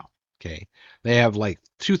decade now. Okay, they have like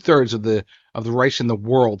 2/3 of the rice in the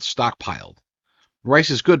world stockpiled. Rice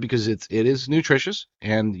is good because it is nutritious,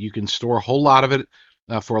 and you can store a whole lot of it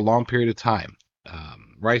for a long period of time.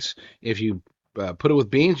 Rice, if you put it with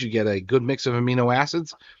beans, you get a good mix of amino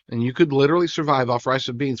acids, and you could literally survive off rice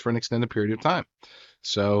and beans for an extended period of time.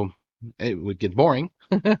 So it would get boring,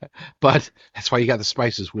 but that's why you got the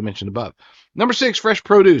spices we mentioned above. Number 6, fresh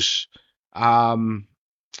produce.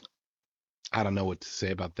 I don't know what to say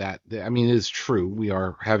about that. I mean, it is true. We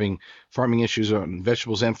are having farming issues on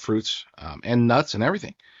vegetables and fruits and nuts and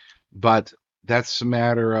everything. But that's a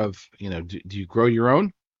matter of, do you grow your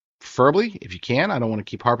own? Preferably, if you can. I don't want to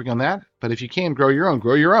keep harping on that. But if you can grow your own,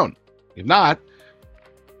 grow your own. If not,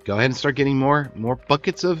 go ahead and start getting more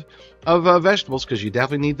buckets of vegetables, because you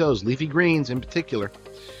definitely need those. Leafy greens in particular.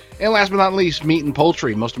 And last but not least, meat and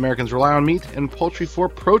poultry. Most Americans rely on meat and poultry for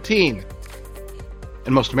protein.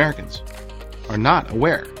 And most Americans are not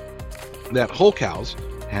aware that Whole Cows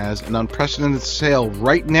has an unprecedented sale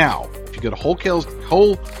right now. If you go to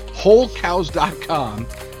wholecows.com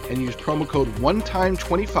and use promo code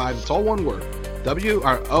ONETIME25, it's all one word.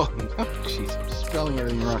 Jeez, I'm spelling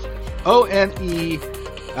everything wrong. ONETIME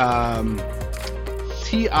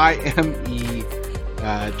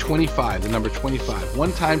 25, the number 25.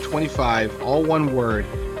 One time 25, all one word.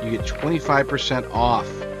 You get 25% off.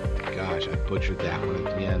 Gosh, I butchered that one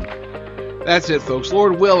at the end. That's it, folks.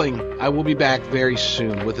 Lord willing, I will be back very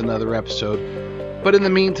soon with another episode. But in the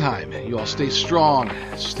meantime, you all stay strong,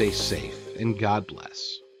 stay safe, and God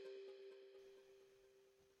bless.